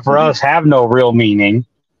 That for us have no real meaning,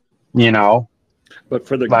 But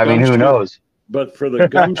for the who knows? But for the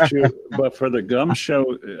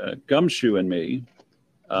gumshoe in me,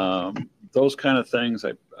 those kind of things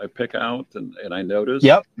I pick out and I notice.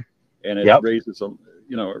 Yep. And it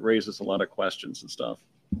raises a lot of questions and stuff.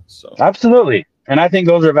 So absolutely. And I think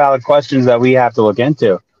those are valid questions that we have to look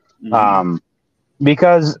into. Mm-hmm.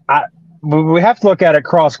 Because we have to look at it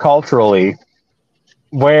cross-culturally,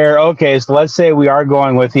 where, okay, so let's say we are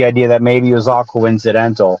going with the idea that maybe it was all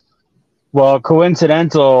coincidental. Well,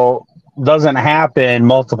 coincidental doesn't happen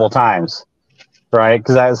multiple times, right?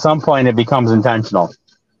 Because at some point it becomes intentional.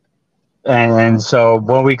 And so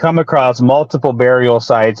when we come across multiple burial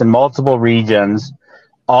sites in multiple regions,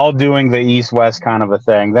 all doing the east-west kind of a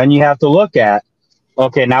thing, then you have to look at,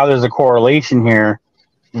 okay, now there's a correlation here.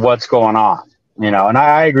 What's going on? And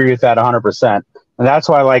I agree with that 100%. And that's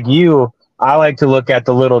why, like you, I like to look at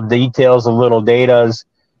the little details, the little datas,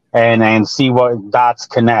 and see what dots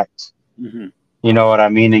connect. Mm-hmm. You know what I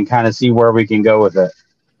mean? And kind of see where we can go with it.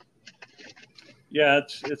 Yeah,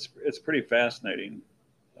 it's pretty fascinating.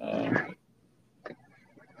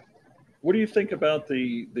 What do you think about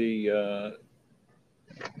the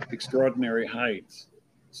extraordinary heights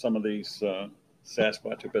some of these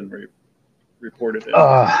Sasquatch have been reported in?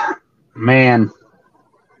 Man,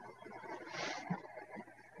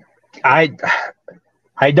 I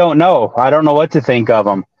don't know. I don't know what to think of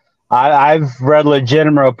them. I've read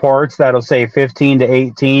legitimate reports that'll say 15 to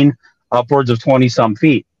 18, upwards of 20 some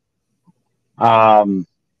feet. Do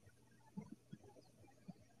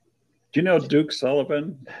you know Duke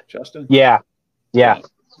Sullivan, Justin? Yeah.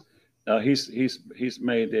 He's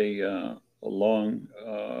made a long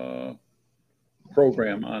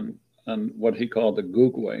program on what he called the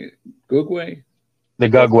Gugwe. The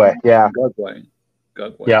Gugwe, yeah. Gugwe.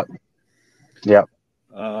 Yep.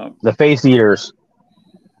 The face eaters.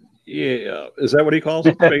 Yeah, is that what he calls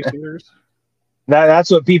them? Face eaters?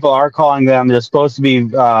 That's what people are calling them. They're supposed to be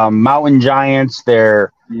mountain giants.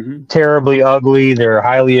 They're terribly ugly. They're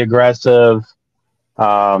highly aggressive,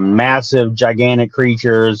 massive, gigantic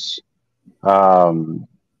creatures.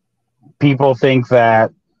 People think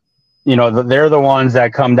that, they're the ones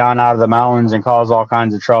that come down out of the mountains and cause all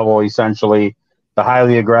kinds of trouble, essentially. The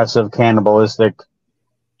highly aggressive, cannibalistic,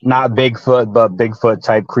 not Bigfoot, but Bigfoot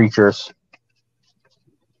type creatures.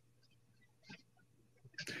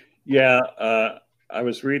 Yeah, I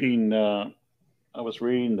was reading the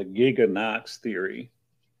Giga Knox theory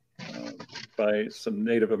by some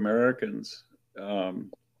Native Americans.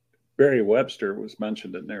 Barry Webster was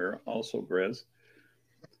mentioned in there also, Grizz.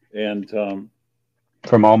 And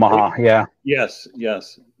from Omaha, yeah. Yes,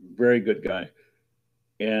 very good guy.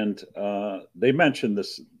 And they mentioned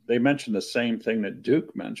this. They mentioned the same thing that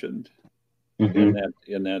Duke mentioned in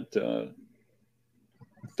that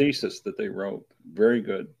thesis that they wrote. Very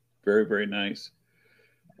good, very, very nice.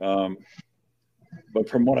 But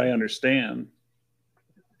from what I understand,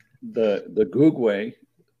 the Gugwe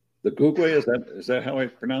is that how I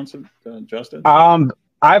pronounce it, Justin?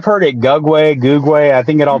 I've heard it Gugwe. I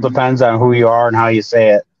think it all depends on who you are and how you say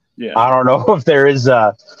it. Yeah. I don't know if there is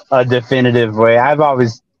a definitive way. I've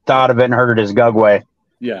always thought of it and heard it as Gugwe.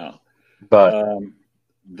 Yeah. But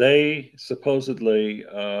they supposedly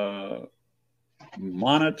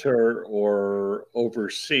monitor or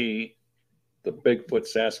oversee the Bigfoot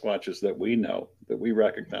Sasquatches that we know, that we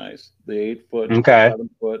recognize, the 8 foot, Okay. 7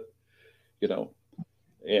 foot,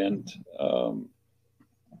 and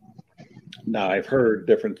now I've heard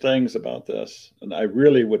different things about this, and I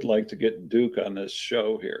really would like to get Duke on this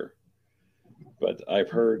show here. But I've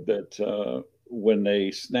heard that when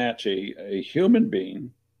they snatch a human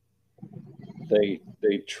being,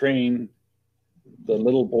 they train the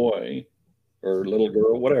little boy or little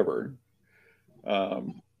girl, whatever,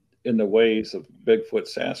 in the ways of Bigfoot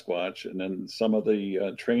Sasquatch, and then some of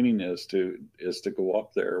the training is to go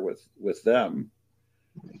up there with them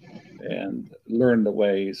and learn the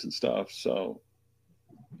ways and stuff. So,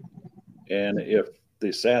 and if the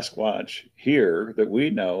Sasquatch here that we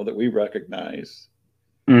know, that we recognize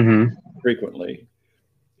frequently,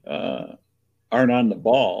 aren't on the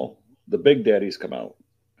ball, the big daddies come out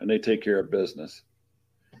and they take care of business.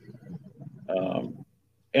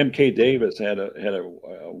 MK Davis had a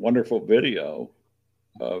wonderful video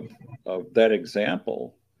of that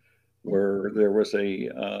example where there was a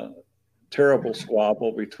terrible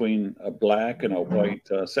squabble between a black and a white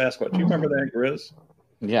Sasquatch. You remember that, Grizz?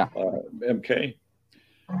 Yeah. MK.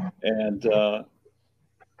 And the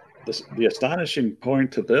astonishing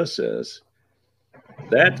point to this is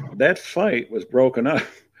that fight was broken up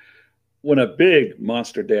when a big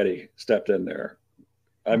monster daddy stepped in there.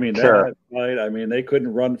 I mean, that fight, I mean, they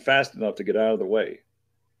couldn't run fast enough to get out of the way.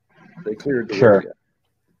 They cleared the area.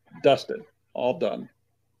 Dusted. All done.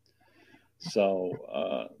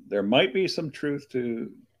 So there might be some truth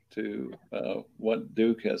to what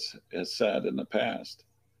Duke has said in the past.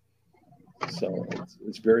 So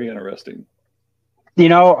it's very interesting.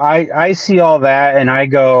 I see all that and I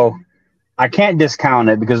go, I can't discount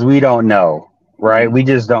it because we don't know, right? We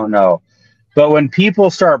just don't know. But when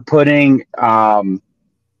people start putting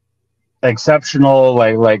exceptional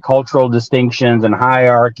like cultural distinctions and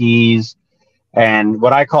hierarchies and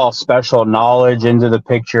what I call special knowledge into the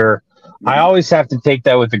picture, I always have to take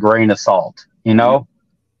that with a grain of salt,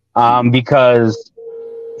 because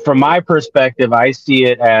from my perspective, I see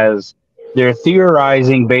it as they're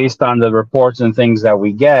theorizing based on the reports and things that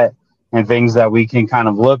we get and things that we can kind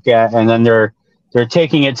of look at, and then they're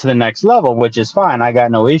taking it to the next level, which is fine. I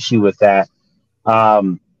got no issue with that.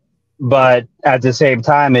 But at the same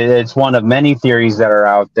time, it's one of many theories that are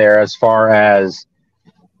out there as far as,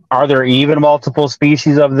 are there even multiple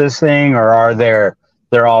species of this thing, or are they're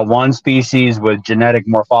all one species with genetic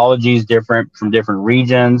morphologies different from different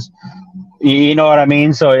regions? You know what I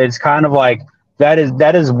mean? So it's kind of like that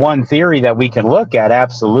is one theory that we can look at,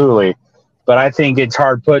 absolutely. But I think it's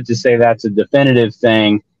hard put to say that's a definitive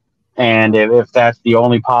thing. And if that's the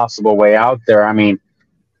only possible way out there, I mean,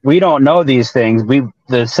 we don't know these things. The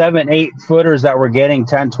 7-8 footers that we're getting,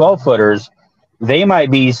 10, 12 footers, they might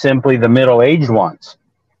be simply the middle-aged ones.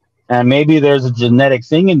 And maybe there's a genetic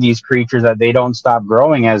thing in these creatures that they don't stop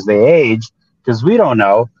growing as they age, because we don't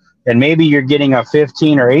know. And maybe you're getting a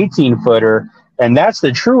 15 or 18 footer, and that's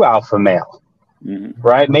the true alpha male,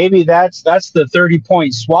 right? Maybe that's the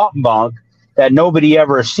 30-point swamp bunk that nobody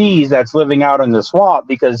ever sees that's living out in the swamp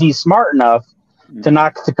because he's smart enough to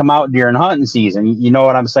not to come out during hunting season. You know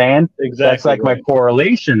what I'm saying? Exactly. That's like my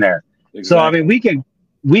correlation there. Exactly. So, I mean,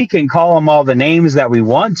 we can call them all the names that we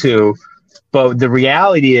want to, but the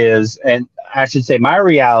reality is, and I should say my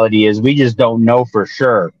reality is, we just don't know for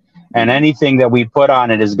sure. And anything that we put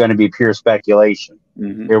on it is going to be pure speculation.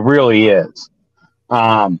 It really is.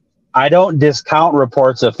 I don't discount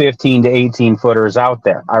reports of 15 to 18 footers out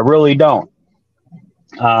there. I really don't.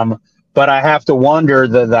 But I have to wonder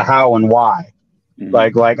the how and why.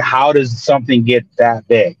 Like how does something get that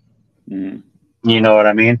big? You know what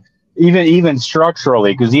I mean? Even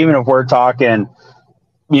structurally, because even if we're talking,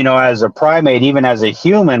 as a primate, even as a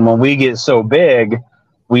human, when we get so big,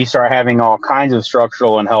 we start having all kinds of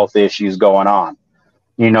structural and health issues going on.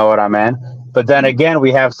 You know what I mean? But then again,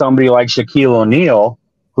 we have somebody like Shaquille O'Neal,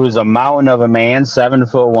 who's a mountain of a man,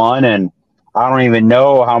 7'1", and I don't even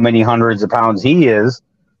know how many hundreds of pounds he is.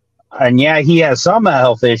 And yeah, he has some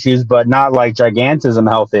health issues, but not like gigantism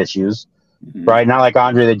health issues, right? Not like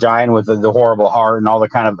Andre the Giant with the horrible heart and all the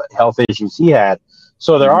kind of health issues he had.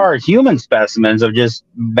 So there are human specimens of just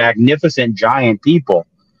magnificent giant people.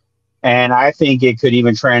 And I think it could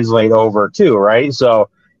even translate over too, right? So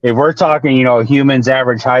if we're talking, humans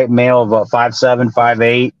average height male of 5'7",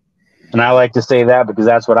 5'8", and I like to say that because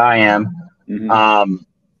that's what I am.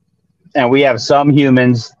 And we have some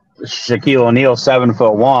humans, Shaquille O'Neal,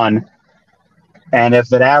 7'1", and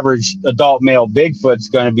if an average adult male Bigfoot's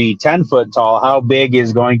going to be 10 foot tall, how big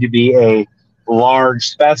is going to be a large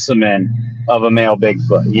specimen of a male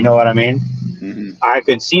Bigfoot? You know what I mean? Mm-hmm. I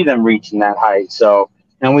could see them reaching that height. So,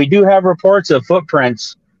 and we do have reports of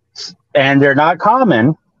footprints, and they're not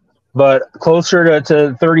common, but closer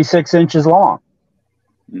to 36 inches long.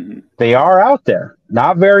 Mm-hmm. They are out there.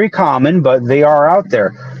 Not very common, but they are out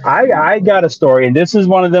there. I got a story, and this is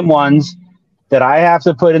one of them ones that I have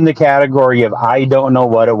to put in the category of I don't know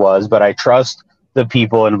what it was, but I trust the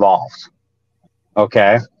people involved.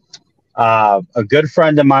 Okay. A good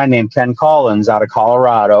friend of mine named Ken Collins out of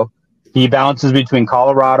Colorado. He bounces between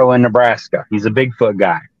Colorado and Nebraska. He's a Bigfoot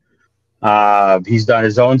guy. He's done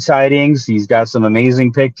his own sightings. He's got some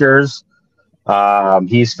amazing pictures.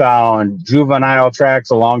 He's found juvenile tracks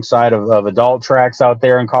alongside of adult tracks out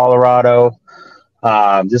there in Colorado.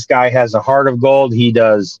 This guy has a heart of gold. He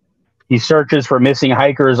searches for missing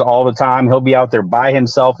hikers all the time. He'll be out there by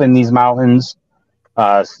himself in these mountains.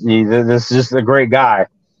 This is just a great guy.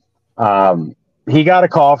 He got a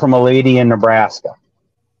call from a lady in Nebraska,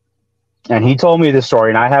 and he told me this story,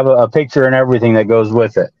 and I have a picture and everything that goes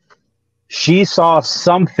with it. She saw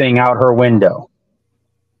something out her window.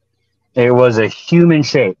 It was a human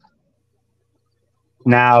shape.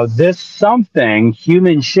 Now, this something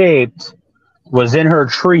human shaped was in her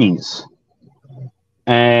trees.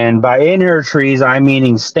 And by in her trees, I'm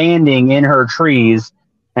meaning standing in her trees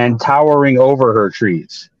and towering over her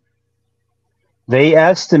trees. They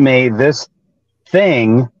estimate this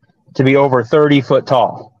thing to be over 30 foot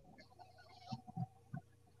tall.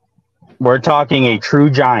 We're talking a true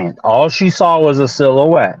giant. All she saw was a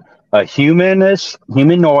silhouette, a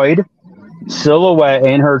humanoid silhouette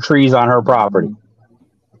in her trees on her property.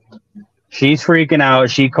 She's freaking out.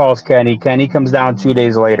 She calls Kenny. Kenny comes down 2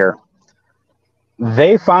 days later.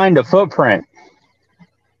 They find a footprint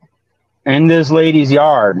in this lady's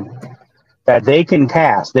yard that they can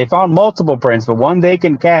cast. They found multiple prints, but one they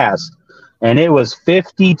can cast, and it was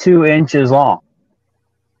 52 inches long.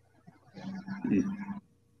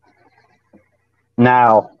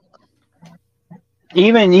 Now,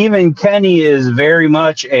 even Kenny is very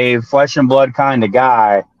much a flesh and blood kind of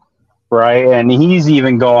guy, right? And he's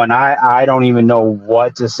even going, I don't even know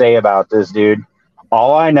what to say about this, dude.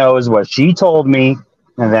 All I know is what she told me,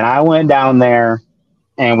 and then I went down there,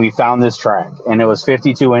 and we found this track, and it was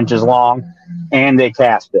 52 inches long, and they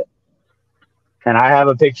cast it. And I have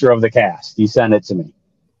a picture of the cast. He sent it to me.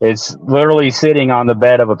 It's literally sitting on the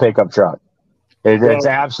bed of a pickup truck. It's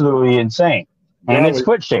absolutely insane. And it's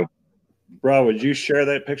foot-shaped. Bro, would you share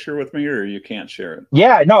that picture with me, or you can't share it?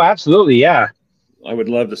 Yeah, no, absolutely, yeah. I would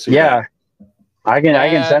love to see that. I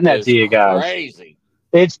can send that to you guys. Crazy.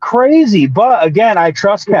 It's crazy, but again, I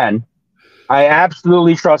trust Ken. I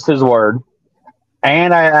absolutely trust his word.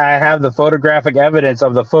 And I have the photographic evidence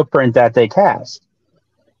of the footprint that they cast.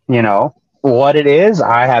 You know, what it is,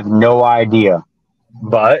 I have no idea.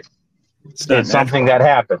 But it's something that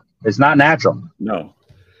happened. It's not natural. No.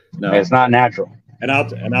 It's not natural. And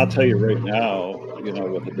I'll tell you right now, you know,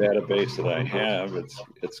 with the database that I have,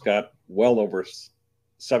 it's got well over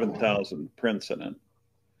 7,000 prints in it.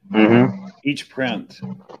 Mm-hmm. Each print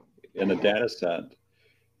in a data set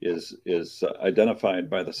is identified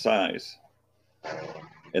by the size,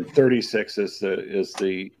 and 36 is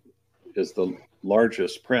the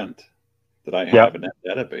largest print that I have in that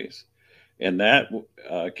database, and that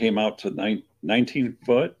came out to 19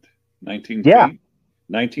 foot, 19 feet,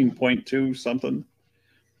 19.2 something.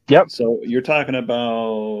 Yep. So you're talking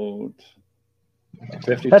about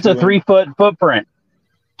 52. That's a 3 foot footprint.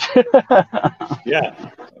 Yeah,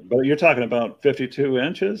 but you're talking about 52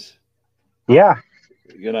 inches. Yeah.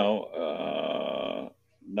 You know,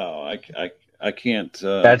 no, I can't.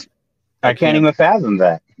 I can't even fathom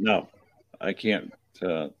that. No, I can't.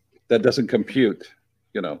 That doesn't compute.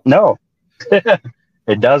 You know. No,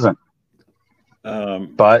 it doesn't.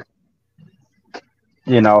 But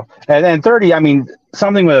you know, and 30. I mean,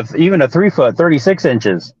 something with even a 3 foot, 36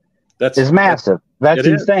 inches. Is massive. That's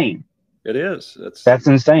insane. It is. That's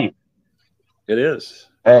insane. It is.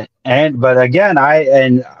 But again,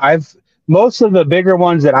 I've most of the bigger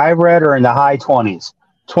ones that I've read are in the high 20s,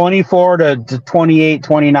 24 to 28,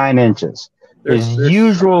 29 inches is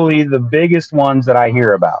usually the biggest ones that I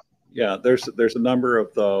hear about. Yeah, there's a number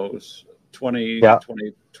of those 20,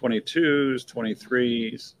 22s,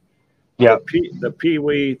 23s. Yeah. The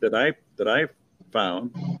peewee that I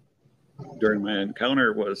found during my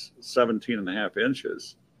encounter was 17 and a half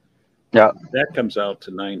inches. Yeah. That comes out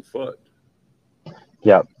to 9 foot.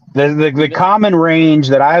 Yeah. The common range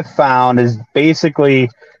that I've found is basically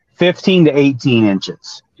 15 to 18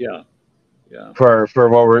 inches. Yeah. Yeah. For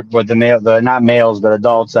what the not males, but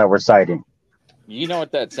adults that we're sighting. You know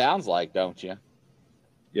what that sounds like, don't you?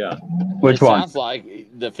 Yeah. Which one? Sounds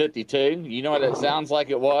like the 52. You know what it sounds like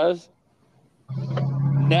it was?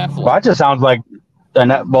 Nephilim. Well, that just sounds like a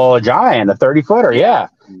giant, a 30-footer. Yeah.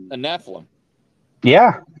 A Nephilim.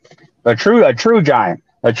 Yeah. A true giant.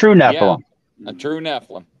 A true Nephilim. Yeah, a true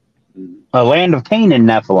Nephilim. A land of Canaan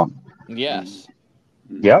Nephilim. Yes.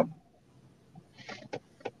 Yep.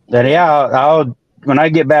 Then I'll when I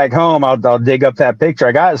get back home, I'll dig up that picture.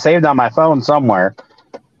 I got it saved on my phone somewhere.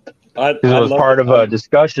 Because it was part of a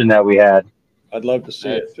discussion that we had. I'd love to see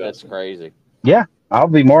it. Justin. That's crazy. Yeah, I'll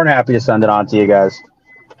be more than happy to send it on to you guys.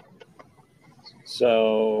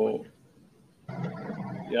 So,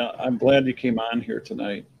 yeah, I'm glad you came on here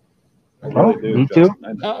tonight. I really do. Me too.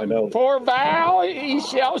 I know. Poor Val, he's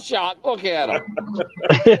shell shocked. Look at him.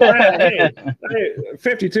 hey,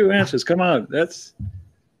 52 inches. Come on, that's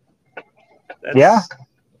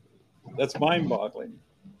that's mind-boggling.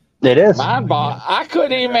 It is. I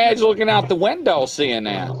couldn't imagine looking out the window seeing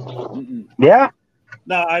that. Mm-mm. Yeah.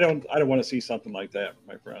 No, I don't want to see something like that,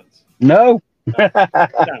 my friends. No.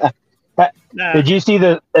 Nah.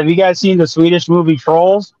 Have you guys seen the Swedish movie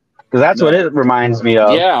Trolls? Because that's what it reminds me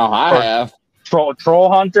of. Yeah, I have.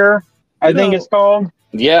 Troll Hunter, I think it's called.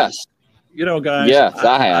 Yes. You know, guys. Yes,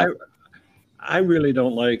 I have. I really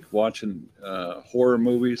don't like watching horror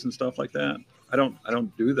movies and stuff like that. I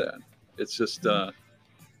don't do that. It's just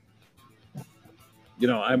you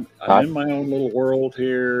know, I'm in my own little world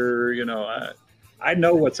here. You know, I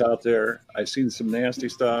know what's out there. I've seen some nasty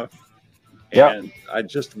stuff, and I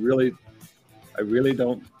really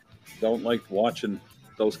don't like watching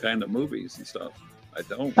those kind of movies and stuff. I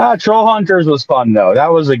don't. Troll Hunters was fun though.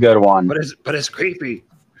 That was a good one. But it's creepy.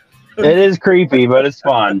 It is creepy, but it's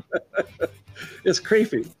fun. It's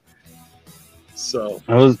creepy. So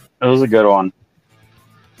it was a good one.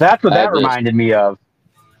 That's what that reminded me of.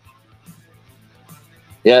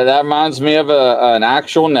 Yeah, that reminds me of an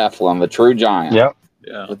actual Nephilim, a true giant. Yep.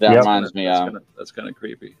 Yeah. What that reminds me of. That's kind of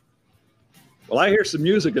creepy. Well, I hear some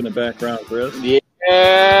music in the background, Chris.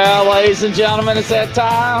 Yeah, ladies and gentlemen, it's that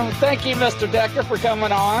time. Thank you, Mr. Decker, for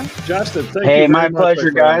coming on. Justin, thank you. Hey, very my much,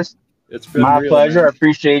 pleasure, guys. It's been my pleasure. Man. I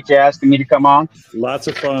appreciate you asking me to come on. Lots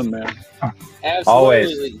of fun, man. Absolutely.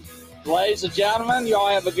 Always. Ladies and gentlemen, y'all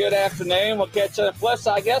have a good afternoon. We'll catch you on the flip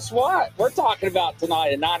side. Guess what? We're talking about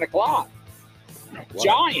tonight at 9 o'clock. Wow.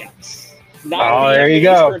 Giants. There you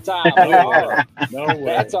go. Time. No way.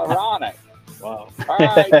 That's ironic. Wow. All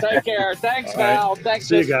right, take care. Thanks, Val. Right. Thanks,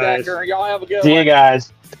 See Mr. Decker. Y'all have a good one. See you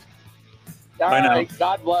guys. All Bye right. now.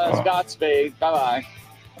 God bless. Godspeed. Bye-bye.